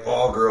 It's like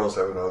all girls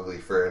have an ugly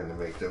friend to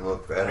make them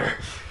look better.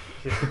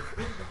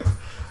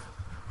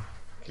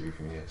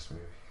 Creepy-ass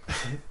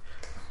movie.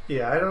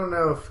 Yeah, I don't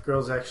know if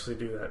girls actually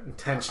do that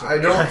intentionally. I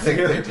don't think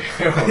they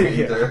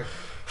do either.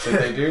 If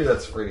they do,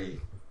 that's pretty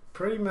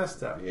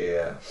messed up.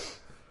 Yeah.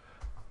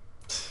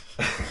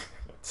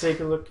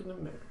 Take a look in the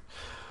mirror.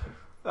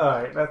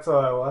 Alright, that's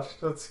all I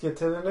watched. Let's get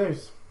to the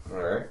news.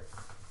 Alright.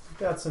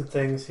 Got some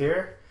things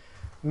here.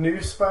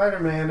 New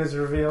Spider-Man is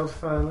revealed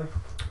finally.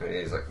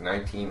 He's like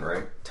 19,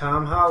 right?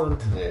 Tom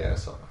Holland. Yeah, I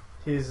saw.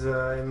 He's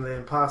in The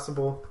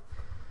Impossible.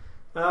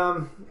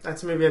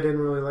 That's a movie I didn't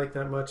really like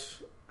that much.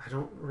 I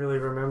don't really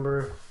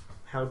remember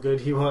how good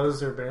he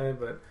was or bad,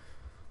 but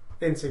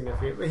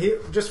insignificant. He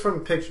just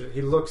from pictures,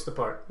 he looks the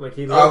part. Like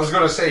he. I was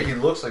gonna say he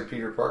looks like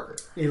Peter Parker.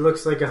 He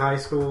looks like a high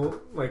school,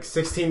 like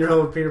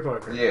 16-year-old Peter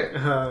Parker.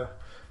 Yeah.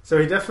 So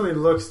he definitely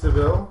looks the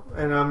bill,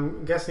 and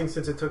I'm guessing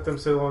since it took them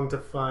so long to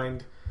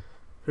find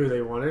who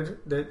they wanted,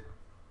 that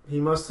he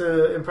must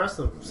have impressed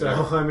them. So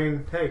I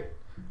mean, hey,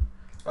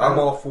 I'm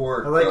all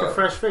for. I like a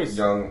fresh face.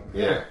 Young,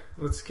 yeah.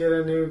 Let's get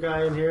a new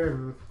guy in here.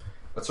 And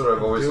that's what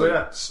I've always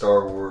liked.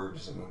 Star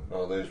Wars and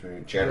all those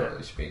movies,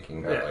 generally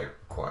speaking, not like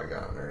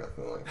Qui-Gon or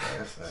nothing like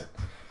that.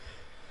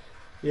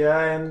 Yeah,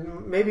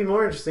 and maybe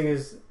more interesting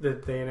is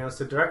that they announced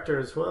the director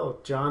as well,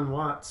 John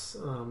Watts.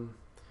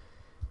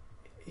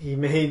 He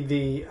made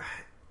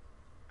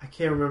I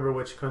can't remember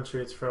which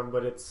country it's from,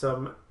 but it's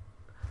some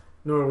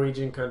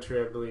Norwegian country,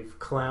 I believe.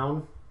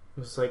 Clown. It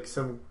was like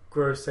some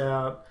gross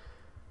out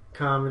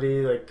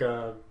comedy, like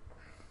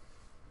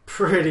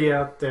pretty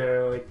out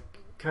there, like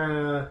kind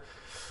of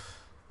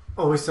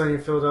Always Sunny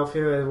in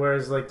Philadelphia,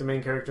 whereas like the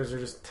main characters are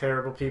just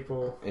terrible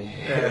people.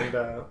 And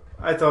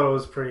I thought it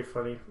was pretty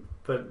funny.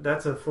 But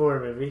that's a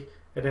foreign movie,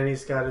 and then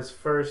he's got his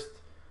first,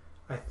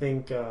 I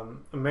think,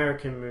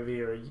 American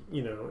movie or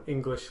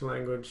English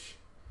language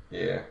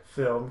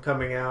film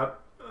coming out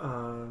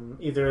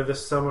either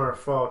this summer or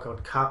fall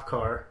called Cop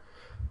Car.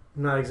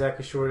 I'm not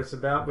exactly sure what it's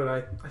about, but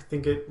I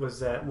think it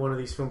was at one of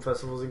these film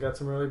festivals and got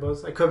some early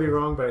buzz. I could be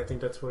wrong, but I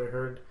think that's what I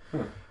heard.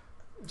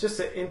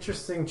 Just an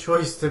interesting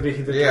choice to be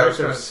the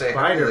director of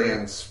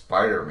Spider-Man.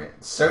 Spider-Man.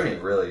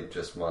 Sony really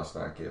just must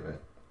not give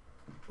it.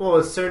 Well,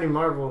 it's Sony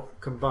Marvel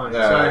combined,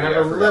 so I have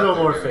a little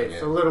more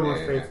faith. A little more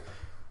faith.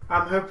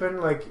 I'm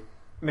hoping like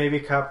maybe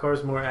Cop Car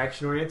is more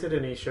action oriented,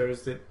 and he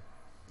shows that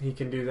he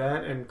can do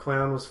that. And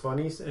Clown was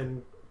funny,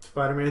 and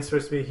Spider-Man's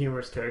supposed to be a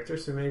humorous character,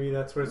 so maybe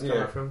that's where it's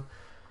coming from.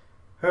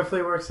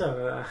 Hopefully, it works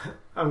out.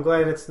 I'm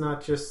glad it's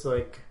not just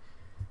like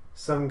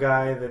some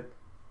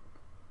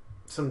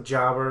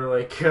jobber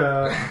like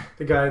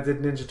the guy that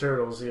did Ninja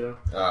Turtles,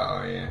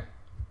 Oh yeah.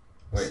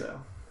 Wait.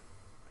 So.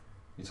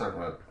 You talking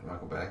about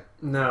Michael Bay?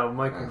 No,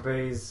 Michael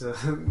Bay's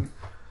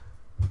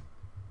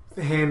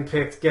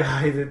hand-picked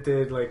guy that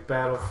did like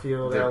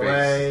Battlefield LA.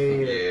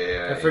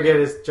 I forget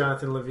it's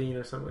Jonathan Levine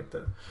or something like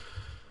that.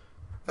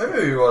 That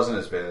movie wasn't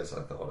as bad as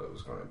I thought it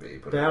was going to be.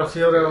 But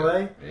Battlefield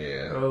LA?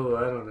 Yeah. Oh,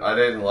 I don't know. I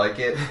didn't like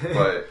it,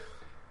 but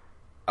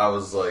I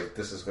was like,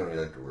 this is going to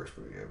be like the worst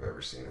movie I've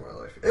ever seen in my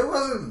life. It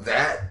wasn't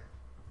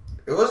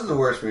the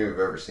worst movie I've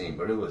ever seen,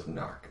 but it was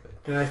not good.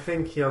 And I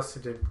think he also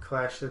did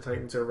Clash of the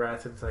Titans or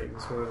Wrath of the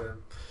Titans, one of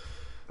them.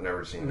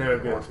 Never seen No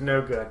good.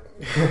 No good.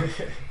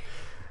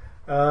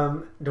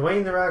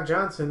 Dwayne "The Rock"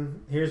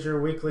 Johnson, here's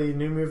your weekly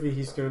new movie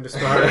he's going to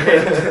star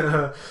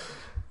in.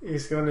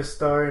 He's going to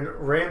star in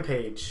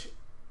Rampage,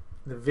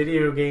 the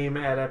video game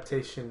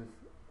adaptation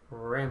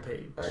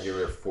Rampage. I give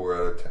it a 4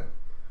 out of 10.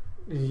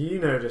 You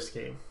know this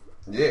game.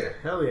 Yeah.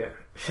 Hell yeah.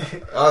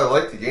 I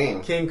like the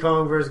game. King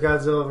Kong versus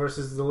Godzilla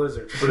versus the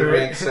Lizard. But it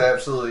makes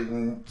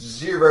absolutely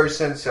zero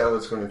sense how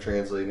it's going to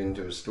translate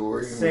into a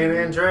story. San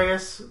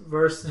Andreas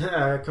versus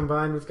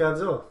combined with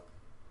Godzilla.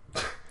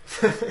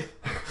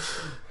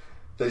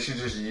 They should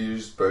just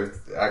use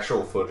both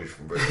actual footage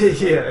from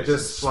both. Yeah,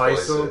 just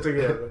splice them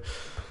together.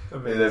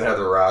 And then have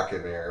the Rock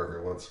in there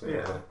every once in a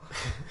while.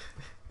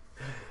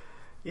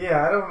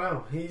 Yeah, I don't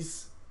know.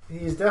 He's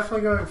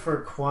definitely going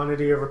for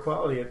quantity over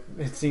quality.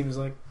 It seems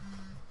like.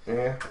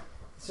 Yeah.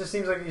 It just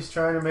seems like he's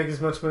trying to make as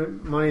much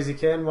money as he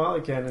can while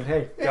he can. And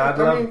hey, God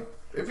love him.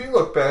 If you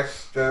look back,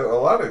 a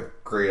lot of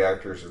great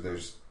actors are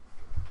those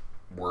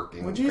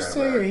working. Would you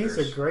say he's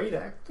a great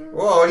actor?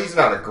 Well, he's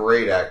not a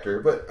great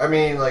actor, but I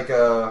mean, like,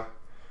 God,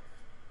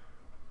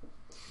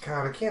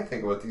 I can't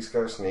think of what these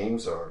guys'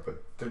 names are,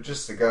 but they're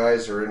just the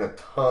guys who are in a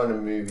ton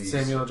of movies.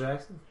 Samuel L.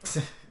 Jackson?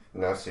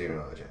 Not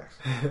Samuel L.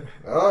 Jackson.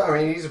 Well, I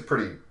mean, he's a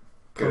pretty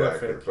good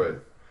actor,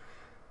 but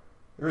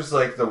There was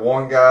like the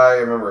one guy, I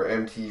remember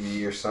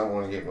MTV or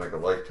someone gave him like a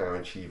Lifetime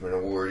Achievement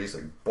Award. He's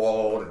like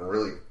bald and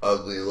really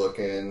ugly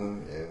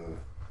looking, and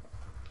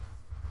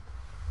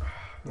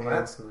Well,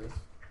 that's nice.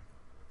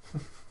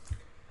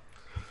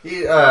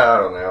 I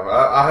don't know.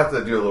 I'll have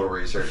to do a little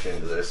research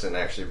into this and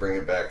actually bring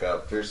it back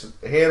up. There's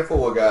a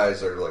handful of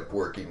guys that are like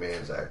working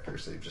man's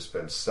actors. They've just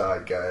been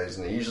side guys,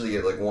 and they usually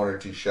get like one or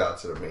two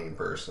shots at a main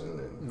person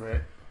and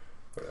Right.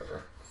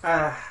 whatever.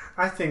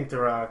 I think The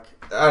Rock.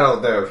 I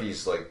don't know if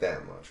he's like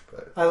that much,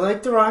 but I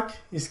like The Rock.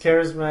 He's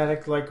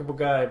charismatic, likable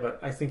guy, but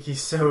I think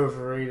he's so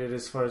overrated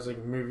as far as like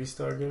movie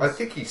star goes. I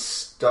think he's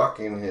stuck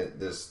in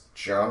this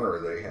genre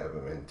they have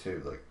him in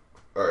too. Like,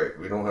 all right,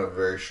 we don't have a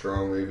very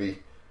strong movie.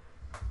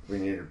 We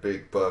need a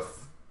big,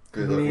 buff,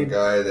 good-looking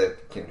guy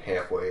that can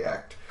halfway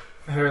act,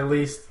 or at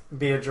least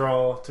be a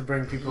draw to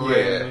bring people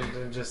in,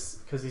 and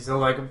just because he's so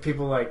like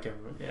people like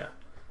him. Yeah,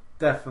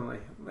 definitely,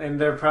 and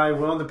they're probably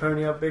willing to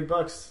pony up big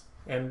bucks.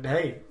 And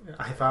hey,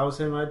 if I was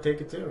him, I'd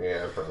take it too.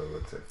 Yeah, I probably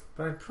would too.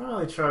 But I'd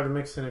probably try to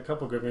mix in a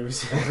couple good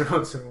movies every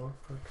once in a while.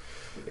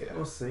 Yeah,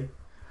 we'll see.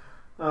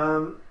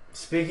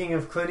 Speaking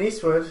of Clint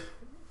Eastwood,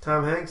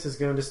 Tom Hanks is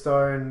going to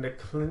star in the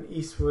Clint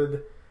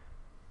Eastwood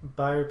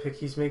biopic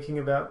he's making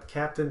about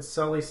Captain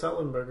Sully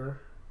Sullenberger,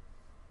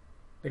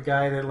 the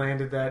guy that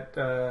landed that.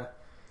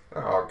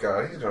 Oh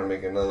god, he's gonna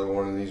make another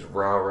one of these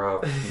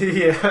rah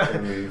yeah,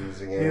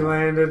 movies again. He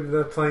landed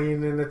the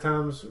plane in the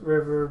Tom's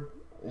River.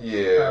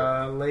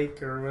 Yeah,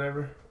 lake or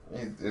whatever.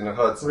 In the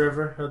Hudson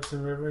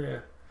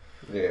River.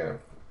 Yeah. Yeah.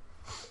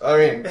 I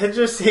mean, it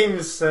just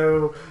seems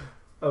so.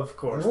 Of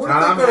course,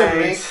 Tom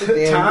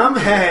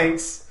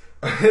Hanks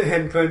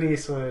and Clint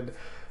Eastwood.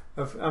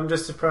 I'm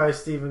just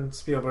surprised Steven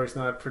Spielberg's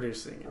not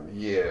producing it.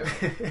 Yeah.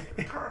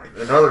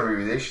 Another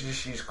movie, they should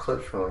just use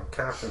clips from like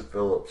Captain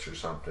Phillips or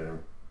something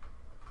and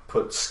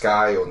put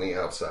sky on the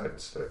outside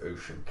instead of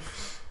ocean.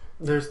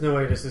 There's no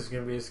way this is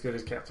going to be as good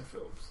as Captain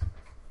Phillips.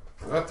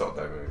 I thought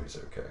that movie was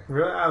okay.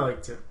 Really? I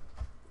liked it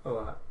a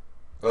lot.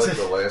 I liked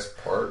the last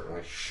part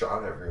when they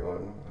shot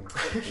everyone.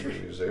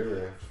 He was over.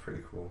 It was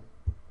pretty cool.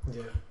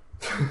 Yeah.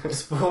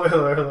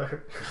 Spoiler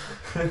alert.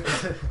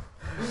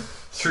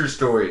 True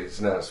story. It's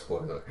not a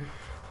spoiler.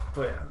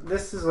 But yeah,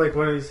 this is like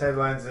one of these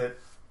headlines that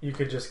you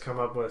could just come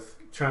up with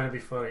trying to be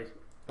funny.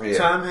 Yeah.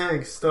 Tom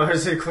Hanks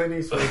stars in Clint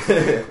Eastwood.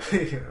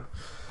 You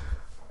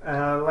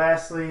know.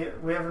 Lastly,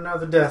 we have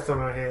another death on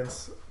our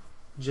hands.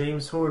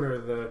 James Horner,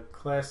 the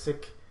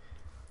classic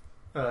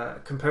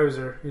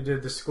composer who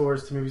did the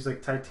scores to movies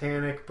like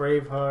Titanic,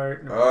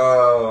 Braveheart.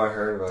 Oh, I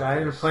heard about that.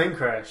 Died in a plane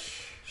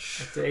crash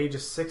at the age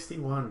of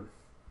 61.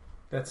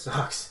 That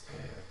sucks.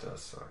 Yeah, it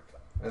does suck.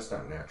 That's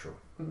not natural.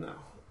 No.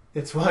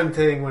 It's one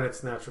thing when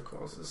it's natural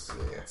causes.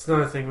 Yeah. It's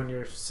another thing when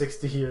you're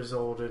 60 years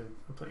old in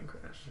a plane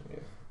crash. Yeah.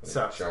 Like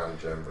Sucks. John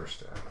Denver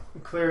style.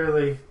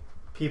 Clearly,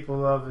 people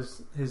love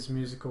his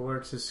musical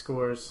works, his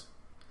scores.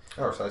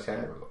 Oh,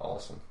 Titanic was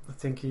awesome. I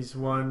think he's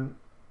won,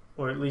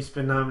 or at least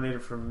been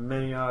nominated for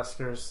many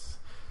Oscars.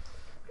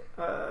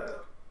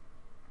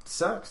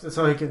 Sucks. That's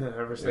all you can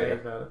ever say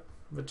about it.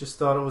 But just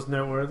thought it was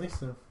noteworthy,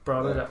 so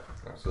brought it up.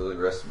 Absolutely.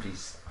 Rest in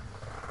peace.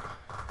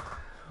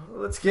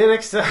 Let's get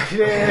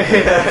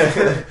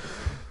excited.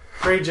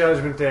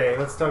 Pre-Judgment Day.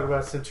 Let's talk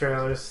about some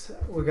trailers.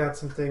 We got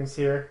some things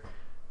here.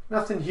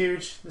 Nothing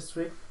huge this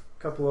week.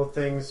 A couple of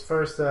things.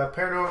 First,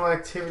 Paranormal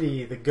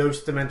Activity, The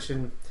Ghost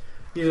Dimension.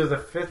 Either the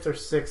 5th or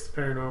 6th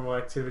Paranormal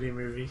Activity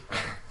movie.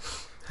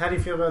 How do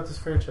you feel about this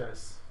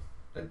franchise?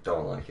 I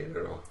don't like it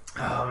at all.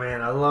 Oh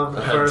man, I love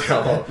the first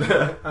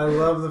one. I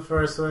love the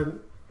first one.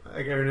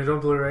 I got it on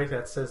Blu-ray.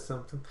 That says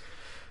something.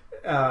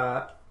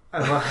 I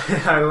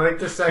like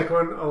the second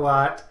one a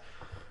lot,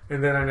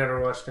 and then I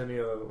never watched any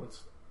of the other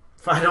ones.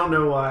 I don't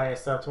know why I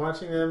stopped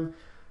watching them,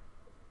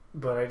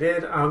 but I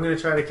did. I'm going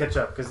to try to catch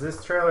up, because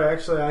this trailer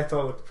actually I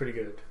thought looked pretty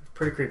good.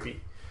 Pretty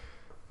creepy.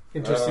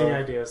 Interesting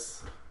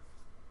ideas.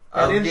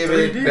 I'll give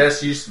it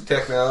Best Use of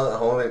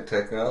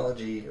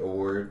Technology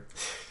Award,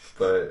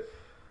 but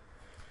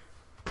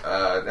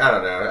I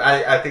don't know.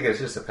 I think it's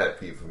just a pet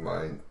peeve of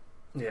mine,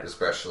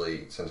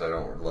 especially since I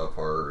don't love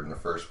horror in the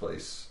first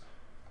place.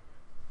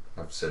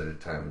 I've said it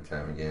time and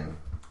time again.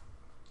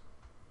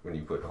 When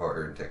you put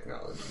horror in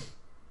technology,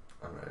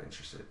 I'm not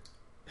interested.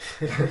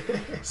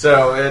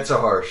 So it's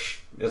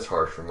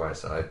harsh from my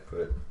side,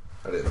 but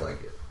I didn't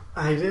like it.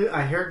 I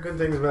heard good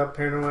things about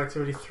Paranormal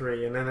Activity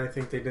 3, and then I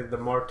think they did the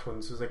marked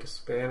ones. It was like a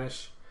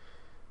Spanish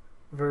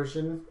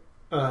version.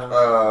 Which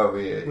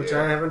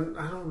I don't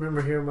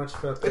remember hearing much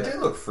about that. It did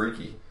look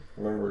freaky.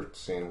 I remember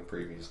seeing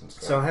previews and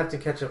stuff. So I'll have to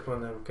catch up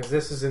on them, because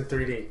this is in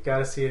 3D.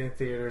 Gotta see it in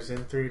theaters,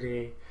 in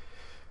 3D.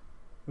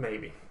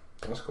 Maybe.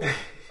 That's cool.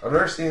 I've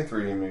never seen a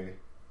 3D movie.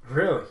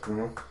 Really?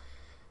 Mm-hmm.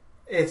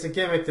 It's a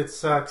gimmick that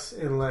sucks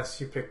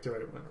unless you pick the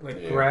right one.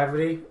 Like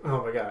Gravity,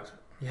 oh my god.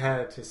 You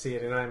had to see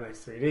it in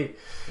IMAX 3D.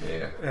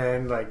 Yeah.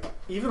 And like,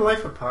 even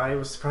Life of Pi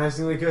was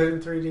surprisingly good in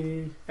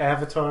 3D.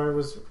 Avatar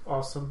was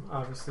awesome.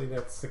 Obviously,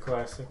 that's the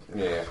classic.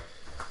 Yeah.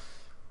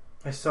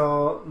 I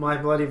saw My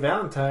Bloody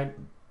Valentine,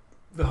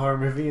 the horror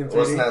movie in 3D.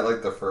 Wasn't that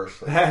like the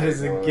first? That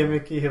is a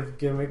gimmicky of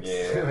gimmicks.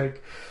 Yeah.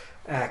 Like,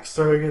 axe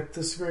throwing at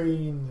the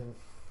screen and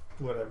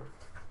whatever.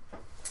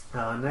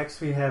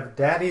 Next we have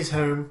Daddy's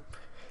Home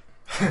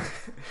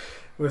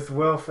with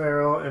Will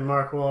Ferrell and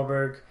Mark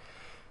Wahlberg.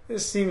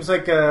 This seems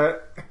like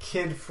a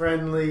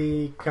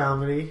kid-friendly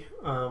comedy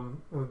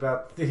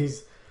about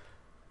these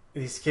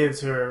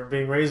kids who are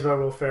being raised by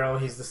Will Ferrell.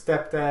 He's the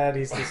stepdad.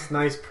 He's this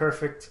nice,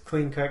 perfect,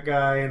 clean-cut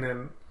guy, and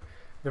then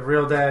the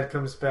real dad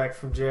comes back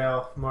from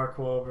jail, Mark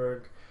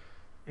Wahlberg,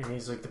 and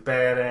he's like the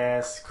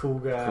badass, cool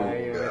guy.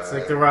 And it's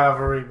like the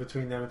rivalry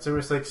between them. It's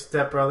almost like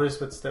stepbrothers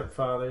but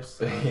stepfathers.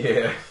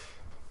 Yeah.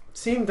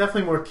 Seemed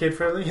definitely more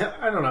kid-friendly.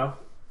 I don't know.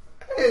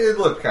 It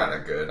looked kind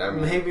of good. I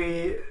mean,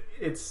 maybe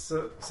it's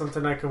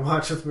something I can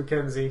watch with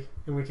Mackenzie,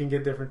 and we can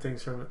get different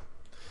things from it.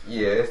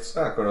 Yeah, it's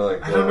not going to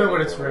like. I don't know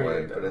what it's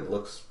rated, but it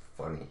looks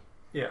funny.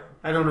 Yeah,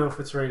 I don't know if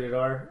it's rated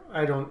R.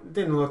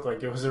 Didn't look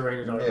like it was a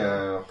rated R.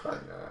 Yeah, probably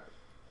not.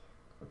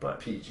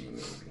 But PG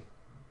maybe.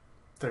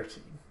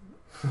 13.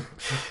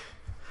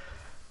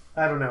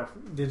 I don't know.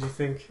 Did you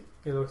think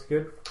it looks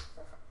good?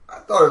 I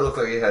thought it looked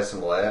like it had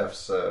some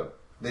laughs.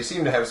 They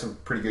seem to have some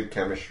pretty good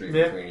chemistry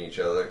between each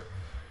other.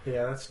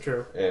 Yeah, that's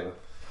true. And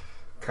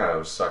kind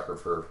of a sucker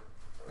for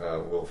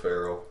Will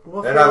Ferrell.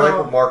 Will and Ferrell, I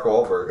like Mark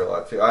Wahlberg a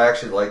lot too. I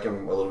actually like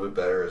him a little bit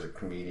better as a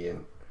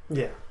comedian.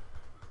 Yeah,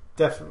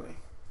 definitely.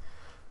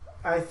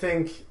 I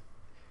think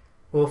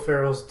Will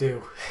Ferrell's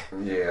due.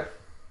 Yeah.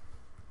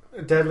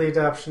 Deadly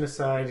Adoption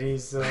aside,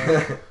 he's been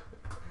a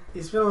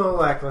little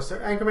lackluster.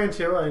 Anchorman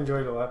 2 I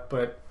enjoyed a lot,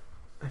 but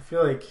I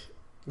feel like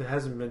there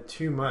hasn't been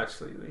too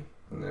much lately.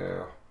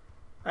 No.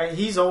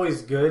 He's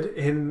always good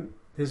in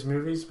his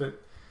movies,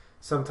 but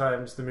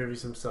sometimes the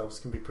movies themselves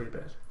can be pretty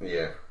bad.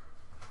 Yeah.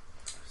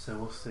 So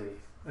we'll see.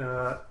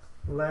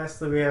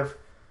 Lastly, we have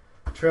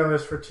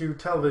trailers for 2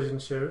 television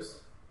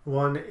shows.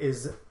 One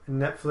is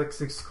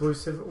Netflix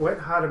exclusive Wet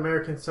Hot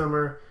American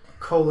Summer: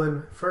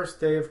 First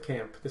Day of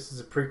Camp. This is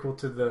a prequel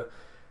to the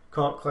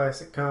cult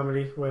classic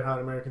comedy Wet Hot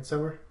American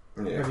Summer.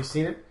 Yeah. Have you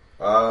seen it?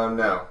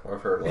 No.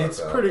 I've heard a lot It's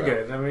about pretty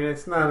that. good. I mean,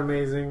 it's not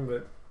amazing,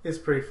 but it's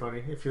pretty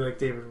funny if you like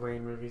David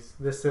Wayne movies.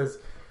 This says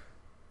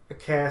a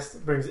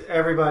cast brings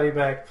everybody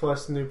back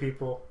plus new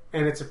people,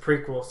 and it's a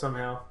prequel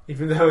somehow,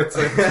 even though it's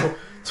like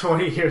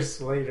 20 years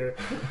later.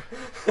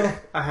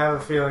 I have a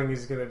feeling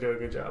he's going to do a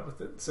good job with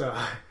it. So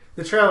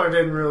the trailer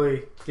didn't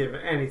really give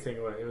anything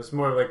away. It was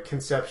more like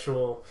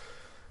conceptual,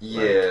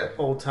 like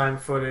old time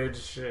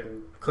footage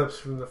and clips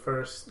from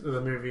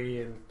the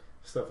movie and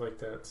stuff like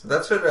that. So.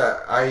 That's what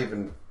I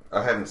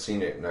haven't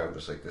seen it, and I'm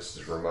just like, this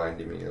is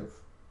reminding me of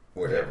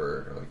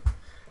whatever. Like,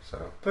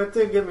 so. But it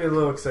did get me a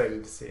little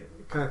excited to see it.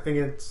 I kind of think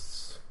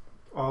it's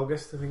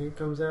August. I think it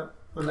comes out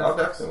on Netflix. I'll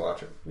definitely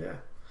watch it. Yeah.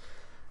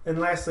 And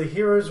lastly,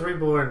 Heroes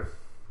Reborn.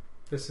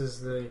 This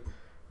is the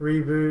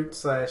reboot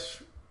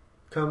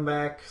 /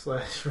 comeback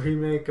 /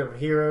 remake of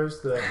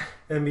Heroes, the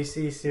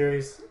NBC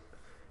series.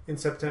 In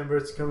September,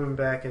 it's coming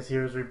back as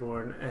Heroes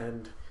Reborn,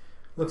 and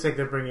looks like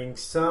they're bringing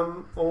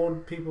some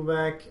old people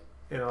back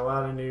and a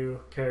lot of new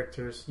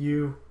characters.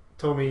 You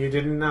told me you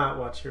did not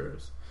watch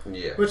Heroes.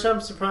 Yeah. Which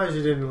I'm surprised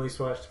you didn't at least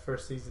watch the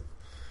first season.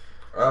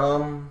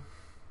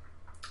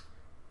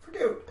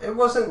 Forget. It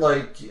wasn't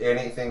like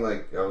anything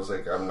like I was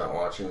like, I'm not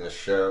watching this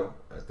show.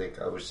 I think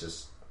I was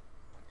just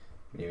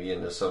maybe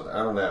into something. I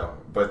don't know.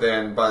 But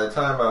then by the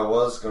time I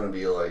was going to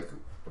be like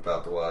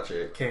about to watch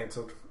it,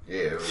 canceled.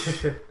 Yeah, it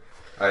was,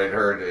 I had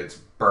heard it's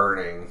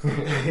burning,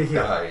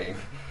 dying.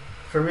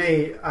 For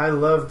me, I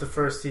loved the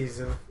first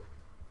season.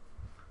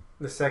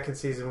 The second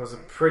season was a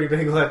pretty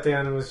big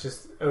letdown. It was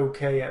just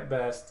okay at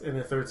best. In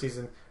the third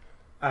season,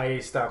 I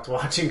stopped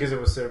watching because it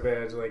was so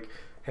bad, like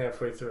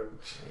halfway through.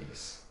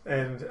 Jeez.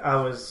 And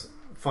I was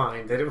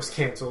fine that it was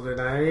canceled,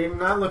 and I'm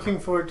not looking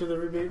forward to the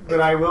reboot,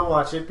 but I will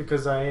watch it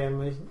because I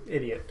am an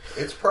idiot.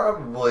 It's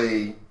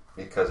probably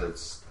because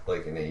it's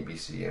like an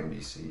ABC,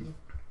 NBC.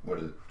 What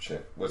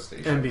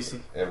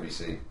station?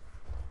 NBC.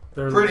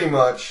 They're pretty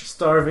much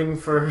starving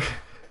for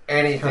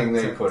anything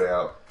content. they put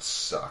out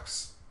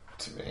sucks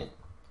to me.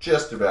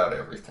 Just about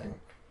everything.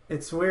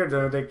 It's weird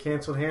though. They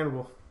canceled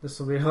Hannibal. This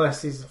will be the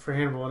last season for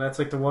Hannibal, and that's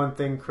like the one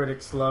thing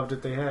critics loved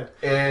that they had.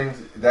 And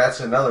that's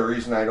another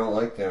reason I don't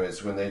like them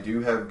is when they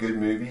do have good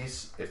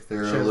movies, if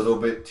they're a little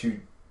bit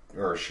too,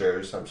 or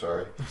shows, I'm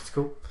sorry. It's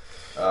cool.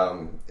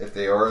 If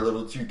they are a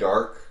little too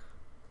darkly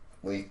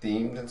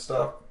themed and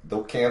stuff,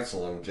 they'll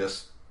cancel them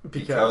just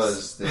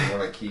because they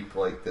want to keep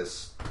like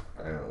this.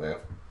 I don't know.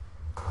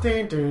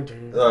 Dun, dun,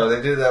 dun.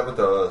 They did that with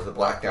the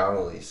Black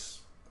Donnellys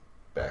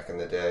back in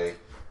the day.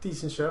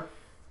 Decent show.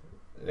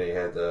 They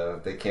had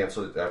they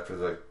canceled it after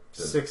the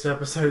 6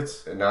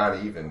 episodes.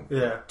 Not even.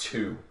 Yeah.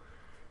 2.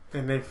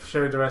 And they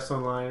showed the rest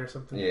online or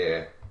something.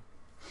 Yeah.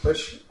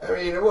 Which, I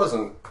mean, it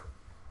wasn't.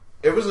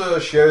 It was a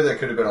show that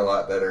could have been a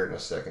lot better in a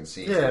second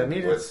season. Yeah, it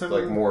needed with some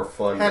like more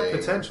fun. Had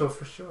potential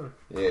for sure.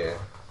 Yeah.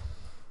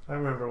 I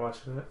remember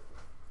watching it.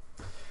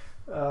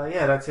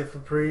 Yeah, that's it for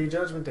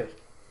Pre-Judgment Day.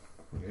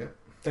 Yeah.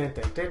 Dun,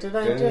 dun, dun, dun,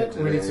 dun,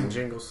 dun. We need some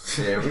jingles.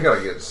 Yeah, we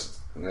gotta get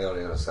nailed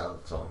in a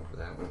salad song for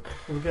that one.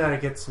 We gotta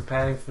get some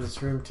padding for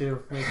this room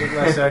too. Make it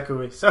less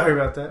echoey. Sorry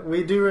about that.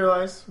 We do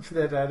realize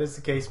that is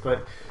the case,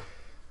 but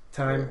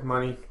Time,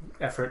 money,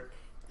 effort.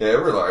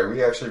 Yeah,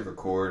 we actually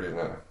record in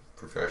a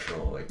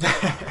professional,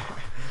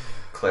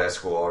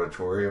 classical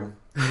auditorium.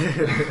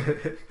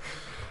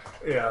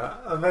 Yeah,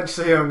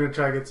 eventually I'm going to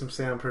try to get some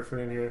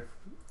soundproofing in here.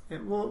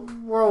 And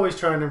we're always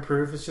trying to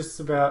improve. It's just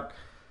about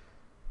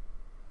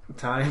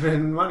time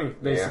and money,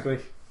 basically.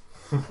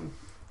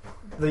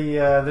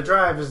 Yeah. The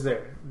drive is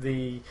there.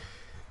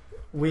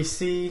 We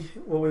see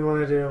what we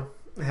want to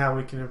do, how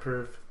we can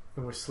improve,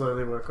 and we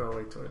slowly work our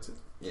way towards it.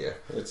 Yeah,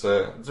 it's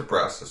a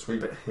process. We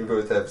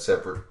both have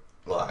separate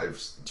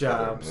lives,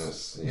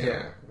 jobs.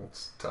 Yeah,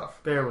 it's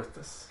tough. Bear with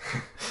us.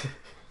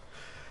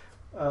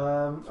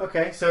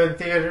 Okay, so in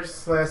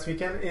theaters last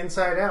weekend,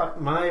 Inside Out,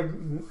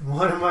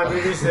 one of my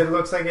movies that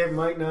looks like it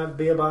might not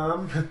be a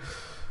bomb.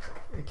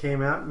 It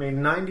came out, made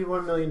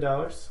 $91 million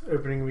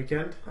opening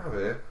weekend. Oh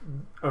yeah,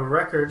 a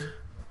record,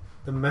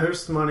 the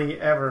most money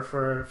ever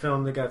for a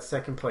film that got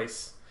second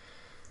place.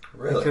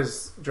 Really?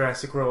 Because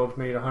Jurassic World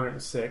made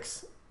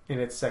 106 in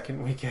its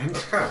second weekend.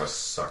 That's kind of a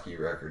sucky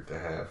record to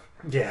have.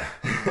 Yeah.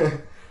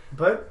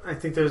 But I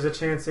think there's a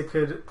chance it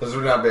could... Because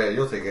we're not bad.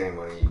 You'll take any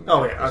money you can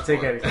Oh yeah, I'll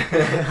take anything.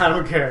 I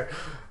don't care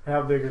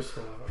how big or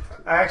small.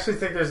 I actually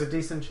think there's a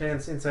decent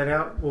chance Inside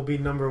Out will be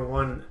number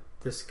one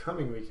this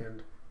coming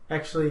weekend.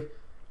 Actually,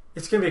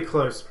 it's going to be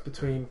close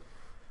between...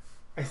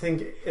 I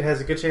think it has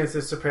a good chance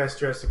to surpass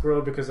Jurassic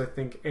World because I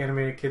think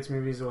animated kids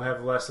movies will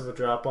have less of a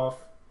drop-off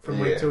from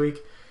week to week.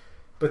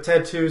 But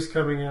Ted 2 is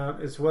coming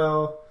out as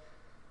well.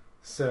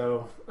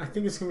 So I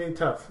think it's going to be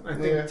tough. I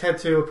think Ted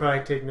 2 will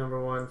probably take number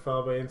one,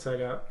 followed by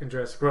Inside Out and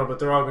Jurassic World, but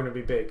they're all going to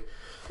be big.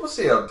 We'll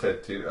see how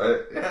Ted 2...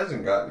 it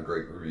hasn't gotten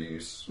great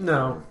reviews.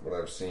 No. From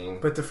what I've seen.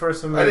 But the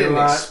first one made I didn't a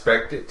lot.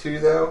 expect it to,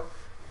 though.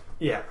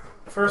 Yeah.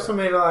 First one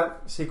made a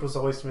lot. Sequels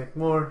always make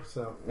more,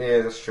 so... Yeah,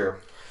 that's true.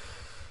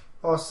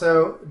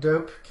 Also,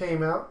 Dope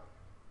came out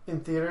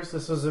in theaters.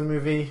 This was a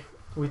movie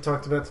we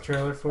talked about the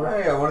trailer for. Oh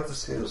yeah, I wanted to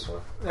see this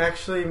one.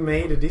 Actually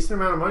made a decent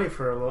amount of money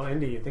for a little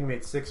indie. I think it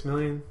made $6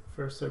 million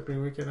first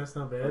opening weekend. That's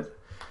not bad.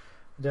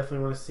 I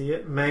definitely want to see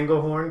it.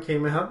 Manglehorn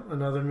came out,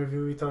 another movie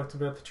we talked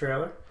about the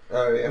trailer.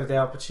 Oh yeah. With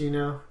Al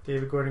Pacino,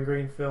 David Gordon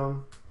Green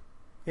film.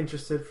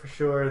 Interested for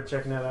sure.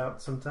 Checking that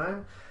out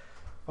sometime.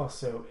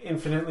 Also,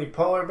 Infinitely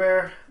Polar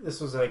Bear.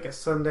 This was like a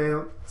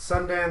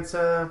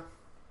Sundance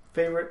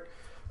favorite.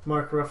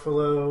 Mark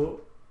Ruffalo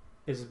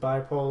is a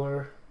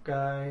bipolar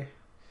guy.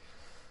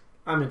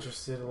 I'm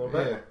interested a little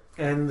bit.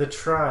 And The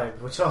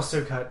Tribe, which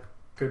also got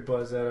good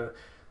buzz out of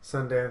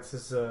Sundance,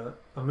 is a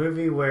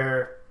movie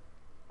where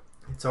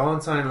it's all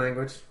in sign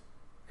language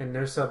and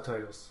no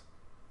subtitles.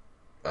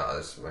 Oh,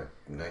 this is my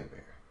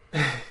nightmare.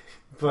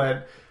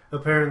 But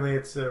apparently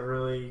it's a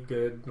really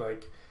good,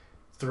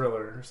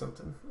 thriller or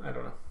something. I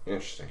don't know.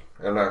 Interesting.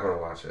 I'm not going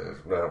to watch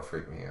it. That'll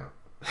freak me out.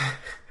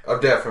 I'm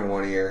deaf in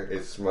one ear.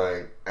 It's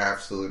my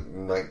absolute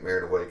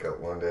nightmare to wake up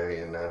one day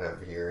and not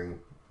have hearing.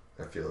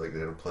 I feel like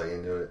it'll play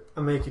into it.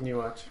 I'm making you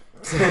watch.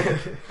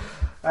 I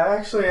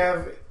actually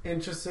have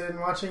interested in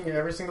watching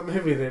every single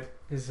movie that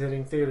is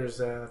hitting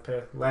theaters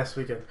last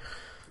weekend.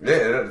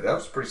 Yeah, that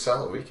was a pretty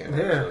solid weekend,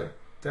 actually.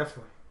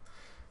 Definitely.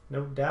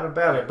 No doubt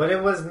about it. But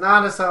it was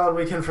not a solid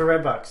weekend for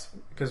Redbox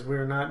because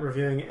we're not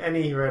reviewing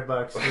any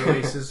Redbox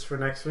releases for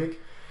next week.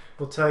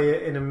 We'll tell you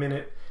in a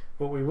minute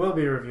what we will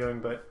be reviewing,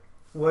 but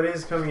what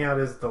is coming out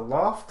is The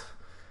Loft,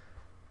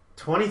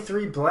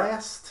 23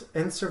 Blast,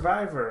 and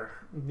Survivor.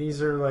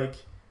 These are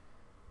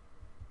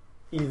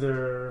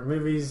either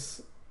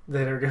movies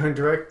that are going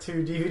direct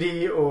to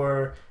DVD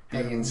or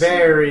have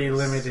very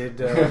limited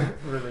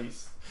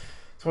release.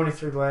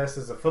 23 Blast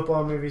is a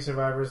football movie.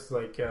 Survivor's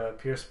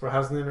Pierce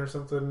Brosnan or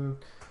something.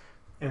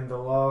 And The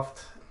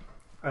Loft,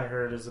 I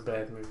heard, is a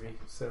bad movie.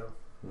 So,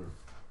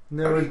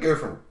 How do you go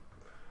from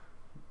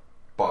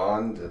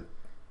Bond to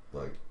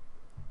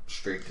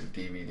straight to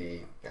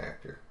DVD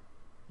actor?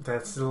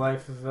 That's the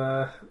life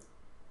of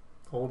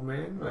old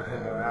man.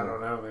 I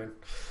don't know, man.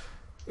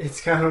 It's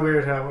kind of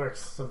weird how it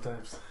works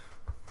sometimes.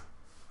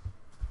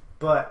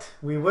 But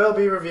we will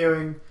be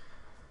reviewing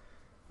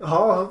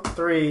all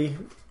three.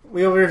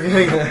 We'll be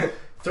reviewing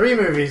 3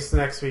 movies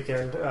next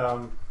weekend.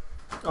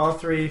 All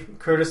 3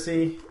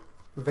 courtesy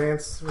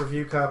advanced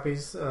review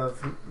copies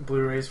of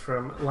Blu-rays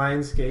from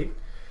Lionsgate.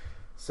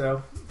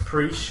 So,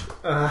 preach.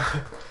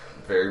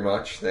 Very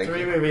much. Thank you.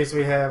 3 movies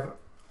we have.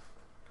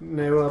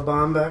 Noah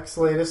Baumbach's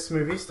latest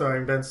movie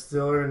starring Ben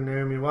Stiller and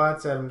Naomi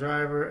Watts, Adam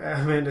Driver,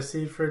 Amanda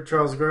Seyfried,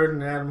 Charles Grodin,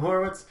 and Adam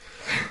Horowitz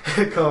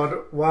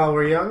called While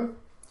We're Young.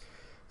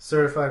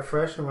 Certified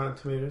fresh on Rotten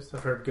Tomatoes.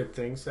 I've heard good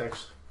things,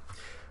 actually.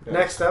 Yeah.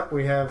 Next up,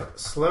 we have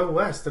Slow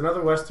West,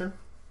 another Western,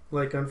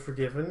 like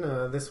Unforgiven.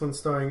 This one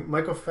starring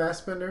Michael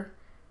Fassbender,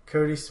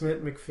 Cody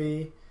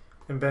Smith-McPhee,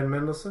 and Ben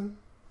Mendelsohn.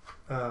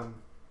 I'm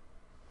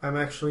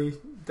actually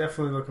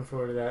definitely looking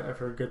forward to that. I've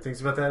heard good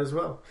things about that as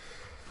well.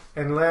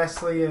 And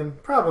lastly,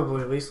 and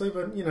probably leastly,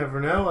 but you never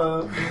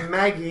know,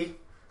 Maggie,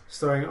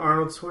 starring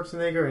Arnold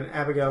Schwarzenegger and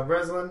Abigail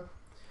Breslin.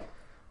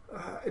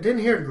 I didn't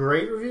hear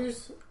great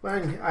reviews,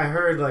 but I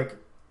heard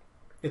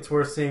it's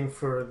worth seeing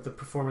for the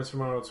performance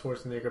from Arnold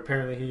Schwarzenegger.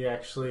 Apparently, he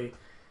actually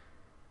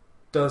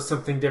does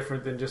something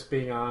different than just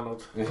being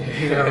Arnold.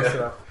 Yeah.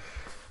 So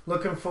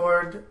looking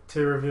forward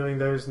to reviewing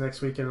those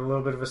next week in a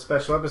little bit of a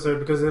special episode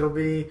because it'll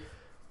be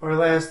our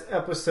last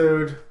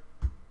episode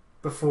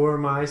before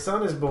my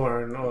son is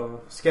born,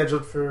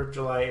 scheduled for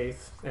July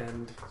 8th.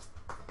 And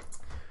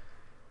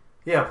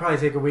yeah, I'll probably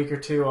take a week or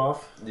two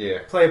off. Yeah.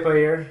 Play it by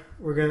ear.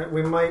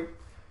 We might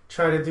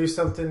try to do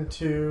something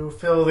to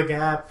fill the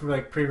gap,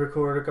 like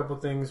pre-record a couple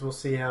things. We'll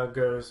see how it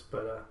goes,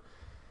 but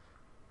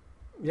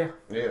yeah.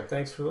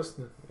 Thanks for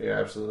listening. Yeah,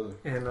 absolutely.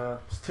 And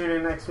just tune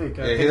in next week.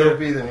 Yeah, he'll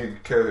be the new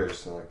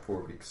co-host in like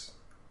 4 weeks.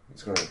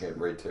 He's going to get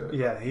right to it.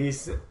 Yeah,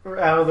 he's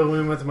out of the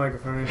womb with the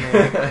microphone.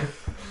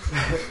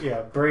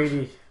 Yeah,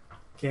 Brady.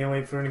 Can't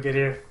wait for him to get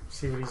here.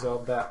 See what he's all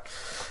about.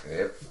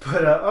 Yep.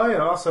 But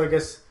also I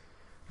guess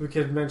we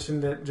could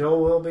mention that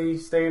Joel will be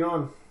staying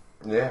on.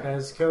 Yeah.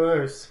 As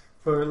co-host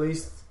for at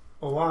least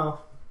a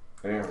while.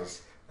 Yeah.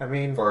 I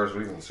mean, as far as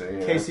we can see.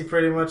 Yeah. Casey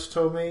pretty much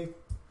told me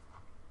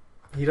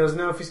he doesn't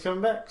know if he's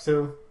coming back,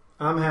 so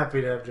I'm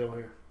happy to have Joel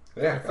here.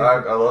 Yeah,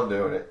 I love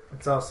doing it.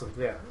 It's awesome.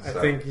 Yeah, So.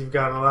 I think you've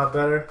gotten a lot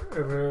better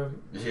over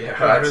I'd say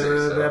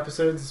so. the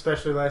episodes,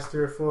 especially last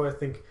 3 or 4. I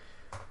think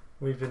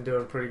we've been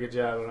doing a pretty good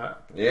job on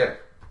that. Yeah.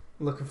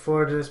 Looking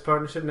forward to this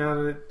partnership now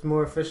that it's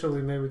more official.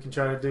 Maybe we can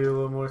try to do a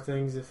little more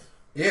things.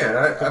 Yeah, and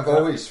I've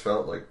always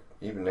felt like,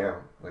 even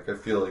now, like I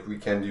feel like we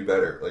can do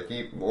better. Like,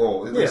 at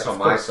least on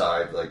my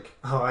side, like.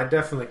 Oh, I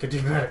definitely could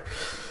do better.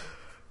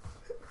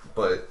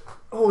 But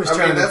always.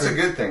 I mean, that's a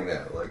good thing,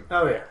 though. Like.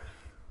 Oh yeah,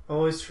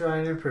 always try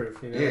and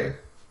improve. You know? Yeah.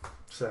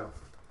 So,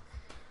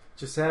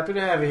 just happy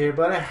to have you here,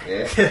 buddy.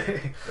 Yeah.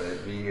 Glad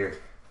to be here.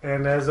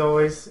 And as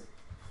always,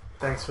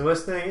 thanks for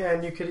listening.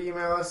 And you could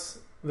email us,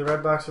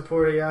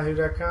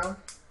 theredboxreport@yahoo.com.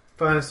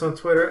 Find us on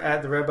Twitter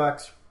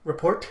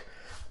 @theredboxreport.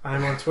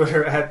 I'm on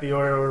Twitter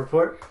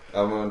 @theoreo_report.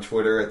 I'm on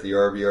Twitter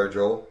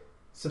 @therbr_joel.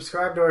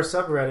 Subscribe to our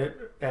subreddit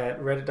at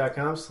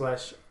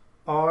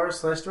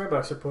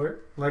reddit.com/r/theredboxreport.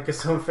 Like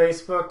us on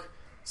Facebook.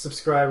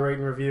 Subscribe, rate,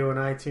 and review on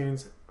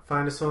iTunes.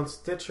 Find us on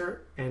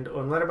Stitcher and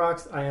on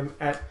Letterboxd. I am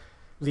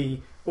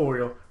 @the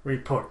Oreo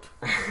Report.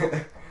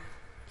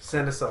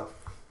 Send us off.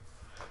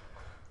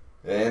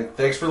 And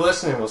thanks for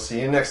listening. We'll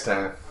see you next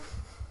time.